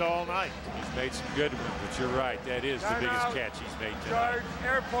made all night. He's made some good ones, but you're right. That is the biggest catch he's made tonight. Charge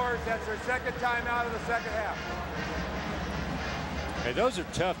Air Force. That's their second time out of the second half. Hey, those are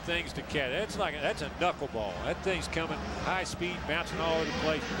tough things to catch. That's a knuckleball. That thing's coming high speed, bouncing all over the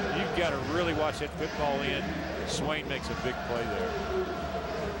place. You've got to really watch that football in. Swain makes a big play there.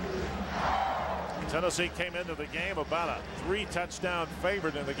 Tennessee came into the game about a 3-touchdown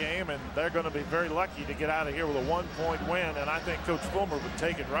favorite in the game, and they're going to be very lucky to get out of here with a 1-point win, and I think Coach Fulmer would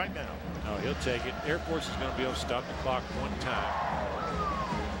take it right now. No, he'll take it. Air Force is going to be able to stop the clock one time.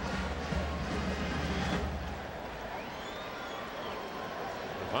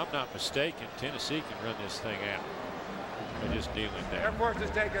 If I'm not mistaken, Tennessee can run this thing out. They're just dealing there. Air Force has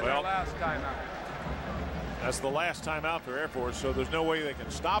taken their last timeout. That's the last timeout for Air Force, so there's no way they can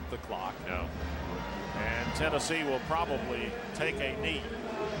stop the clock. No. And Tennessee will probably take a knee.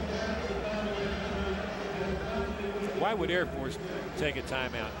 Why would Air Force take a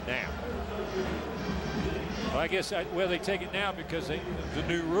timeout now? Well, I guess they take it now because the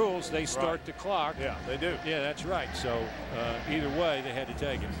new rules, they start the clock. Yeah, they do. Yeah, that's right. So either way, they had to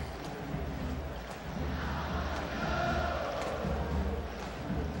take it.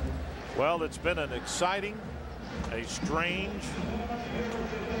 Well, it's been an exciting, a strange,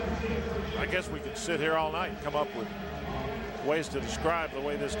 I guess we could sit here all night and come up with ways to describe the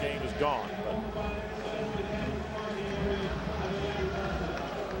way this game has gone. But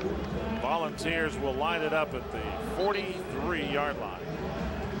Volunteers will line it up at the 43-yard line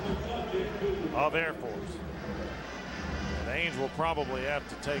of Air Force. And Ames will probably have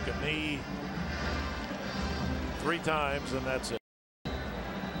to take a knee 3 times, and that's it.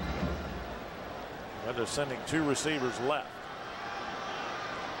 And they're sending 2 receivers left.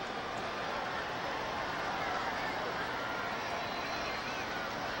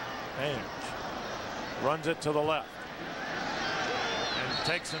 Ames runs it to the left and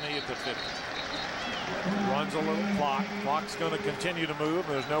takes a knee at the 50. Runs a little clock. Clock's going to continue to move.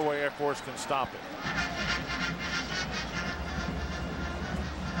 There's no way Air Force can stop it.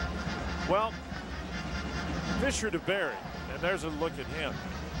 Well, Fisher to Berry And there's a look at him.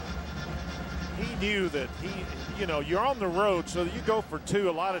 He knew that you're on the road, so you go for two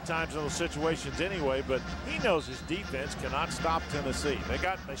a lot of times in those situations anyway, but he knows his defense cannot stop Tennessee.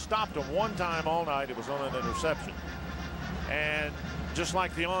 They stopped him one time all night. It was on an interception. And just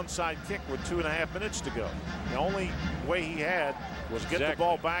like the onside kick with 2.5 minutes to go, the only way he had was get the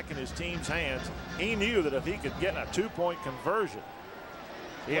ball back in his team's hands. He knew that if he could get a 2-point conversion,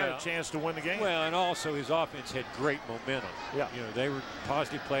 he had a chance to win the game. Well, and also his offense had great momentum. Yeah. They were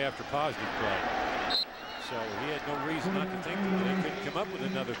positive play after positive play. So he had no reason not to think that they couldn't come up with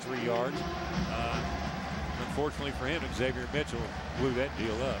another 3 yards. Unfortunately for him, Xavier Mitchell blew that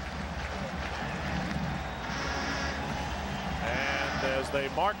deal up. And as they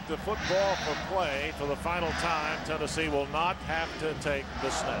mark the football for play for the final time, Tennessee will not have to take the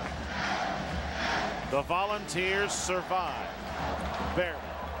snap. The Volunteers survive. Barely.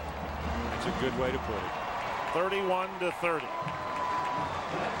 That's a good way to put it. 31-30.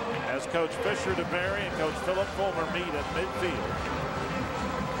 As Coach Fisher DeBerry and Coach Philip Fulmer meet at midfield.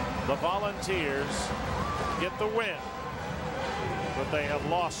 The Volunteers get the win, but they have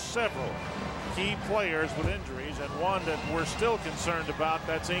lost several key players with injuries, and one that we're still concerned about,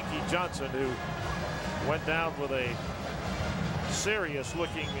 that's Inky Johnson, who went down with a serious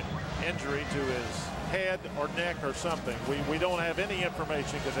looking injury to his head or neck or something. We don't have any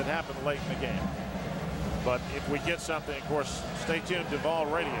information because it happened late in the game. But if we get something, of course, stay tuned to Vol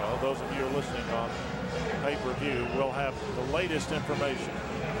Radio. Those of you who are listening on pay-per-view will have the latest information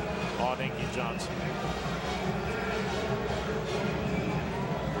on Inky Johnson.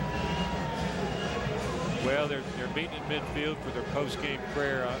 Well, they're meeting in midfield for their post-game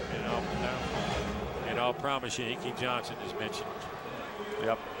prayer, and I'll promise you, Inky Johnson is mentioned.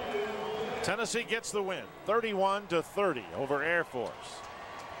 Yep. Tennessee gets the win, 31-30 over Air Force,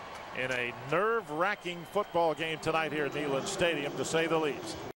 in a nerve-wracking football game tonight here at Neyland Stadium, to say the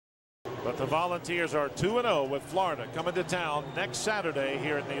least. But the Volunteers are 2-0 with Florida coming to town next Saturday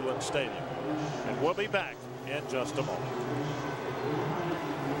here at Neyland Stadium. And we'll be back in just a moment.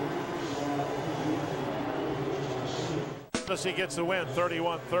 Tennessee gets the win,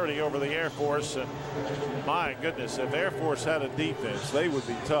 31-30 over the Air Force. And my goodness, if Air Force had a defense, they would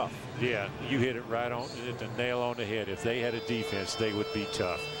be tough. Yeah, you hit it right on, hit the nail on the head. If they had a defense, they would be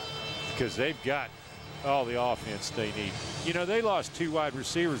tough, because they've got all the offense they need. They lost 2 wide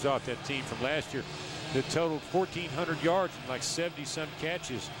receivers off that team from last year that totaled 1,400 yards and like 70-some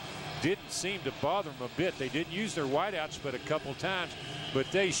catches. Didn't seem to bother them a bit. They didn't use their wideouts but a couple times, but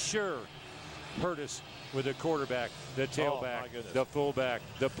they sure hurt us with the quarterback, the tailback, the fullback,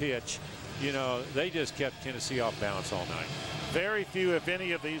 the pitch. They just kept Tennessee off balance all night. Very few, if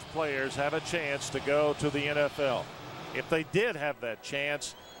any, of these players have a chance to go to the NFL. If they did have that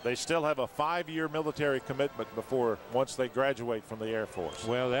chance, they still have a 5-year military commitment once they graduate from the Air Force.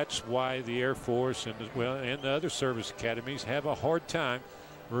 Well, that's why the Air Force and the other service academies have a hard time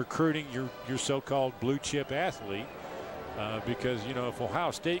recruiting your so-called blue chip athlete. Because if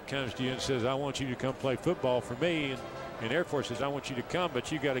Ohio State comes to you and says, I want you to come play football for me, and Air Force says, I want you to come,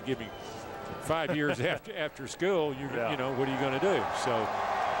 but you got to give me 5 years after school, what are you going to do? So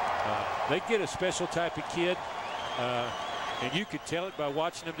they get a special type of kid, and you could tell it by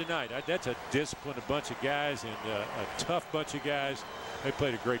watching them tonight. That's a disciplined bunch of guys and a tough bunch of guys. They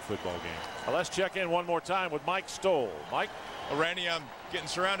played a great football game. Well, let's check in one more time with Mike Stoll. Mike? Well, Randy, I'm getting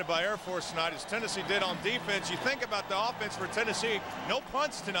surrounded by Air Force tonight, as Tennessee did on defense. You think about the offense for Tennessee, no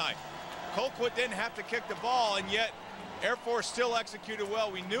punts tonight. Colquitt didn't have to kick the ball, and yet Air Force still executed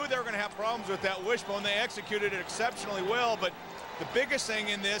well. We knew they were going to have problems with that wishbone. They executed it exceptionally well, but the biggest thing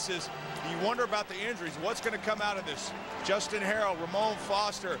in this is you wonder about the injuries. What's going to come out of this? Justin Harrell, Ramon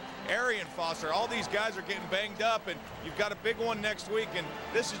Foster, Arian Foster, all these guys are getting banged up, and you've got a big one next week, and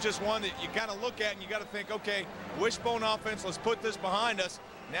this is just one that you kind of look at and you got to think, okay, wishbone offense, let's put this behind us.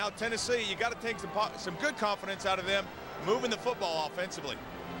 Now Tennessee, you got to take some good confidence out of them moving the football offensively.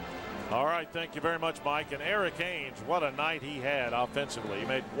 All right, thank you very much, Mike. And Eric Ainge, what a night he had offensively. He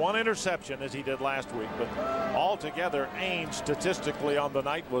made 1 interception, as he did last week, but altogether, Ainge statistically on the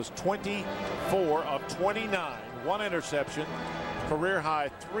night was 24 of 29. 1 interception, career high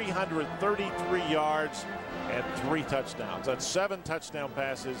 333 yards and 3 touchdowns. That's 7 touchdown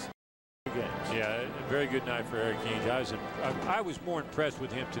passes. Games. Yeah, a very good night for Eric Ainge. I was more impressed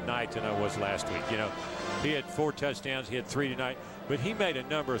with him tonight than I was last week. He had 4 touchdowns. He had 3 tonight, but he made a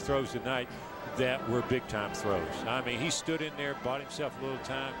number of throws tonight that were big-time throws. I mean, he stood in there, bought himself a little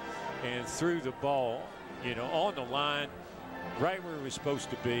time, and threw the ball, on the line, right where it was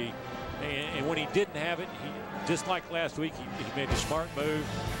supposed to be. And when he didn't have it, just like last week, he made a smart move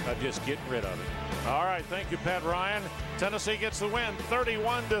of just getting rid of it. All right, thank you, Pat Ryan. Tennessee gets the win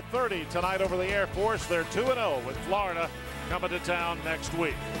 31-30 tonight over the Air Force. They're 2-0 with Florida coming to town next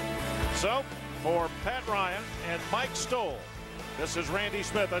week. So, for Pat Ryan and Mike Stoll, this is Randy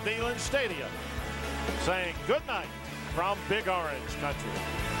Smith at Neyland Stadium saying good night from Big Orange Country.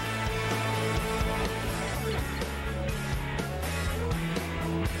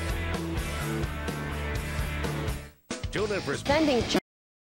 Tune in for spending.